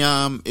have any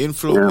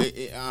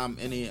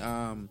any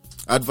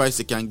advice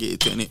you can get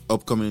to any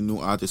upcoming new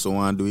artists who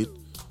want to do it?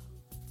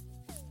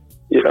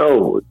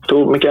 Yo,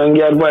 so me can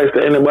give advice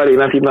to anybody,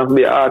 not even have to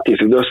be an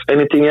artist. Just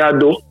anything you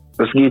do,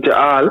 just give it to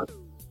all.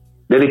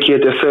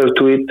 Dedicate yourself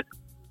to it.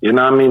 You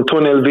know what I mean?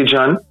 Tunnel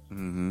vision.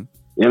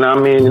 You know what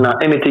I mean? You know,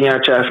 anything you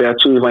try to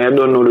achieve and you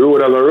don't know the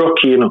road are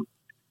rocky, you know.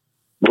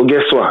 But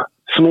guess what?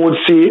 Smooth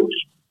sea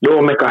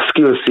don't make a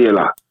skill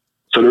sailor.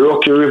 So the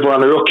rocky river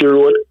and the rocky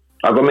road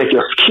are gonna make you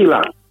a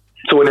skiller.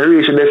 So when you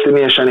reach your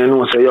destination, you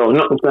know, say, yo,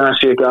 nothing can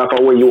shake off of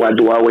where you are,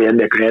 do or where you're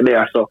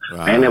there. So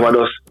I never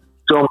just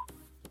jump.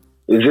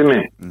 You see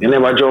me? You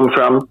never jump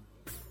from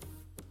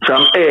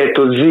A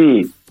to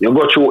Z. You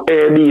go through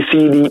A, B,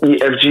 C, D,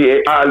 E, F, G,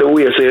 A, all the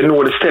way. So you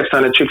know the steps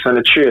and the tricks and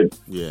the trade.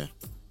 Yeah.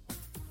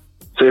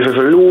 So if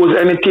you lose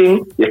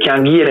anything, you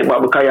can gain it,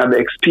 but because you have the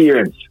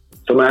experience.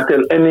 So when I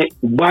tell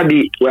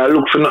anybody where I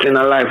look for nothing in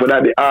life, whether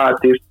it be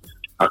artist,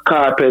 a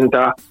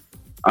carpenter,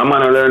 a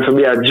man who learn to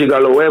be a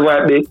gigolo,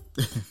 whatever it be,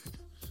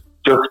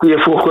 just stay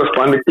focused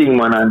on the thing,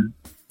 man, and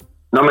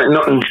not make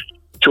nothing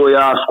show your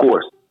ass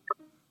course.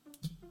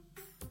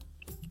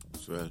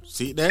 Well,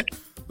 see that?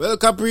 Well,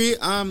 Capri,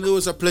 it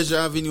was a pleasure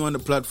having you on the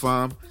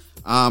platform.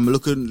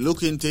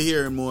 Looking to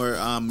hear more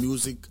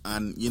music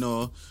and you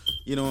know.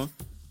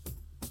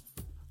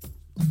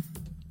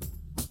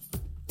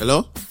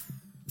 Hello?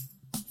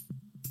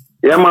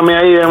 Yeah, man,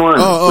 I hear, man.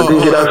 I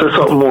think that's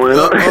something more, you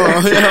know.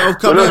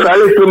 Come on. I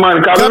listen,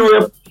 man.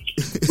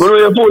 When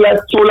you pull light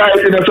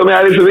in so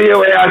I listen to hear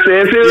what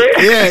you say.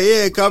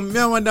 Yeah. Come,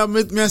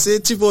 me say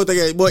chip out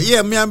again. But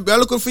yeah, I'm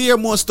looking for hear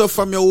more stuff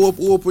from your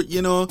hope,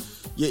 you know.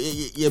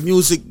 Your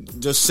music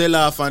just sell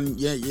off and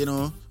you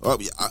know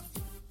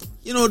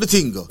the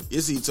thing go.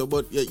 You see, so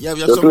but you have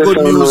some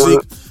good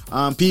music.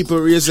 People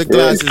raise the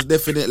glass is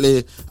definitely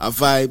a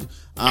vibe.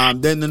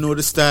 Then you know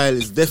the style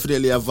is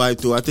definitely a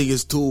vibe too. I think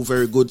it's two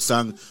very good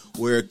songs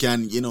where it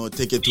can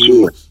take it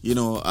to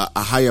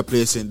a higher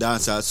place in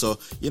dancehall. So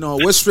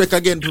West Rec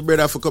again,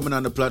 brother, for coming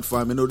on the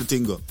platform. You know the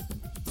thing go.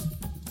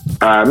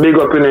 Big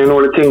up in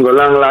the thing go.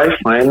 Long life.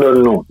 I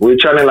don't know. We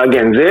channel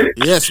again, Zay?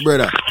 Yes,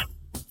 brother.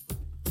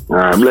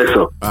 Bless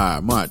up.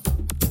 Mad.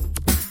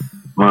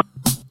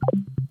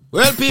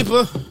 Well,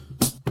 people,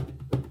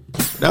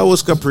 that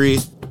was Capri.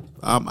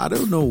 I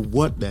don't know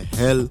what the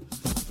hell,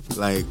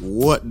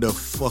 what the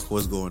fuck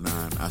was going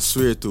on. I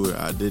swear to it,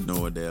 I didn't know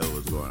what the hell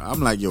was going on.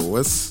 I'm like, yo,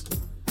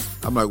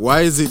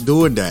 why is it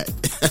doing that?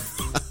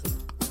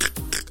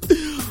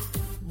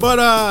 But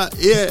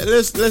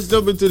let's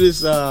jump into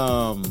this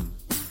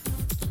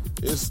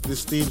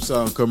this theme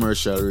song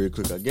commercial real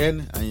quick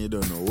again, and you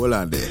don't know. Hold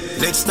on there.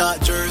 Let's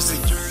start Jersey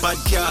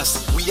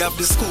podcast. We have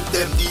the scoop,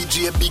 them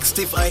DJ Big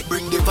Stiff. I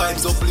bring the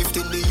vibes,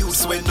 uplifting the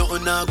youth when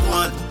nothing I go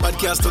on.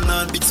 Podcast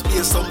on big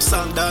space, some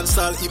song,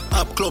 dancehall, hip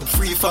hop club,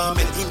 free farm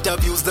and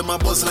interviews. Them a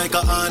buzz like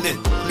a honey.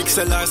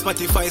 MixLR,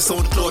 Spotify,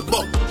 SoundCloud,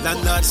 but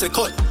landlord say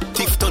cut.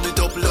 Tiff turn it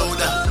up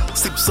louder.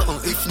 Sip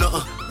something, if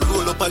not,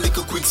 roll up a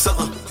little quick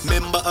something.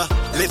 Remember,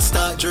 let's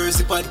start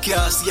Jersey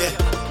podcast, yeah.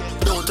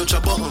 Don't touch a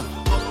button.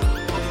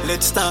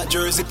 Let's start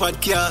Jersey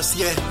podcast,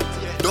 yeah.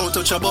 Don't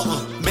touch a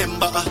button.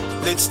 Remember,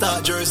 let's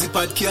start Jersey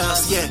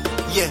podcast, yeah.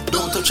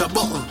 Don't touch a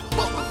button.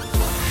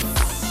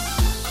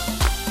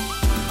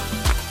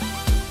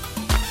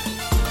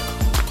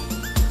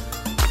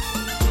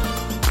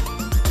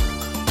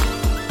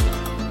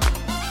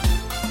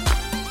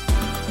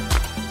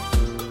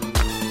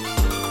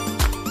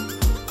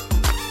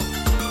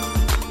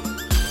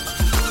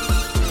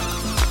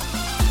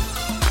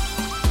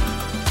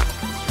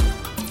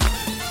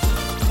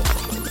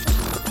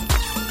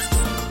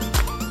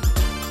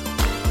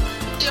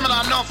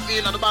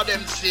 About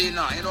them see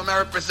now, me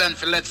represent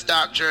for Let's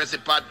Talk Jersey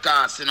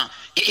podcast,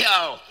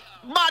 Yo,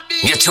 buddy.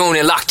 You're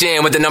tuning locked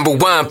in with the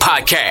 #1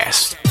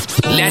 podcast,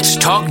 Let's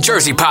Talk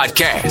Jersey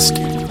podcast.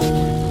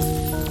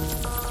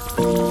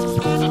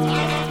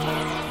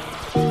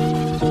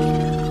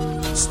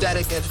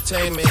 Static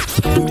Entertainment.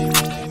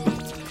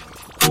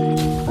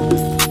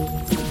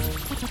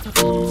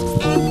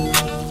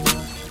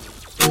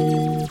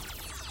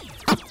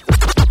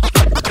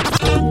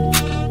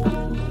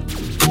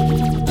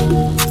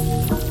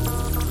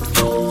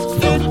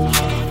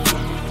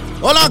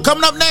 Hold on,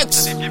 coming up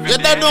next. You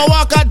don't know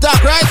walk and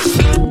talk, right?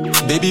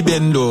 Baby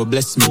Bendo,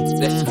 bless me.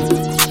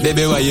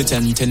 Baby, why you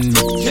tempting me?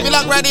 Keep it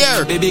locked right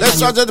here. Baby, let's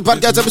start the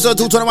podcast episode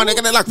 221.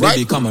 Get it locked, right?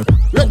 Baby, come on.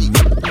 Ready?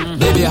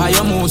 Baby, how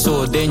you move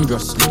so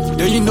dangerous?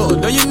 Don't you know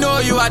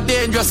you are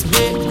dangerous,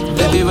 babe?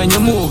 Baby, when you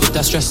move,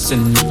 it's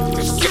stressing me.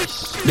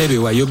 Baby,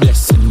 why you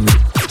blessing me?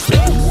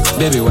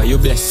 Baby, why you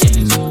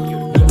blessing me?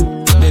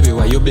 Baby,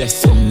 why you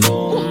blessing me?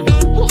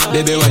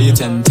 Baby, why you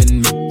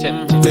tempting me?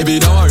 Baby,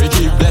 don't worry,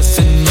 keep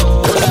blessing me.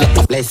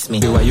 Bless me.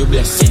 Baby, why you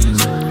blessing me?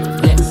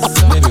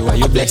 Baby, why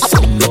you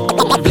blessing me?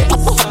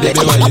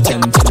 Baby, why you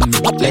tempting me?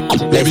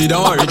 Baby,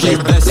 don't worry, keep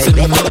blessing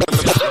me.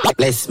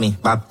 Bless me,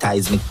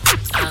 baptize me.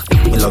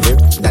 Me love you,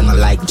 then I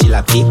like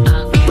jalopy.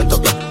 Wet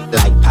up your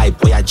like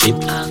pipe or your jeep.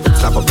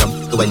 Slap up your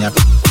when you're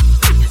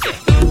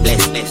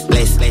bless me.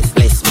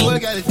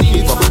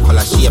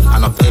 Coca-Cola shape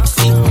and a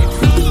Pepsi.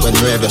 When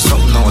you have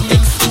something now, take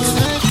 6.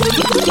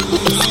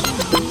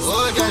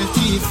 Oh, I got a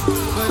thief,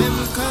 but them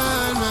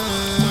call me.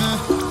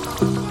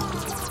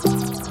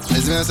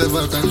 As me as a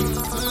Vulcan.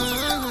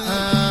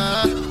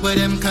 But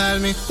them call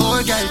me, oh,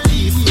 I got a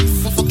thief.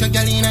 Fuck your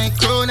girl in a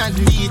crown and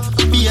lead.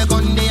 Be a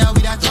gun there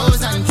with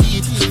 1,000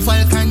 teeth.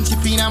 Falcon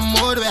chip in a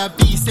mode where a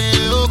beast say,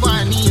 oh, go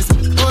on knees.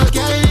 Oh, I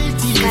got a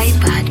thief.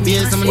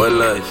 One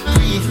life.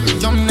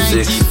 Jump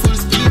 90 full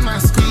speed, man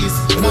squeeze.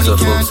 There's a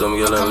fuck some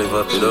girl and live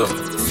happy though.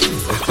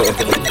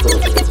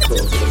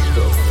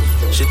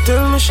 She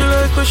tell me she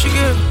like what she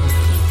get.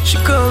 She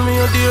call me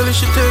a daily,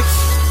 she text.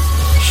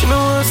 She don't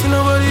want to see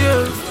nobody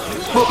else,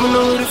 but me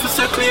know if it's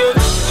clear.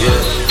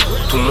 Yeah,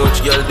 too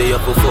much girl they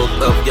up for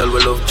fuck up. Girl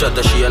will love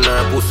chatter, she and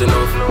her pussy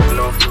enough.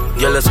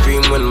 Girl a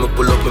scream when me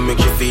pull up, me make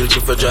she feel she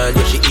fragile.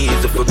 Yeah, she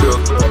easy for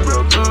broke.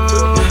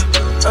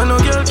 I know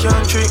girl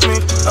can't trick me.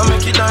 I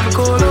make it down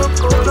cold up.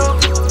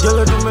 Girl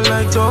I do me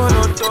like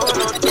donut.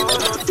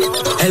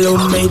 Hello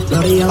mate,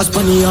 I was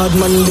funny hard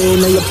Monday.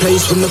 Now your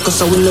place with no cause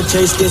I will not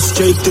chase. Get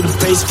straight to the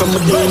face from a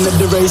day into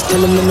the race.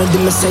 Tell them none of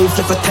them are safe.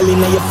 If I tell you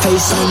now your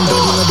face, I'm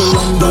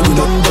done.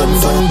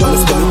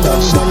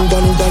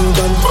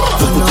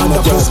 Another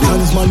first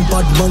hands man,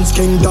 bad man's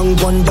king down.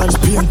 One dance,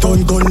 paint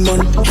on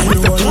gunman.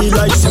 He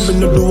like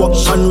seven to do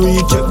action. We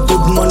check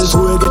good man,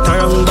 so we get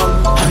around down.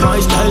 My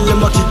style,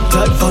 them a kick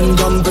like Van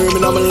Damme.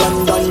 Birmingham,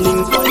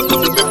 London,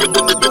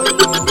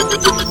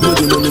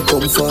 Bloody money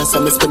come fast,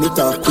 I spend it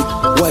all quick.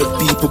 White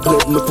people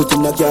blood, me put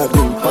in a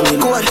garden. Hang in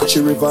touch a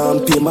river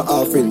and pay my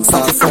offering.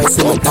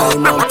 Sacrificing my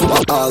time and put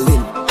my all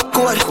in.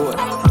 Code.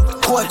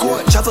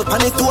 Travel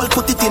pan it all,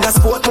 put it in a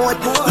sport mode.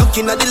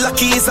 Looking at the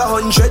lucky is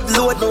 100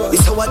 load.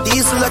 It's how a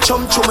diesel a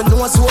chum through my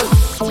nose hole.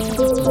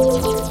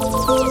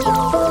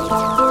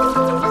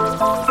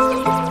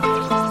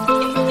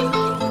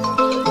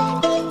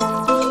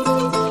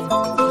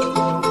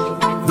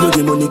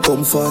 Bloody money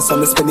come fast,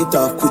 I spend it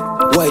all quick.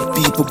 White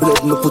people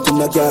blood, me put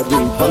in a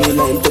garden. Hang in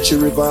line, touch a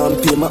river and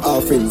pay my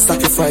offering.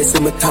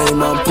 Sacrificing my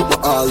time and put my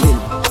all in.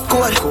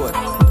 Code.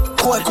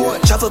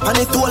 Travel pan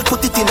it all,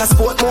 put it in a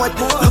sport mode.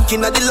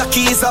 Looking at the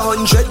lucky is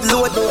 100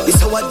 load. It's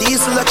how a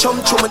diesel a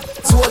chum through my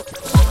zone.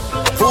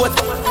 Vote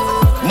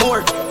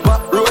more,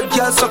 but road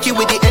girl sucky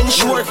with the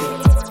ensure.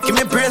 Give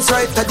me brains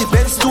right at the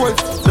best store.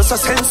 Just a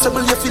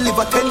sensible you feel live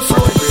a 10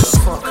 floor.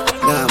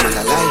 Nah man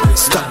I lie,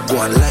 stop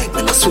going like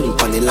when I swing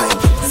on the line.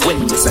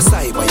 When Mr.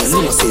 Cyber you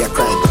know say a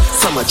crime.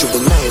 From a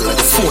juvenile on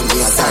the phone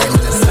me a time.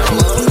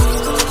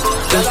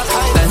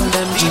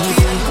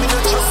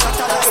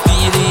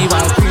 Steely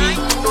while free.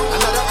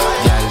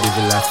 Y'all live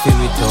a life feel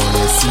it all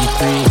you see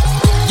free.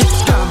 Yes,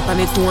 camp on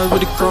it all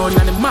with the crown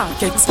and the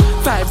markets.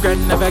 5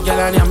 grand of a girl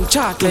and I'm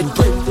chocolate.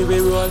 20 we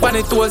roll. When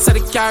it all so the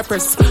car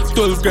press.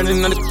 12 grand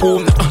in the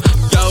pool.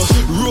 Yo,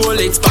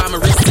 Rolex for my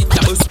wrist, it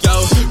a bust. Yo,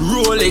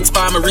 Rolex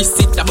for my wrist,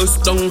 it a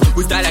bust down.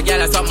 We style a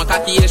girl, I saw my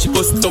cocky, yeah, she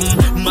bust them.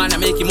 Man, I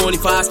make him money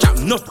fast, trap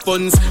enough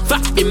funds.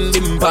 Fat bim,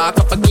 park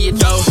up a gate,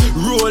 yo.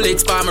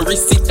 Rolex for my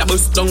wrist, it a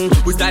bust down.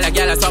 We style a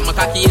girl, I saw my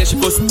cocky, yeah, she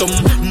bust them.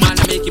 Man,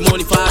 I make him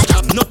money fast,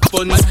 trap enough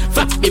funds.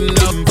 Fat bim,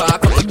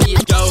 park up a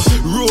gate, yo.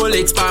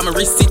 Rolex for my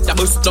wrist, it a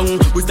bust down.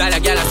 We style a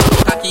girl, I saw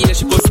my cocky, yeah,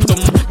 she bust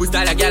them. We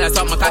style a girl, I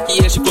saw my cocky,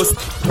 yeah, she bust.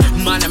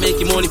 Man, I make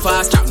him money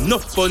fast, trap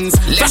enough funds.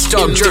 Let's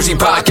Talk Jersey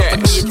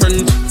Podcast.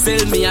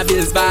 Sell me a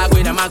bills bag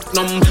with a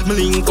magnum. Me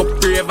link up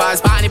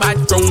ravers, party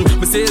bad drunk.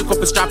 Me silk up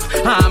a strap,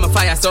 I'm a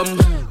fire some.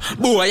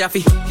 Boy, I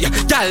feel, yeah,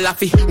 gal I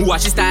feel.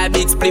 Watch his style,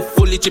 big split,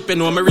 fully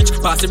chipping on me rich.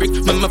 Pass the brick,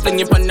 me fling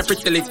him on the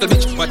pretty little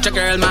bitch. Watch a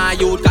girl, my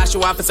youth, cause she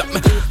want for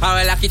something.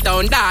 I will lock it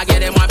down, dog, yeah,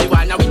 them want me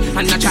one away.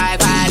 And I try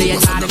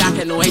violate, and I got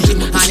to know it.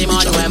 And the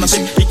money where my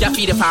flip, it can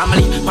feed the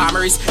family.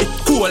 Palmeries, it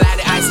cool like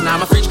the ice in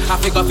my fridge. I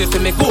figure if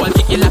me cool,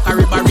 kick it like a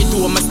river,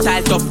 to my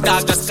style, tough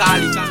dog, just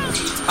call it.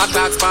 I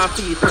clocks my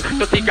feet,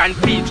 30 grand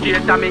feet,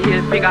 straight on me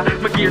heel figure.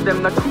 Me gear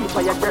them not cheap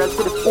for your girls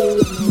to the pool.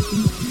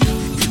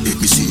 Let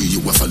me see you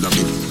a follow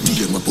me.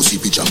 DM my pussy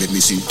picture, let me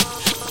see.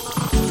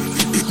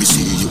 Let me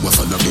see you a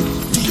follow me.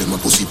 DM my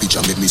pussy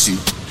picture, let me see.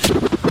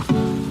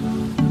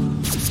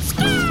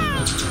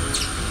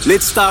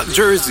 Let's talk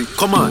Jersey,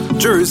 come on,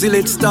 Jersey,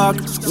 let's talk.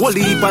 Whole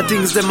heap of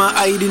things them a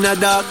hide in a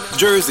dark.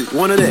 Jersey,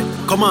 one of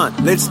them, come on,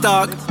 let's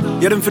talk.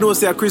 You them finna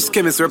say a Chris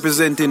Chemist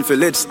representing for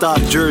Let's Talk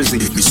Jersey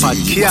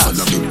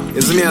podcast.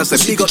 Is me I say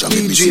big up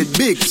DJ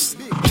Biggs.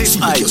 This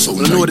I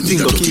know the thing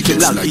go keep it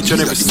locked each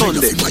and every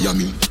Sunday.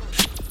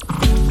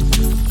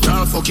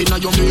 Now fucking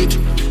on your mate.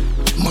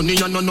 Money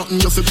and no nothing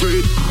you fi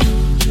breed.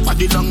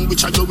 Body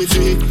language I go with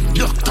it.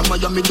 Doctor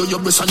Miami do your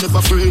best and never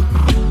afraid.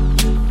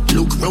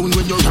 Look round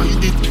when you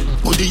ride it.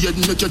 Body head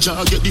make your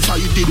jaw get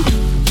divided.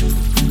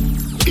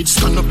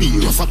 It's gonna be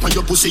rough up on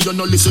your pussy, you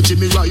no listen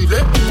Jimmy Riley.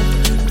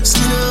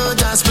 Skin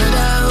out and spread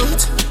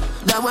out.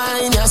 That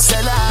wine you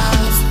sell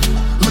off.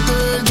 My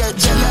girl get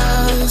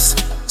jealous.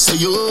 So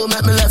you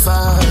make me laugh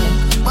out.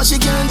 But she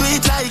can't do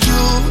it like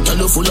you. Tell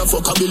you full of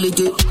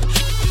fuckability.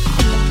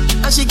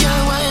 And she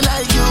can't wine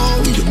like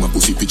you. Give you my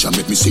pussy picture,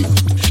 make me see.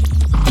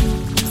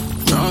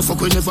 Nah, fuck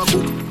we never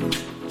cook.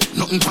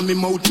 Nothing from me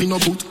mouth, me no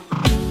boot.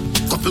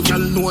 Couple gal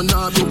know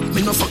nah do.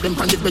 Me no fuck them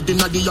pan the bed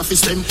inna the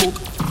office, them cook.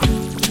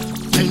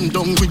 Bend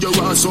down with your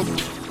ass up.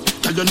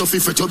 Tell you no fi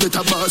fret, you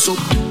better boss up.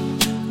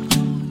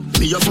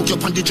 Me a fuck you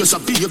on the dresser,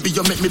 baby,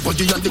 you make me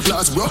body on the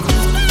glass, bro.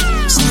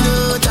 Skin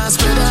out and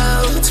spread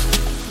out.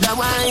 That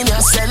wine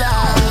you sell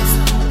off.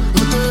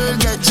 My girl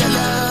get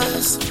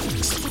jealous.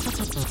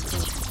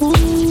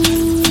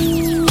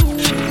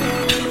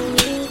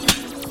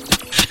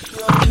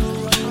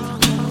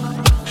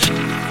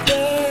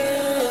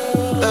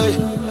 Hey,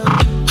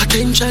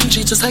 attention,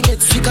 she just I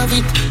get sick of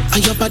it.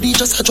 And your body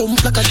just a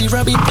jump like a the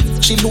rabbit.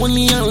 She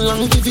lonely and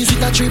long to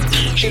visit a trip.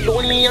 She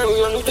lonely and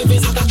long to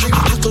visit a trip.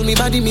 I told me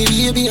body, me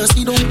baby, and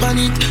she don't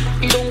panic.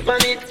 He don't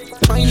panic.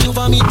 Fine, you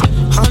vomit.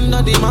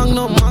 Under the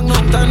magnum,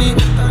 tonic.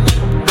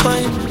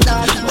 Fine,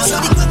 that.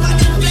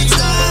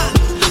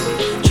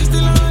 She's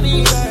still on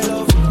it, I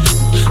love.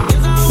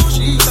 Guess how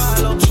she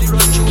call up. She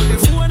run through the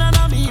phone and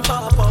I me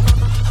pop up.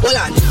 Hold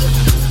on.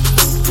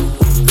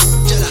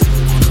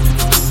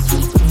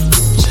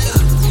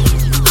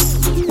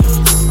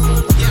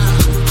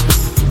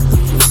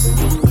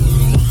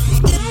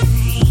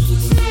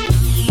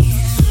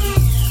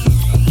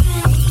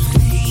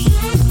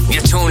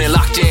 You're tuning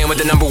locked in with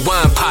the number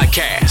one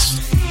podcast.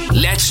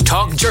 Let's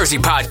Talk Jersey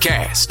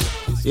Podcast.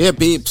 Yeah,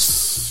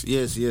 peeps.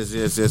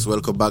 Yes.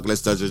 Welcome back.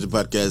 Let's Talk Jersey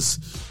Podcast,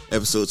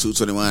 episode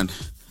 221.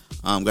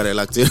 Got it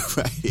locked in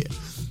right here.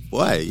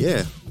 Why?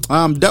 Yeah.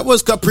 That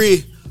was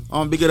Capri.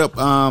 Big it up.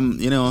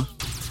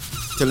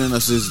 Telling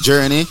us his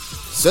journey.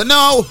 So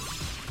now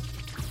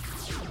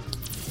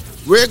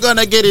we're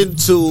gonna get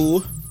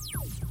into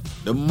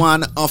the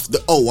man of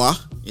the hour.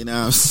 You know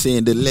what I'm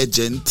saying? The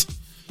legend.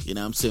 You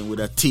know what I'm saying? With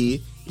a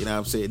T. You know what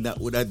I'm saying?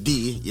 Not with a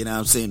D. You know what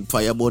I'm saying?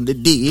 Firebone the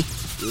D.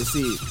 You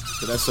see?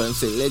 So that's why I'm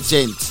saying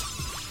legend.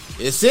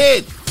 You see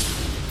it?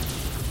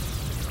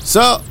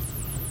 So,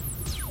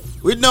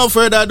 with no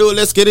further ado,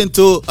 let's get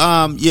into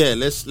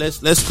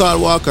let's call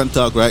Walk and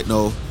Talk right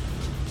now.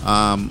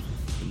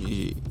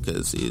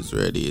 Because he's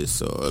ready.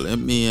 So let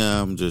me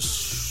I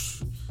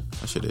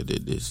should have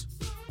did this.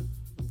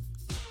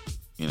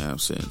 You know what I'm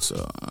saying?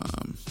 So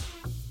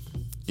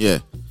yeah.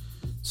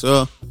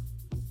 So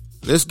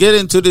let's get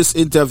into this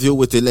interview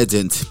with the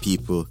legend,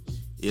 people.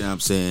 You know what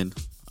I'm saying?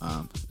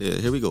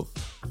 Here we go.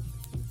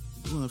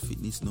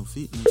 Fitness, no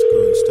fitness,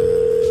 crunch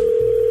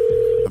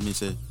time. I mean,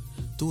 say,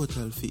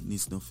 total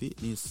fitness, no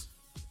fitness.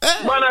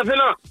 Hey!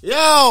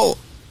 Yo!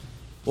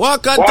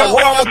 Walk and Talk,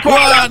 walk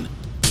on.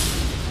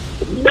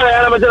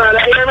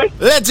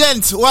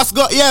 Legend, what's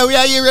go? Yeah, we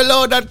are here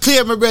reload and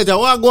clear, my brother.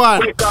 Walk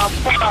on.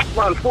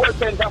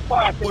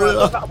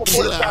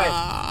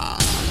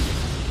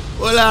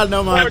 Hold on,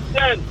 no man.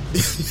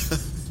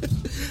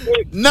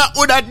 Not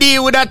with a D,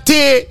 with a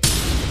T.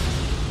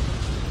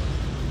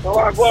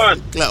 What go on?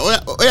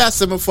 What you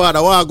say, my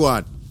father? What go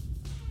on?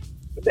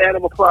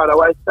 My father,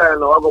 why style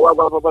now? What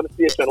go on the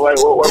station? What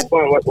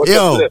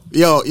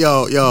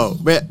Yo.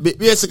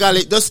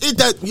 Basically, just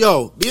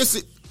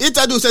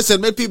introduce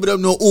yourself. Make people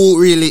don't know who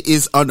really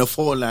is on the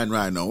phone line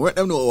right now. Let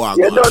them know what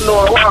you don't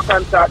know. Walk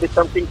and Talk. This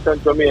some Kingston,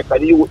 Jamaica.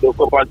 The youth will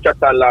come and chat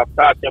and laugh,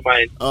 talk your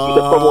mind. It's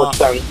a promote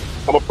song.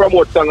 I'm a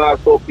promote song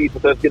also. People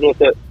say,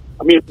 say.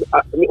 I mean,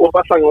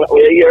 over song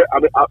where you hear,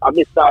 I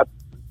start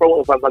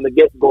promote songs and they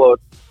get good,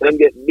 then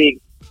get big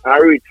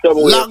and reach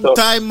somewhere. Long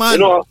time, man. You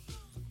know,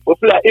 we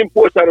play an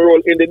important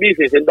role in the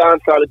business, in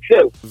dancehall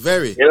itself.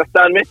 Very. You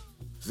understand me?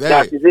 Very.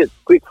 That is it.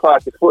 Quick,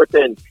 fast, it's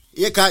 410.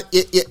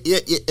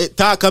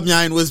 Talk of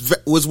Mine was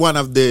one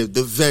of the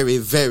very,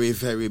 very,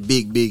 very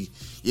big,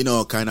 you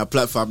know, kind of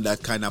platform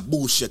that kind of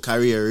boost your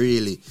career,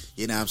 really.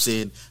 You know what I'm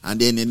saying? And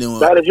then, you know,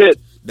 that is it.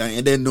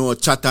 And then no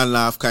chat and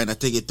laugh kind of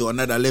take it to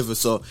another level.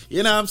 So,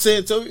 you know what I'm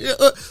saying? So,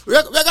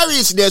 we're going to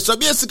reach there. So,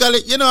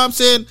 basically, you know what I'm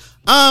saying?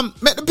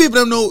 Make the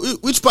people know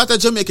which part of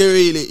Jamaica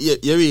you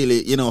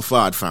really, you know,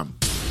 far from.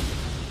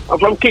 I'm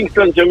from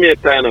Kingston,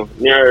 Jamaica, you know,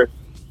 near,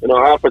 you know,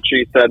 Half a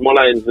Tree side,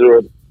 Mullines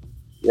Road.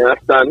 You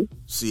understand?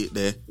 See it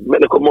there. Make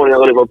the come money, I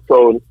live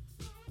uptown.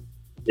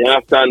 You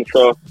understand?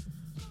 So,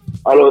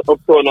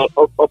 uptown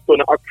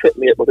accept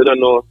me, but they don't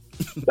know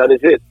that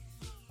is it.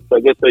 So,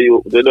 I guess they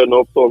don't know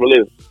uptown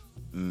live.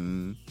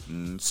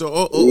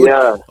 So,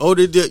 how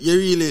did you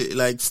really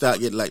like start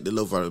get like the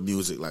love for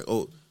music? Like,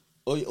 how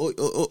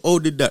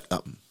did that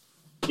happen?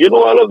 You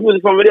know, I love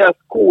music from very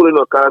school, you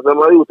know, because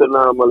I'm a youth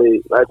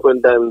normally, like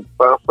when time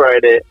on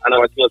Friday, and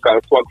I'm a thing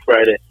called Swag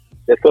Friday,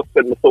 they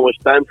suspend me so much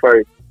time for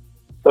it.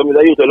 So, I'm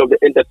a youth, I love the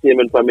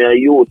entertainment for me, a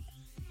youth.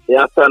 You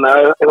understand?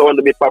 I want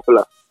to be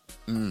popular.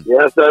 You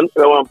understand?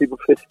 I want people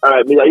to say,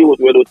 alright, me a youth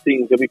where those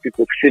things, maybe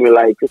people see me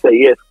like, to say,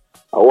 yes,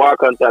 I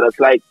walk on that. It's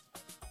like,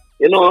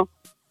 you know,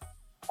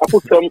 I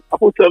put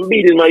some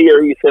bead in my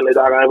ear recently,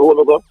 dog, and I want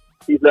to go.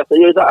 He's like,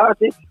 you're the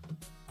artist.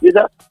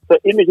 So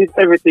image is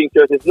everything,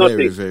 church. It's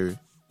nothing. Very, very.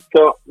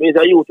 So means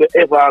I used to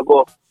ever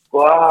go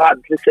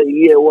hard to say,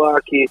 yeah,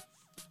 walkie.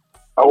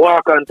 I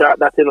walk on that,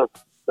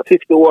 the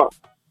 50 walk.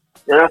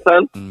 You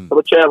understand? So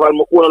I travel, I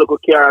want to go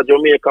car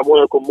Jamaica, I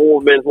want to go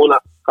movements,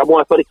 I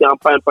want to study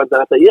campaign pants.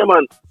 And I say, yeah,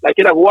 man, like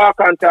you have walk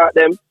on that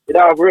them, you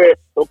have rare,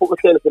 don't put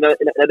myself in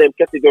them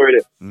category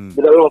there.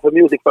 Because I love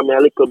music for me, a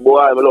little boy,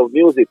 I love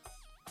music.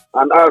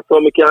 And also,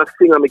 I can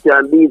sing, I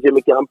can DJ,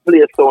 I can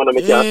play sound,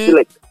 I can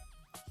select.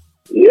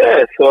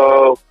 Yeah,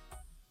 so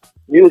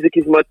music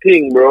is my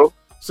thing, bro.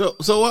 So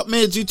what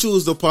made you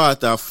choose the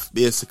part of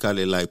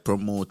basically like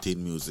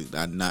promoting music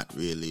and not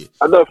really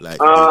like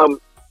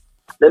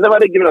they never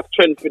given us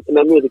strength in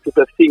the music to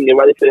sing. They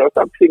say,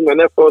 stop singing, man,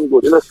 that sound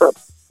good. You know, stop.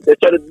 They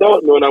try to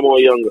doubt me when I'm more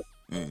younger.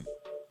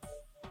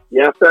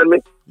 You understand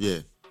me? Yeah.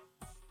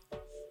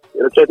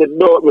 They try to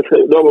doubt me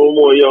when I'm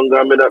more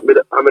younger.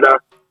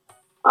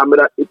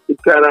 It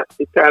kind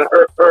of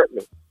hurt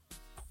me.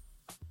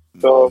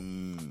 So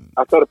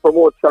I started to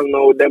promote song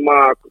now.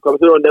 Come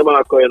to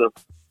Denmark, you know.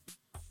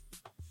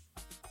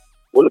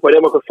 Only for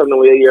them I could song now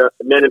where you hear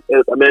a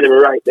man even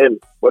write them.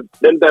 But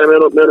them time I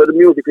know the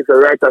music is a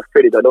writer's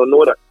credit. I don't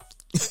know that.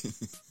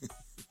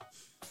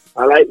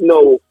 I like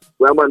now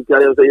when a man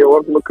tell them say, yo,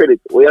 what's my credit?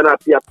 We are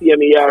not pay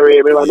me ERA,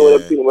 I know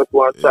them things must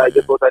want to try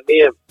just put a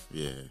name.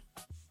 Yeah.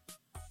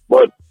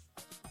 But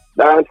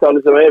dancehall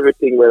is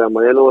everything with them,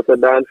 man. You know, so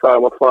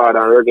dancehall my father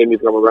and reggae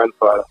music my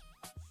grandfather.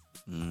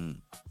 And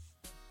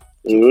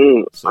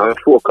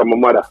folk my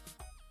mother.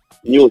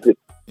 Music.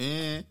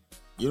 Yeah.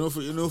 You know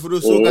for the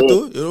soca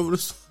too? You know for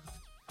the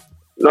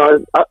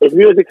No, it's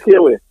music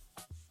same way.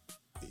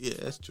 Yeah,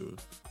 that's true.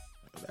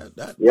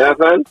 Yeah,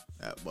 man.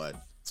 That bad.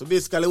 So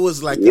basically, it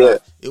was like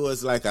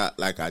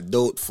a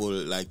doubtful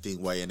like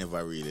thing why you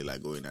never really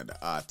like going at the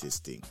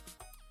artist thing.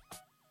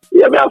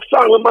 Yeah, me have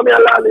song. Remember me a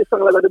lot of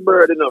song like the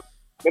bird, you know.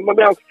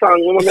 Remember me have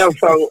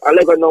song. I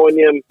like know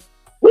name.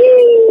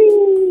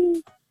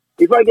 Wee!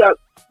 If I get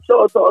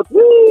shout out,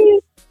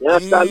 wee! You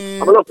understand?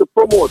 I love to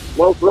promote.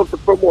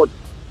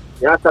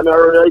 You understand? I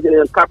run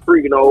in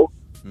Capri, you know.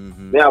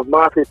 They have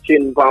massive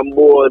chin on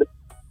board.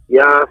 You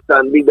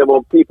understand? Big them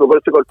up people. Go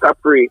check out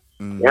Capri.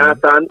 You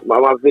understand? My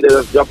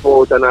videos drop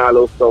out and all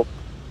those stuff.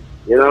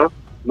 You know?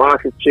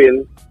 Massive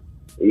chin.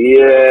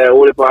 Yeah,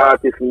 only for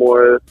artists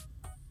more.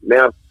 They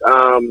have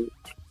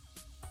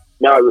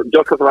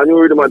just because I knew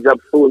really my job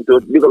soon to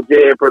big up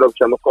JA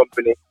Production, my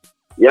company.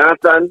 You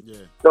understand?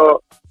 Yeah.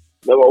 So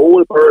there were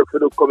all work to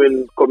do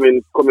coming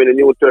a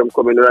new term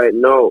coming right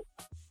now.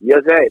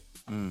 Yes, right?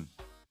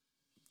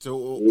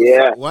 So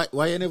yeah.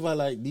 Why you never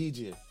like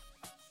DJ?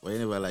 Why you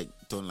never like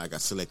turn like a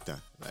selector?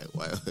 Like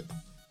why?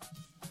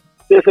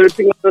 Yes,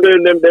 everything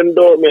them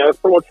doubt me. I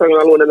so much song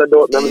alone and I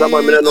doubt them.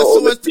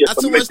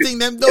 That's so much thing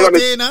them doubt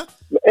me, nah.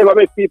 Ever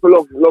make people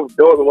love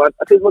doubt me.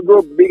 I think we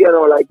grow big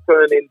and like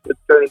turning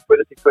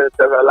 26,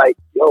 27. Like,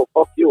 yo,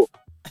 fuck you.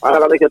 I'm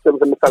gonna make it some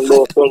song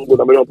don't sound good.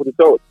 I'm gonna put it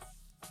out.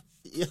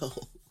 Yo,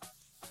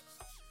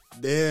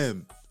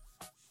 damn.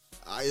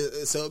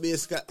 So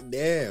basically,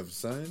 damn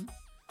son.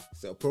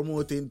 So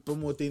promoting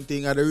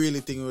thing and the really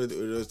thing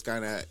was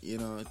kind of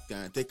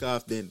kind of take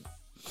off then.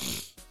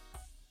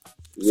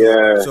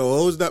 Yeah. So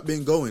how's that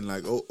been going?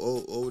 Like,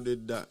 how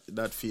did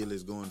that feel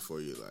is going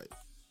for you? Like,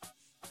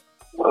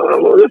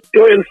 it's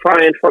going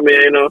fine for me.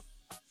 You know,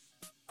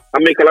 I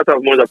make a lot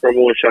of money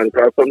promotion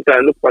because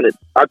sometimes look on it.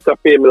 I have to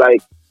pay me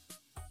like.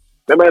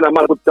 Remember, a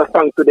man put a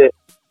song today.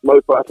 I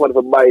want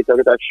to buy it and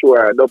get a show.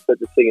 I don't have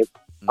to sing it.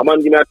 A man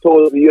give me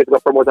 $1,000 to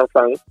promote a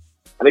song.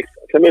 And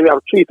so maybe I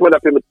have 3,000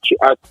 pay me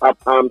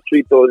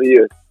 3,000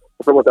 years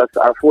to promote a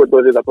song,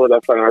 4,000 to promote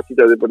a song, or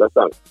 3,000 to promote a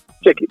song.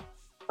 Check it.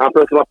 And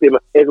plus I pay me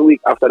every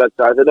week after that.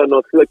 So I don't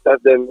know,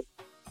 selectors them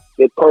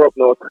get corrupt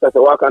now. So I say,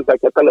 why can't I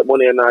collect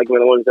money and I give me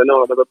the money? So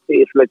no, I'm going to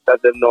pay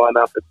selectors them now and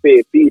I have to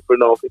pay people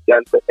now if they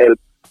can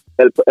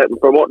help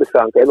promote the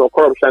song. You know,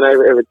 corruption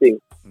and everything.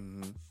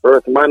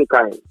 First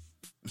mankind.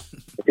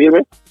 You feel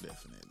me?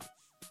 Definitely.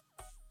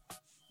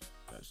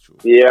 That's true.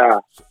 Yeah.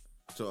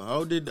 So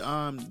how did the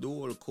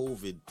whole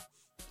COVID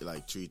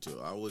like treat you?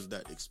 How was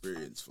that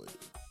experience for you?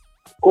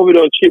 COVID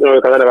don't treat me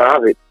because I never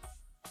have it.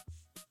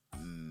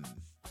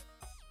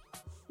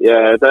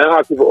 Yeah, then I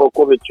ask people how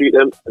COVID treat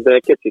them and then I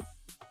catch it.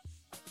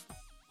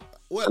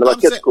 Well, I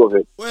never catch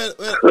COVID.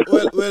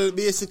 Well,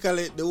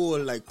 basically the whole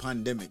like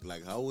pandemic,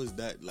 like how was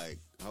that like?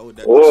 How would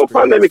that? Oh,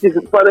 pandemic is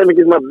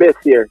my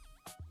best year.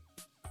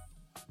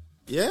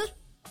 Yeah.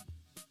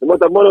 The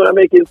amount of money I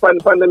make in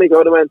pandemic, I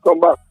want to come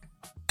back.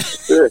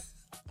 Yeah.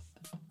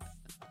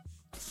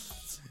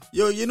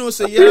 Yo, you know,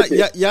 so you're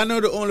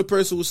not the only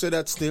person who said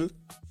that still.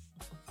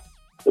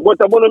 The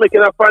amount of money I make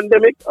in a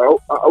pandemic, I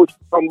would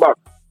come back.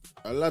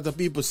 A lot of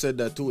people said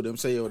that too. Them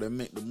say, yo, they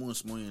make the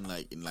most money in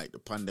the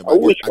pandemic. I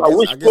wish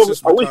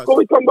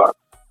COVID come back.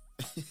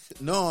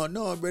 No,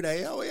 brother.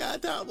 Yeah, we are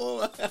talking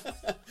about.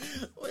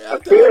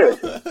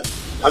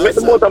 I make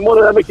the most of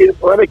money I make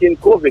in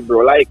COVID, bro.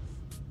 Like,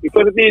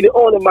 because be the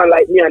only man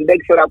like me and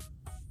Dexter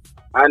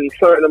And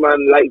certain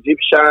man like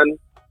Egyptian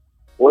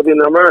was in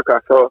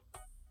America. So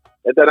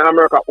and then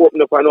America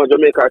opened up and now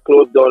Jamaica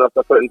closed down after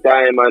a certain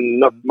time and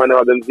enough man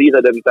have them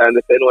visa them time.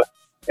 They say, no,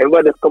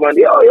 everybody just come and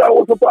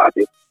what's the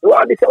party? You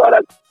want this or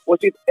that?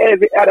 Which is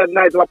every other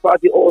night of a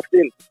party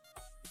hosting.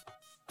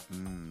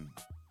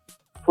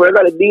 So you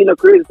got the Dino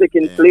Crazy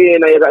taking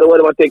plane and you got the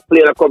one that take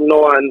plane and come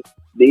now and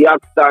the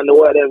Yakstar and the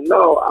one of them.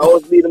 No, I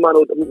was being the man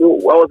with, I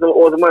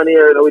was the man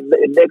here with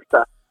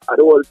Dexter at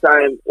the whole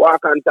time.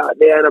 Walk and talk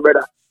there and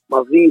brother.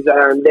 My visa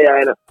and there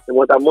and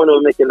what I'm money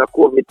making a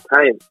COVID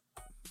time.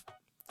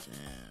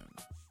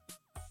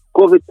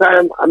 COVID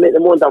time, I make the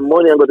amount of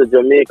money and go to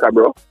Jamaica,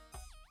 bro.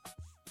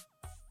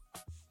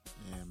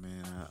 Yeah,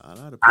 man. A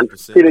lot of and people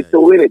said still that.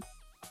 to win it.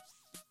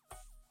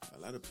 A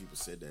lot of people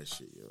said that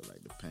shit, yo.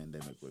 Like the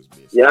pandemic was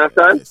basically you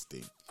understand? the best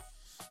thing.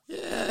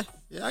 Yeah,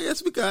 I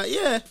guess because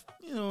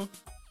you know,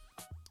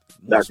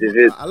 that is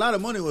it. A lot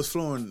of money was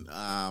flowing,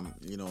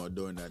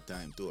 during that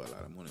time too. A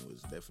lot of money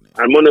was definitely.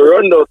 And money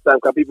run those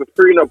times because people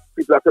freeing up,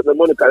 people accept the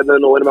money because they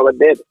don't know when they're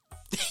dead.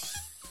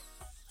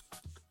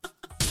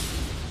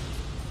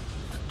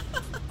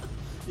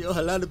 Yo,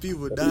 a lot of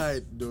people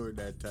died during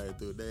that time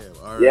too.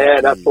 Damn.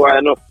 Yeah, that's why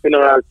enough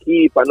funeral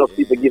keep, enough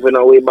people giving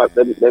away back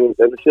them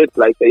shit.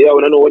 Like, say, I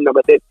don't know when I'm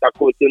dead. I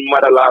coached in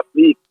mother last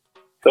week.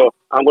 So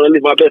I'm going to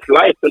live my best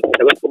life and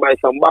I'm going to buy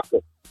some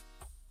buckle.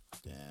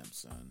 Damn,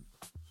 son.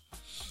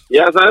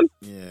 Yeah, son?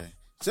 Yeah.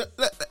 So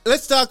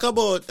let's talk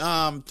about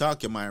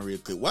Talk Your Mind real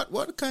quick.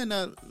 What kind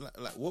of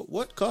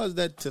what caused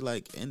that to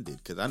like end it?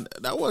 Because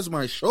that was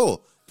my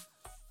show.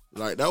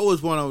 Like that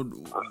was one of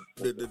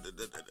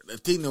the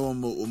thing that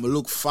I'm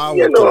look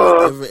forward to.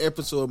 Like, every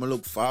episode I'm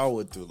look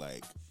forward to.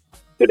 Like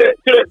today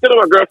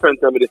my girlfriend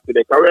told me this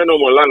today. Cause we're no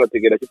more longer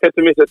together. She said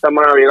to me,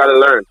 "Tamara, you gotta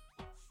learn.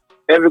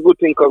 Every good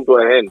thing comes to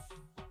an end."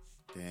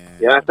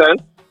 Damn. You understand?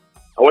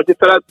 And when she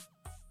said that,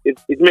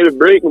 it made me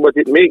break me, but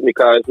it made me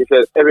because she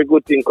said every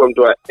good thing comes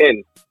to an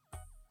end.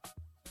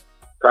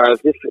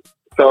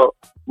 So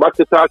back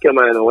to Talk Your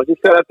Mind. When she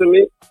said that to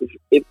me,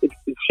 it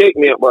shake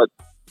me up, but.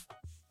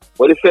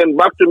 But it's saying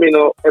back to me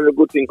now, every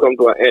good thing comes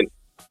to an end.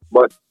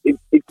 But it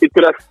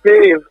could have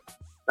saved,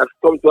 has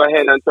come to an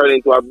end and turned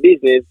into a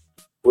business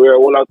where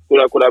all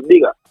could have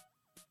bigger.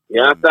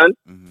 You understand?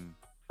 Mm-hmm.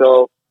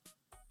 So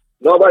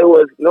nobody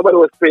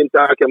was paying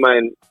Talk Your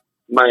Mind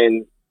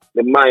when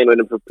they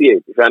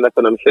prepared. If you understand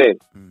what I'm saying?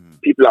 Mm-hmm.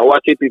 People are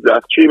watching, people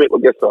are streaming,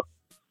 but guess what?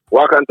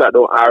 Walk and Talk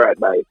don't alright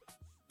by it.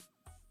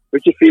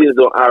 Richie Feelings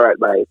don't alright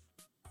by it.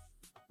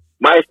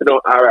 Maestro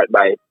don't alright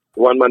by it.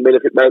 One man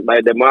benefit by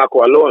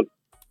DeMarco alone.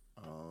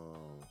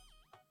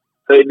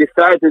 So he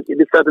decided to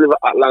live in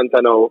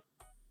Atlanta now,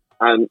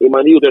 and him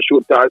and he used to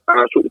shoot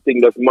the thing,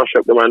 just mash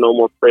up them and no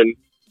more friend.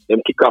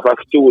 Them kick off a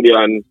studio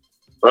and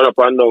run up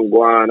and down,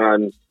 go on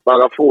and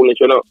bag of foolish,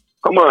 you know.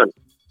 Come on.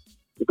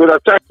 Because a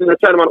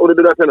Chinaman who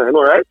do that, you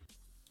know, right?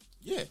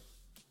 Yeah.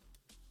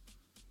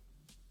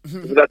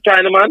 Is that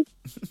Chinaman?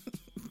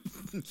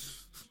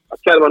 A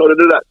Chinaman who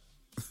do that?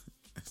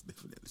 That's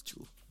definitely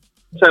true.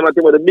 Chinaman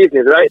thing with the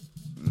business, right?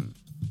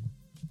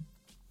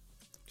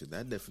 Because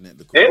that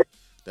definitely cool. Eh?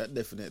 That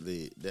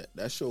definitely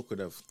that show could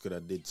have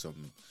did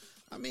something.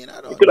 I mean,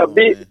 I don't know. It could have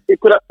bigger. It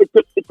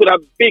could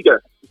have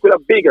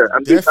bigger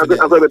and bit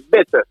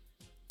better.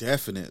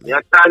 Definitely. You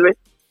understand me?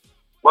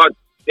 But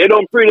they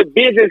don't pre the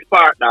business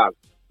part, dog.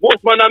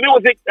 Most man of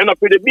music they don't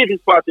pre the business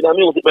part in the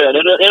music, but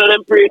they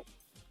don't pre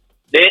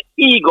their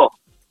ego.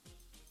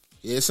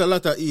 Yeah, it's a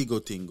lot of ego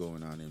thing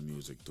going on in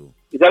music too.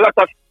 It's a lot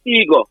of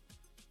ego.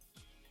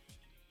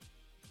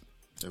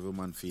 Every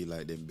man feel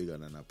like them bigger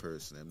than a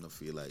person. Them don't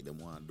feel like them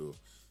want to do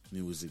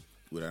music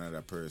with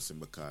another person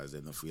because they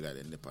don't feel like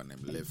they're on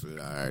them level,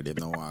 or they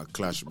don't want to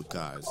clash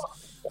because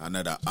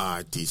another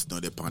artist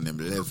not on them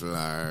level,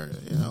 or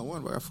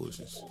one bag of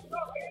foolishness.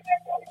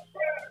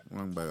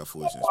 One bag of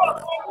foolishness,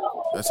 brother.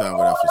 That's how I'm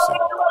gonna have to say.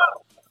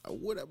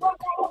 Whatever.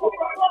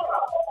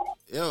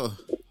 Yo.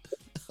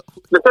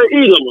 That's an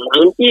ego,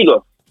 man.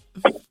 Ego.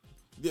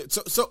 Yeah.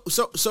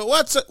 So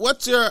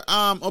what's your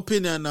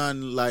opinion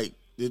on like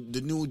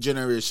the new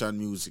generation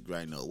music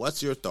right now?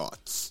 What's your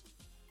thoughts?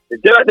 The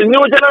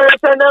new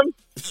generation, them,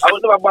 I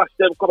would never bash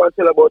them, come and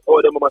tell about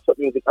all them mash up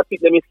music. I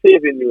think them is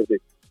saving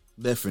music.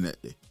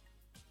 Definitely.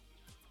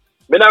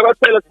 When I was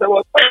tell us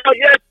about,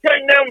 yes, tell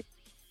them,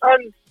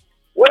 and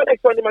when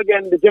next one them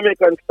again, the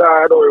Jamaican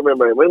Star, I don't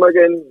remember him. When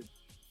again,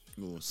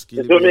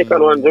 the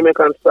Jamaican one,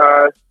 Jamaican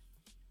Star.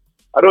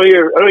 I don't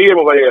hear him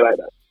over here like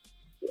that.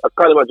 I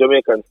call him a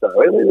Jamaican Star.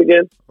 What's his name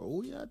again?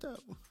 Oh, yeah, that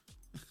one.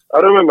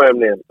 I don't remember his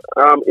name.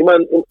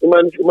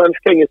 Iman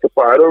Skeng is too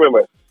far. I don't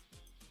remember.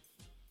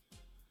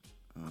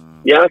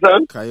 You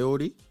understand?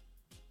 Coyote?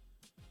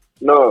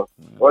 No.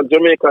 One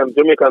Jamaican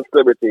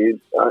celebrity.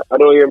 I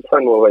don't hear him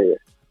from over here.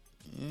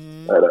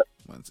 Like that.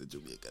 Man's a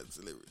Jamaican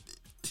celebrity.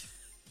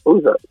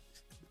 Who's that?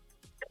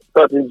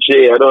 Starting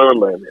J. I don't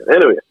remember him.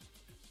 Anyway.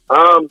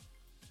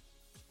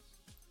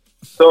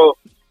 So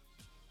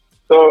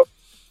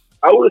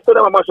I would say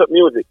that I mash up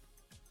music.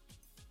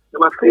 They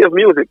must save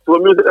music. To a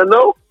music I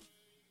know,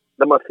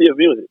 they must save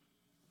music.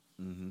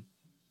 Mm-hmm.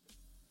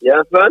 You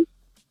understand?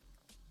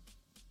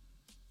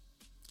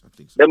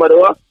 think so. Them are the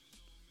what?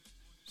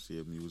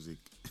 Save music.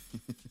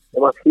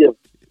 Them are save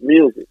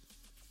music.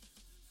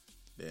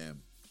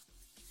 Damn.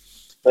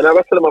 And I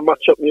got them a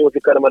match up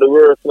music and them are the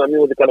worst and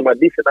music and them are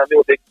decent and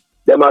music.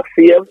 Them are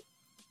save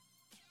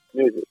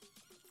music.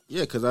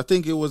 Yeah, because I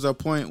think it was a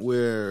point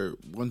where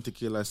one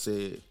tequila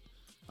say,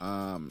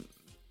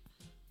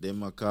 they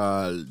might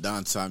call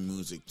dancehall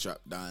music trap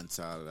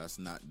dancehall. That's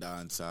not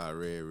dancehall.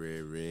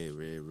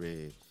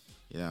 Ray.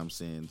 You know what I'm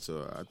saying?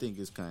 So I think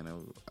it's kind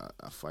of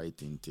a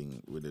fighting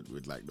thing with it,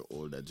 with like the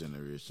older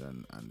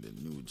generation and the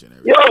new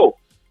generation. Yo,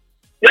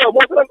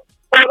 most of them,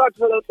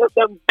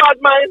 them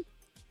bad mind.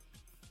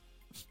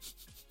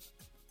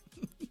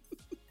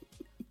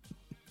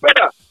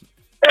 Brother,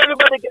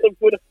 everybody get them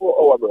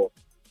 24 hours, bro.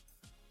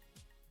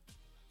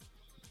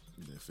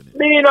 Definitely.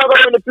 Me not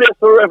gonna be in the place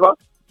forever.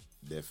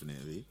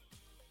 Definitely.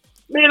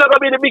 Me not gonna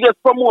be the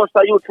biggest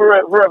promoter youth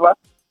forever.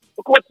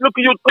 Because look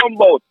at youth come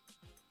about.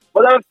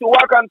 But I have to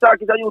walk and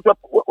talk is a youth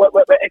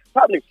we're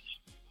established.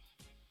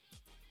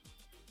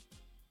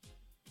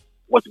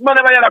 Which man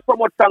ever had a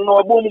promote song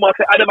now, boom, I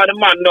say, I'm the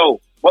man now.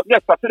 But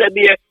guess what, today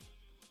be a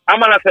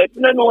man I say,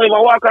 you don't know him, I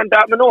walk and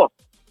talk, me know.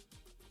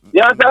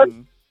 You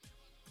understand?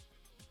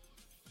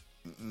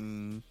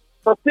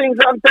 So things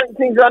and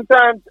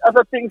times, as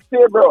a thing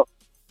stay, bro.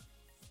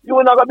 You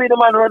will not gonna be the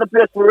man around the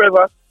place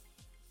forever.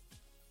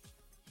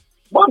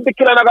 One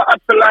killer not gonna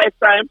act for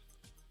lifetime.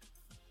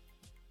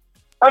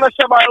 And a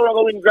Shabba not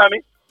gonna win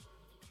Grammy.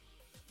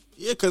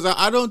 Yeah, because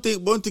I don't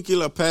think Bounty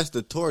Killer passed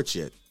the torch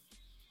yet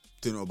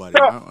to nobody.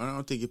 So, I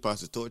don't think he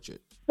passed the torch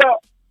yet. So,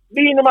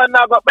 being the man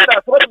now got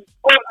better. So, them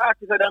all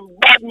artists are them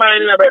bad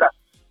mind, brother.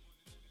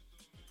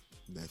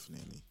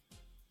 Definitely.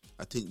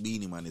 I think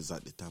Beanie Man is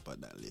at the top of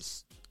that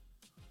list.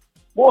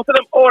 Most of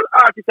them all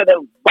artists are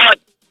them bad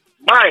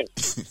mind.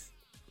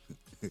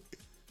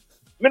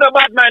 Me no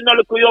bad mind, no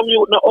look young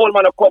youth, no old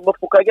man, no come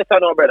before. I guess I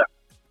know, brother.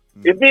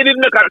 If me didn't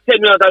make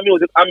 10 years of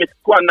music, I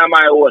squander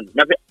my own.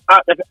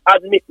 I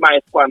admit my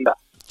squander.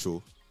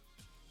 True.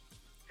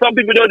 Some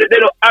people they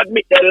don't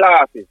admit their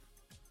losses.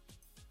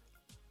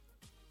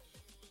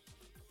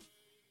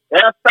 You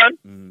understand?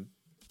 Mm-hmm.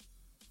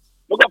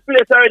 Look at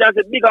place already as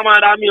a bigger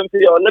man than me. I'm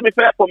saying, yo, let me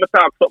fair for me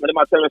talk something. They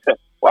might tell me, say,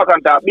 what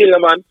can talk? Bill,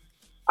 man.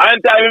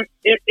 And time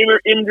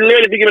him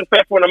lady to give me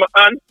fair phone in my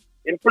hand.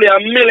 Him play a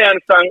million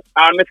songs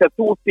and I say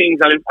two things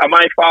and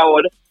my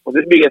forward was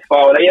the biggest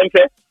forward. You know what I'm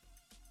saying?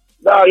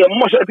 Dog, you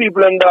mush the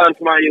people in dance,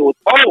 my youth.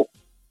 Oh!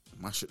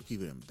 Mush the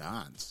people in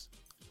dance.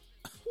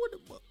 What the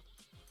fuck?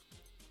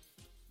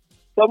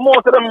 So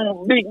most of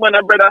them big man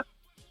and brother,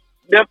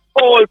 they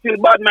all feel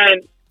bad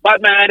man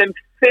them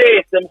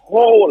face, them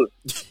whole.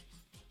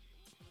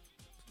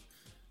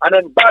 And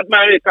then bad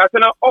man, because you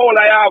know all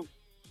I have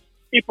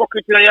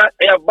hypocrite and I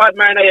have bad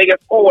man and I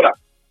get older.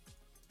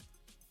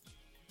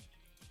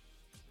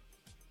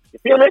 You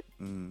feel me?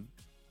 Mm.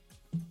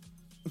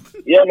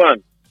 Yeah,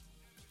 man.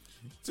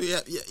 So you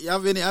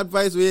have any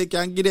advice where you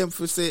can give them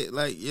for say,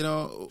 like, you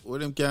know, where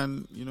them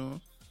can, you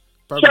know,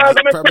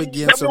 probably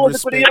gain some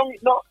respect?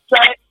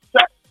 Try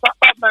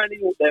bad man the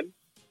youth them.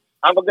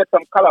 I'm gonna get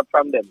some collab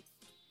from them.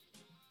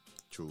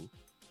 True.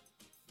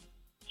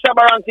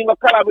 Shabba Ranking a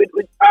collab with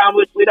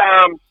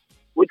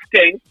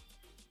Sting.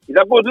 It's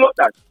a good look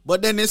that.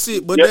 But then you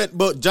see, but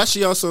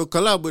Jashi also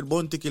collab with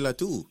Bounty Killer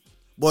too.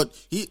 But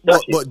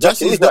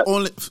Jashi is the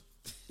only.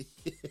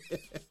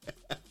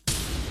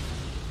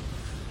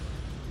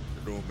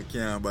 No, we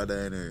can't bother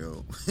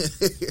anyway.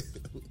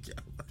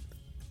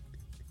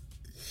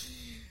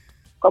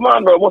 Come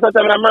on, bro. Most of the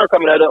time in America,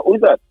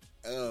 who's that?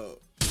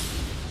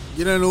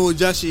 You don't know who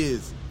Jashi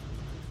is?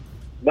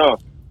 No.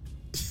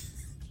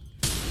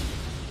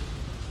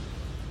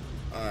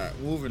 Alright,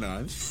 moving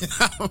on.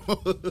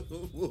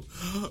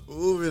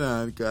 Moving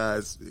on,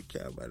 guys. We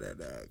can't bother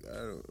that. I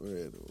don't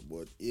really know.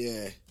 But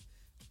yeah.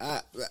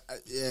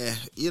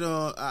 You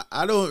know,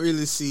 I don't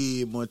really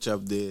see much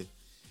of the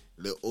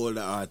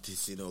older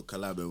artists, you know,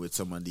 collaborating with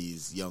some of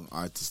these young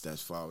artists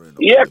that's following.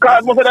 Yeah,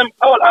 because most of them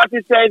old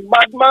artists say it's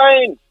bad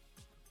mind.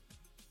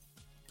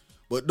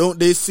 But don't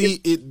they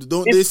see it?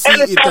 Don't they see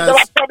it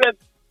as?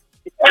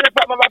 If any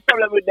problem have a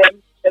problem with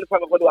them, any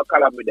problem go do a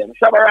collab with them.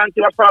 Shabba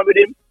Ranking have a problem with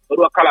him, go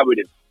do a collab with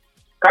him.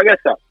 Cause guess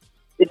what?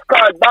 It's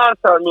called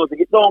dancehall music.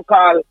 It don't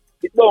call a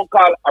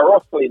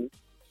wrestling.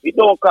 It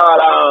don't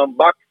call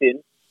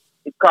boxing.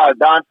 It's called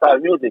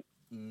dancehall music.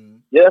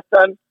 You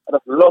understand? I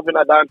just loving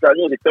a dancehall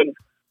music.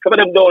 Some of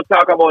them don't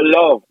talk about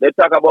love. They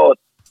talk about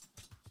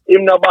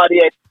him nobody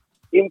yet.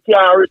 Him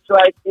can't reach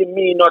like him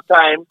me no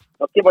time.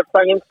 No keep a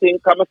song him sing.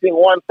 Come and sing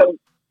one song.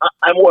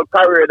 I'm more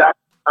career that.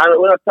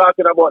 And we're not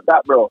talking about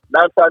that, bro.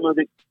 Dancehall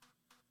music.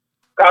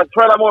 Because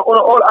furthermore,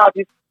 all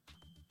artists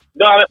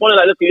don't have one of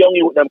the little young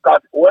youth them.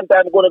 Because one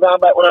time I'm going to go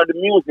and buy one of the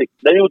music.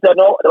 The youth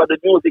know about the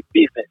music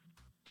business.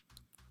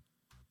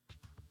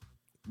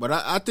 But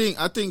I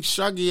think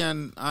Shaggy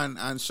and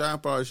Sean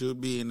Paul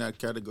should be in that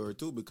category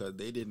too, because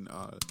they didn't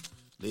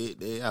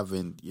they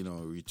haven't, you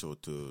know, reached out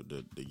to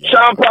the young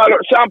Sean Paul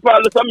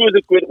does some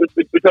music with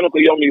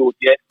young youth,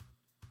 yeah.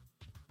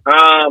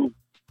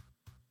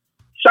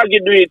 Shaggy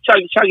do it.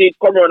 Shaggy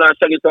come around and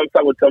Shaggy some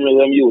song with some of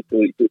them youth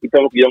too.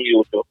 Some young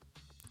youth too.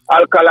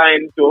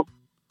 Alkaline too.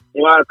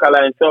 You know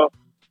Alkaline so.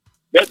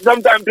 But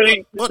sometimes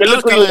the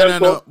little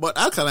youth but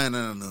Alkaline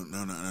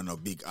no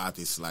big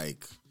artists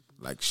like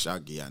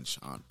Shaggy and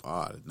Sean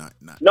Paul. Not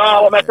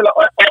no, Alkaline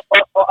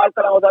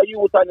was a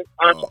youth and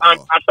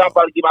Sean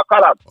Paul give a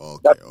collab.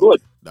 Okay, That's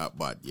good. That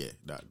bad, yeah.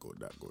 That good.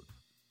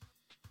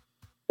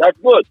 That's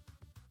good.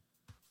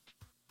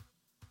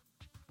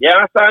 You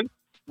understand?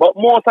 But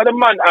most of the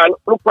man,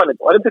 look on it.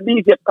 What if the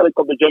DJ Khaled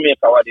come to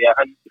Jamaica over there?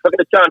 And if I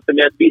get a chance to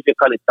meet DJ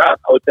Khaled talk,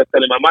 I would just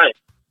tell him my mind.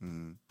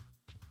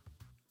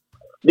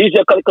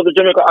 DJ Khaled come to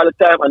Jamaica all the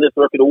time and just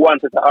work with one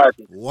set of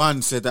artists.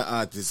 One set of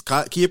artists.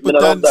 Keep it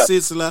on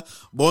Sizzla,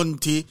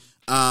 Bunty,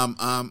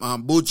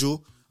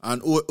 Buju,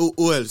 and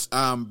who else?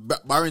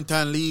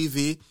 Barrington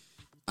Levy.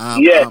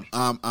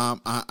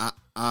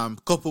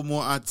 Couple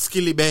more at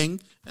Skilly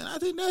Bang, and I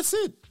think that's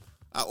it.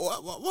 What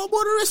about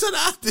the rest of the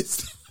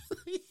artists?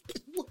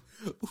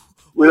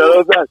 We don't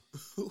know that.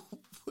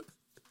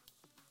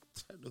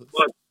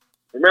 But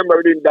remember,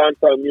 we're doing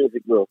dancehall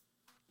music, bro.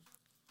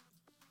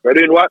 We're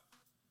doing what?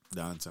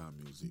 Dancehall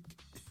music.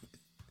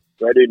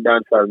 We're doing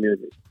dancehall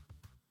music.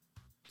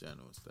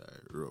 Jano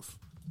style, rough.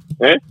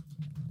 Eh?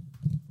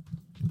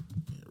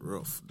 Yeah,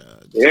 rough,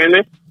 dog. You hear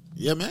me?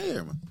 Yeah, man, I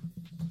hear, man.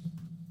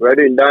 We're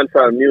doing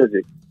dancehall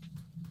music.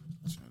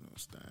 Jano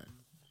style.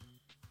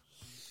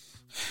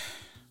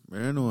 I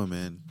don't know,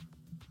 man.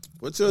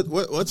 What's your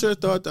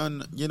thought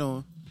on,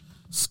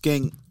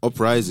 Skeng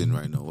Uprising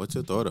right now? What's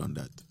your thought on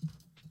that?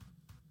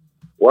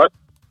 What?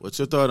 What's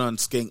your thought on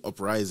Skeng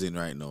Uprising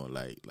right now?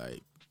 Like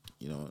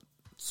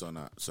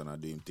Sona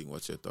doing thing.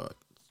 What's your thought?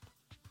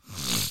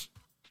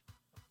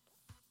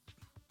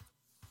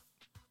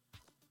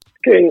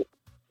 Skeng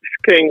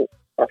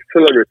a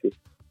celebrity.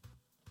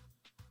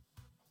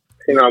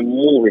 He's a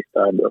movie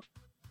star, bro.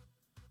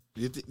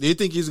 Do you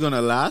think he's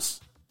gonna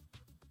last?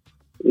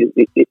 It's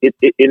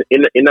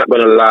not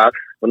gonna last.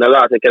 When the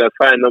last, I cannot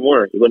find no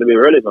more. It's gonna be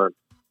relevant.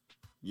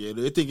 Yeah,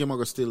 do you think he's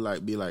gonna still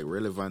be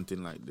relevant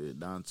in the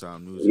dancehall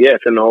music? Yes,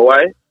 you know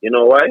why?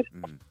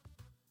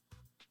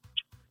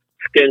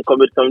 Skeng come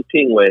with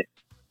something where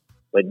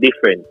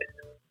different.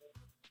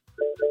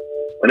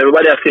 When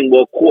everybody sing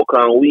about coke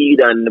and weed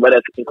and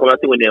everybody come and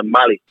sing with their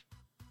Mali.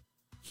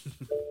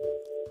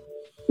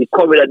 He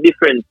come with a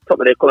different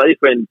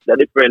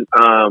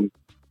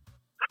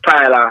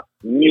style of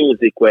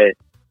music where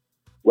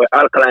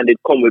Alkaline did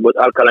come with, but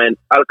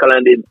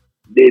Alkaline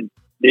did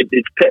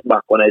step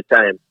back one at a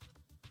time.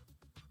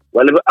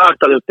 Well, even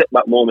after the step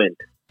back moment,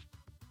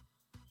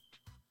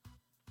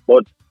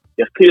 but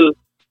you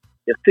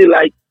still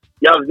like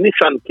you have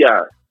Nissan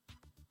car.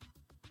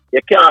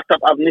 You can't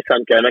stop have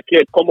Nissan car. And I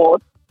can't come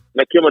out.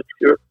 And I can't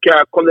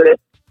car come there.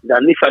 The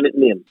Nissan it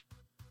name.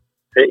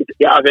 So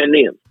you have a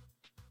name.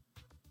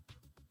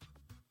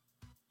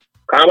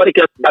 Somebody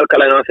can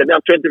Alkaline and say,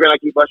 I'm 20 when I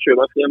keep a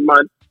show. I say,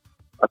 man,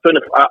 I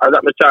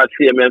got my charge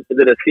CMA to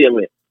do the same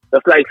way.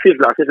 Just like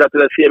Sizzla to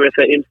the same way.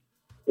 Say, him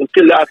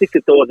still have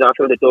 60,000 and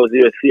 70,000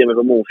 US CMA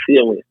to move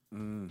same way.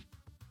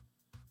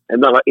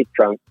 And not a hit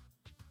song.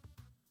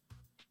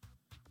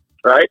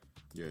 Right?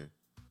 Yeah.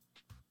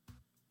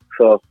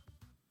 So,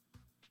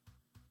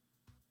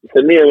 it's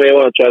a name we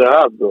want to try to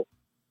have, though.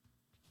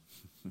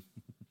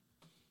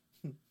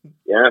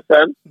 You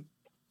understand?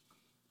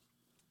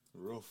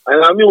 Rough.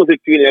 And our music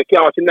feeling, I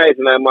can't watch it nice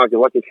in the market,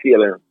 what you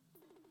feeling.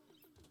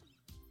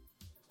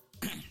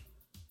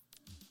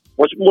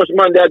 Much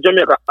man there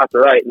Jamaica at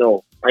right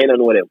now. I don't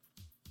know them.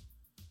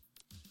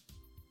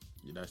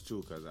 Yeah, that's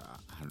true, because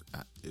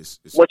it's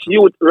much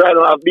youth right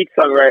now have big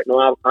song right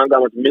now. I've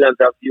got much millions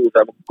of views.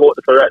 I'm going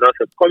to right now and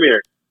say, come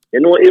here. You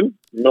know him?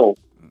 No.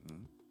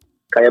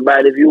 Can you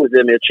buy the views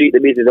them? You treat the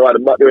business about the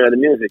background of the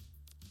music.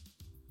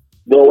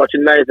 Don't watch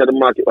it nice at the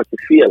market, what you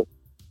feel.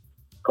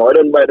 Because I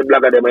don't buy the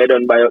blogger them, I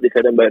don't buy this,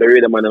 I don't buy the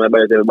radio man, I buy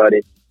it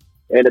everybody.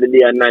 End of the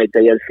day and night,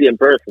 you're the same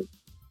person.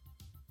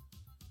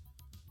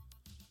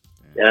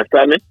 You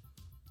understand me?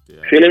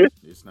 Yeah, Feeling me?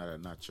 It's not a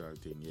natural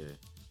thing, yeah.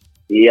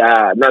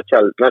 Yeah,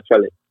 naturally.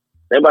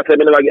 Remember, I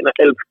never get no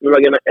help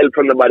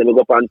from nobody. We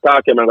go up and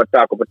talk, and I go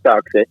talk up and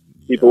talk, say.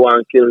 People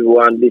want to kill me,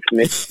 want this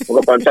me. We go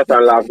up and chat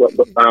and laugh, go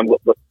do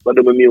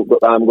my mute, go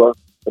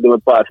do my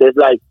part. So it's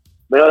like,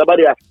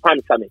 nobody has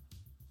sponsor me.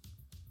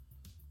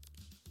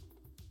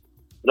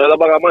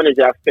 Nobody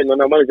manager spend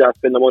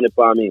the money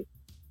for me.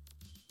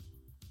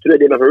 Today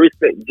they have to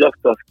respect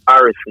Justice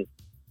Harrison.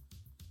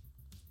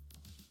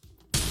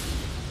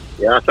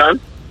 You understand?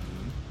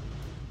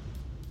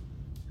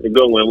 The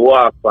gun when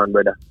walk on,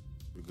 brother.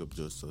 Big up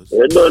Justice.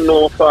 You don't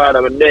know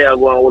father, but there I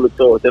go and hold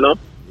it out, you know?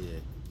 Yeah.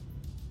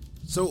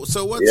 So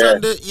what's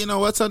on the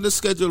what's on the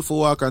schedule for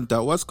Walk and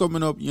Talk? What's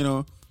coming up,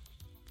 So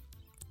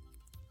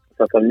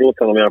some new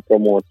song I'm gonna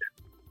promote.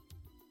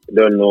 You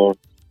don't know.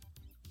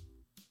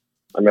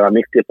 I'm gonna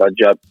mixtape a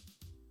job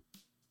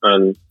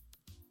and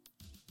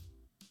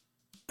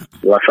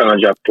do a song a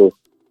job too.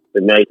 The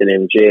night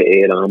named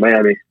J.A. in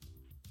Miami.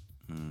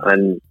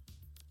 And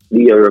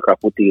the work I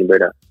put in,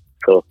 brother.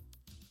 So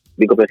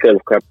big up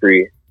yourself,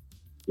 Capri,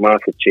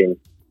 massive change.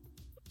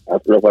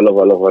 That's lover.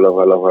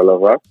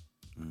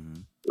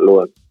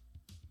 Loan.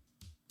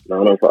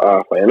 Now for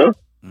half, you know?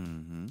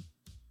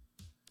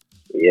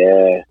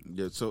 Yeah.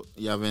 So,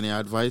 you have any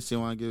advice you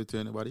want to give to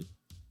anybody?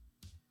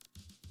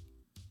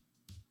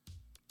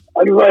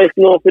 Advice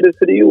now for the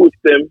youth,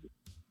 them.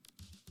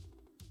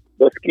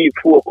 Just keep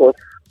focus.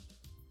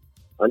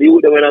 And the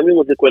youth, when I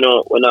music, when I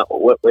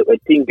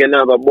think you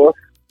have a boss,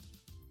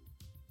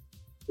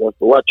 just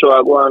watch how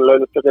I go and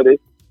learn the this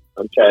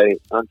and try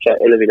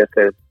elevate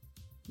yourself.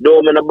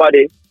 Don't make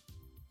nobody,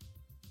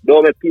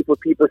 don't make people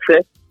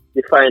say,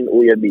 define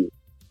who you be.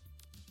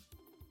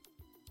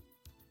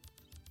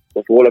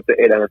 Just hold up your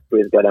head and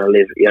praise God and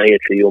live. You ain't here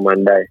to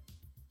human die.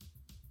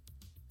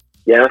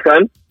 You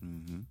understand?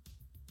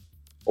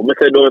 When I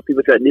say don't make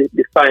people say,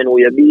 define who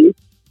you be,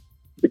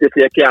 because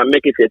you can't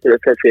make it, you tell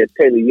yourself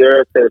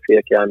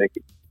you can't make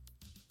it.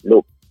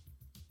 No.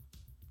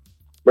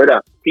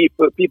 Brother,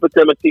 people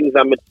tell me things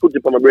and I put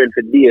it on my brain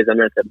for days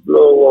and I said,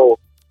 wow.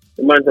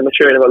 The man said, I'm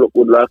sure I never look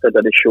good last night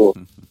at the show.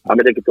 I'm going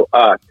to take it to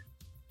art.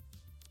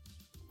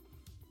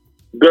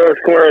 Girl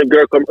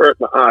come hurt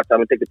my heart. I'm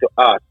going to take it to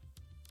art.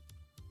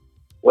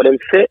 What them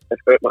say, it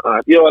hurt my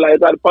heart. Yo, like I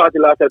got a party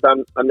last night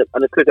and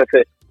the Twitter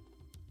said,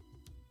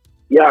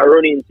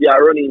 running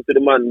into the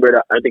man,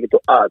 brother, and take it to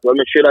art. Well,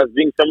 make sure let's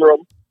drink some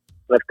rum.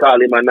 Let's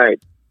call him a night.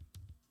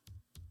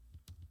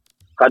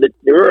 Because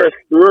the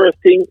worst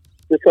thing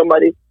to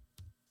somebody,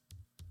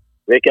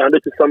 they can do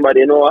to somebody,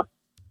 you know what?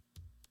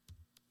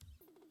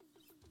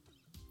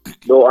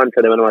 Don't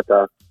answer them no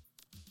matter.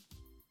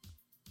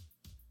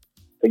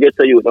 To get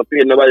to you, don't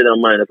pay nobody no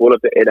mind. Just hold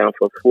up your head and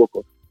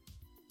focus.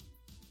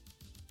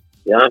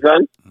 You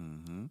understand?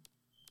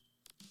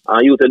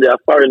 And you they are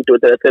foreign to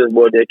tell themselves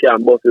about they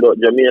can't bust without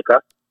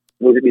Jamaica.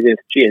 Music business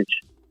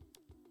change.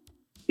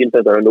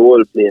 Internet around the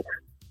whole place.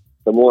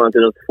 So more want to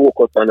just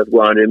focus on just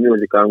go on the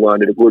music and go on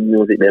the good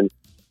music them.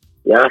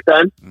 You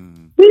understand?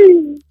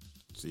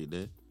 See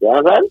there? You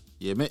understand?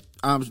 Yeah, make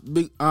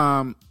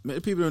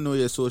people know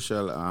your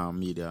social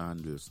media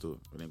handles too.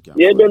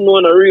 Yeah, don't know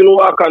a real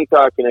walk and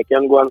talk. You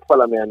can go and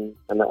follow me on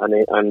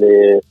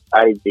the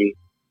IG.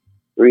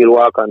 Real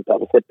walk and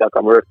talk. Set talk,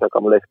 I'm work talk,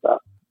 I'm left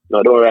talk.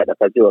 No, don't write that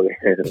a joke.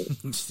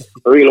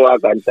 Real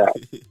walk and talk.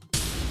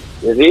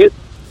 You see it?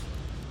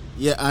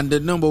 Yeah, and the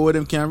number where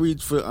them can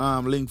reach for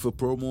link for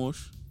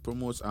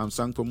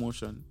song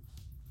promotion.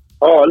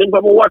 Oh, link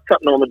for my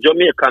WhatsApp number,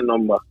 Jamaican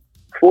number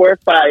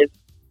 4500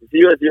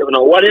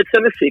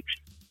 1876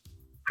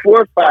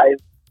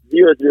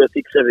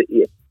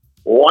 45000678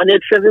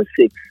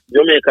 1876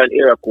 Jamaican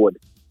area code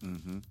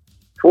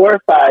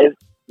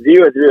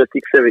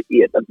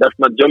 45000678. That's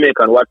my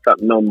Jamaican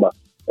WhatsApp number.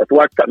 That's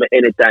WhatsApp me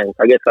anytime.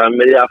 I guess I'm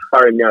maybe a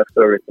foreign near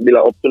story. Be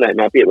like up tonight,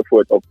 my pay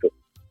before it's up to.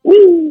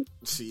 Woo!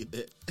 See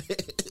that?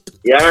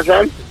 You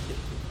understand?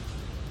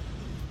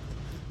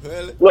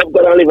 Well, we've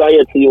got to live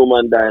here to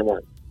human die,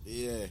 man.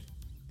 Yeah,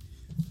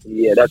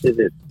 that is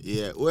it.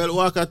 Yeah, well,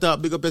 Walker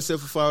Talk, big up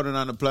yourself for following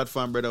on the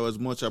platform, brother. Was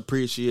much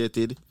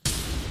appreciated.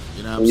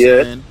 You know what I'm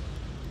saying?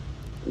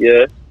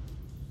 Yeah.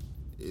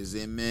 Is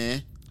it,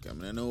 man? I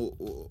know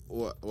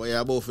what you're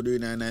about for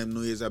doing, and I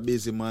know he's a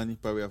busy man. You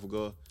probably have to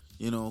go,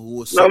 who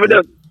was. No, I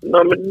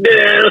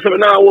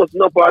was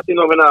no party,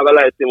 no, I'm not going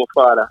to lie to my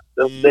father.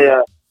 Just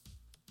there.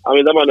 I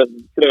mean, the man just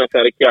sitting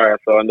outside the car,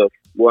 so I'm just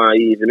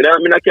going easy. I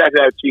can't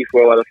have chief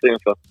for what I'm saying,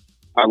 so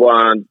I go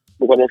and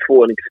look on my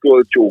phone,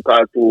 scroll through,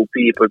 call two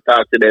people,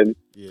 talk to them.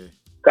 Yeah.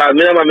 Because I'm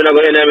not going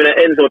to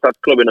end out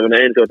at club, I'm going to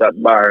end out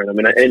at bar, I'm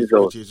going to end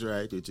out. Which is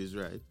right. Because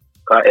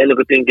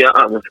anything can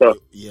happen, so.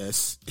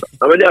 Yes.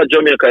 I mean, they are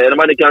Jamaica, the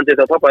man can't say,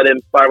 Papa, them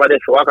power this,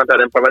 so I can't tell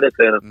them power this,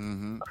 I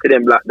see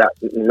them black that,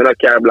 I'm not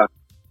care black.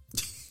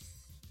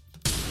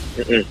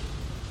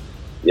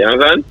 You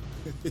understand?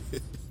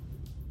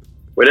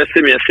 When they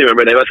see me,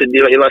 brother. You ever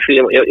see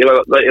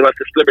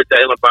celebrity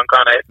in my bank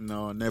on it?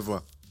 No,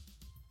 never.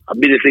 A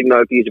busy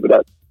signal teach for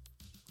that.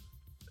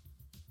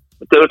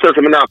 But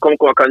tell me now, come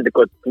and can't take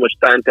too much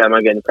time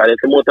again. Because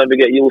it's the most time we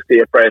get used to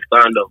your price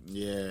stand up.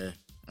 Yeah,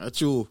 that's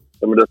true.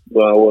 So I just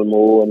go and hold my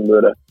own,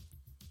 brother.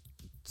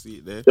 See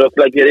it there? Just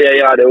like you're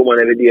the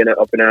woman every day and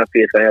up in her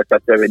face and you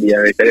touch every day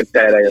and you're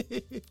tired of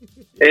you.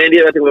 Any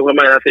day I think of my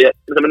mind, I say,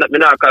 I'm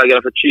not calling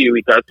again for 3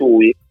 weeks or 2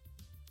 weeks.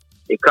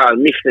 He called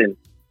missing.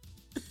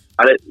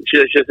 And she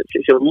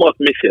must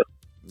miss you.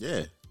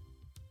 Yeah.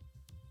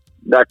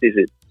 That is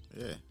it.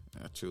 Yeah,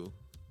 that's true.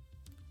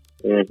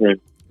 Mm-hmm.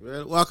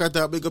 Well, Walker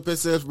Talk, big up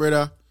yourself,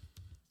 brother.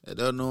 I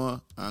don't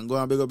know. I'm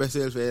going to big up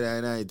yourself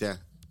every night.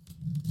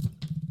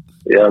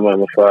 Yeah, man,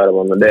 my father,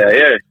 man, there,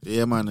 yeah.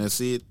 Yeah, man, I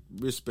see it.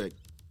 Respect.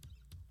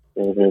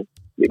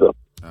 Big up.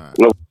 All right.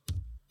 No.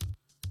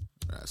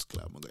 That's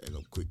clap. I'm going to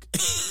go quick.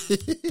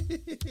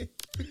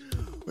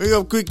 We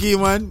up quickie,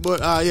 man. But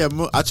yeah,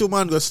 actually,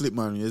 man, go sleep,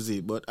 man. You see.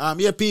 But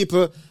yeah,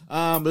 people.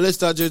 Let's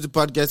start Jersey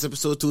Podcast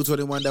episode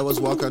 221. That was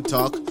Walk and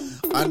Talk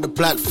on the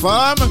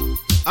platform.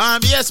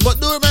 Yes,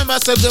 but do remember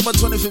September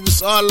 25th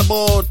is all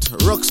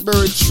about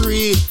Roxbury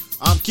Tree.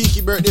 Kiki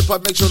birthday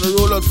part. Make sure to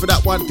roll out for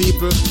that one,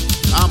 people.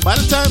 By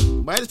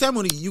the time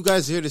when you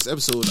guys hear this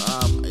episode,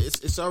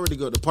 it's already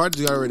good. The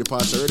party's already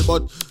passed already.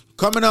 But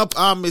coming up,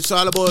 it's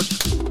all about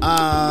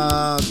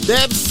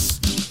Debs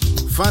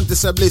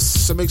Fantasy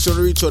Bliss. So make sure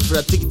to reach out for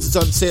that. Tickets is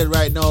on sale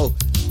right now.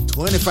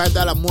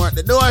 $25 more at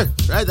the door.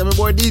 Right, I'm your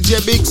boy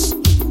DJ Biggs.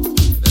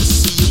 Let's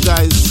see you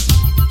guys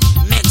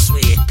next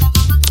week.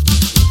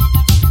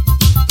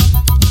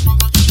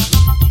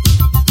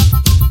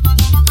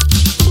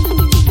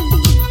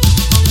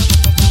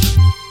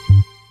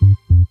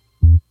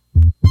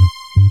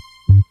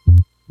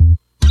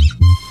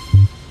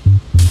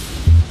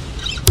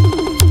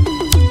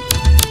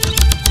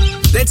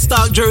 Let's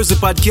Talk Jersey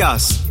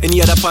podcast.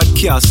 Any other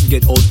podcast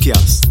get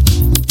outcast.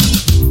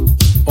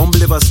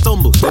 Unbelievers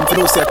stumble. Then for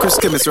those Chris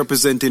Chemist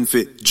representing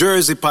for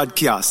Jersey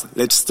podcast.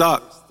 Let's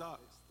talk.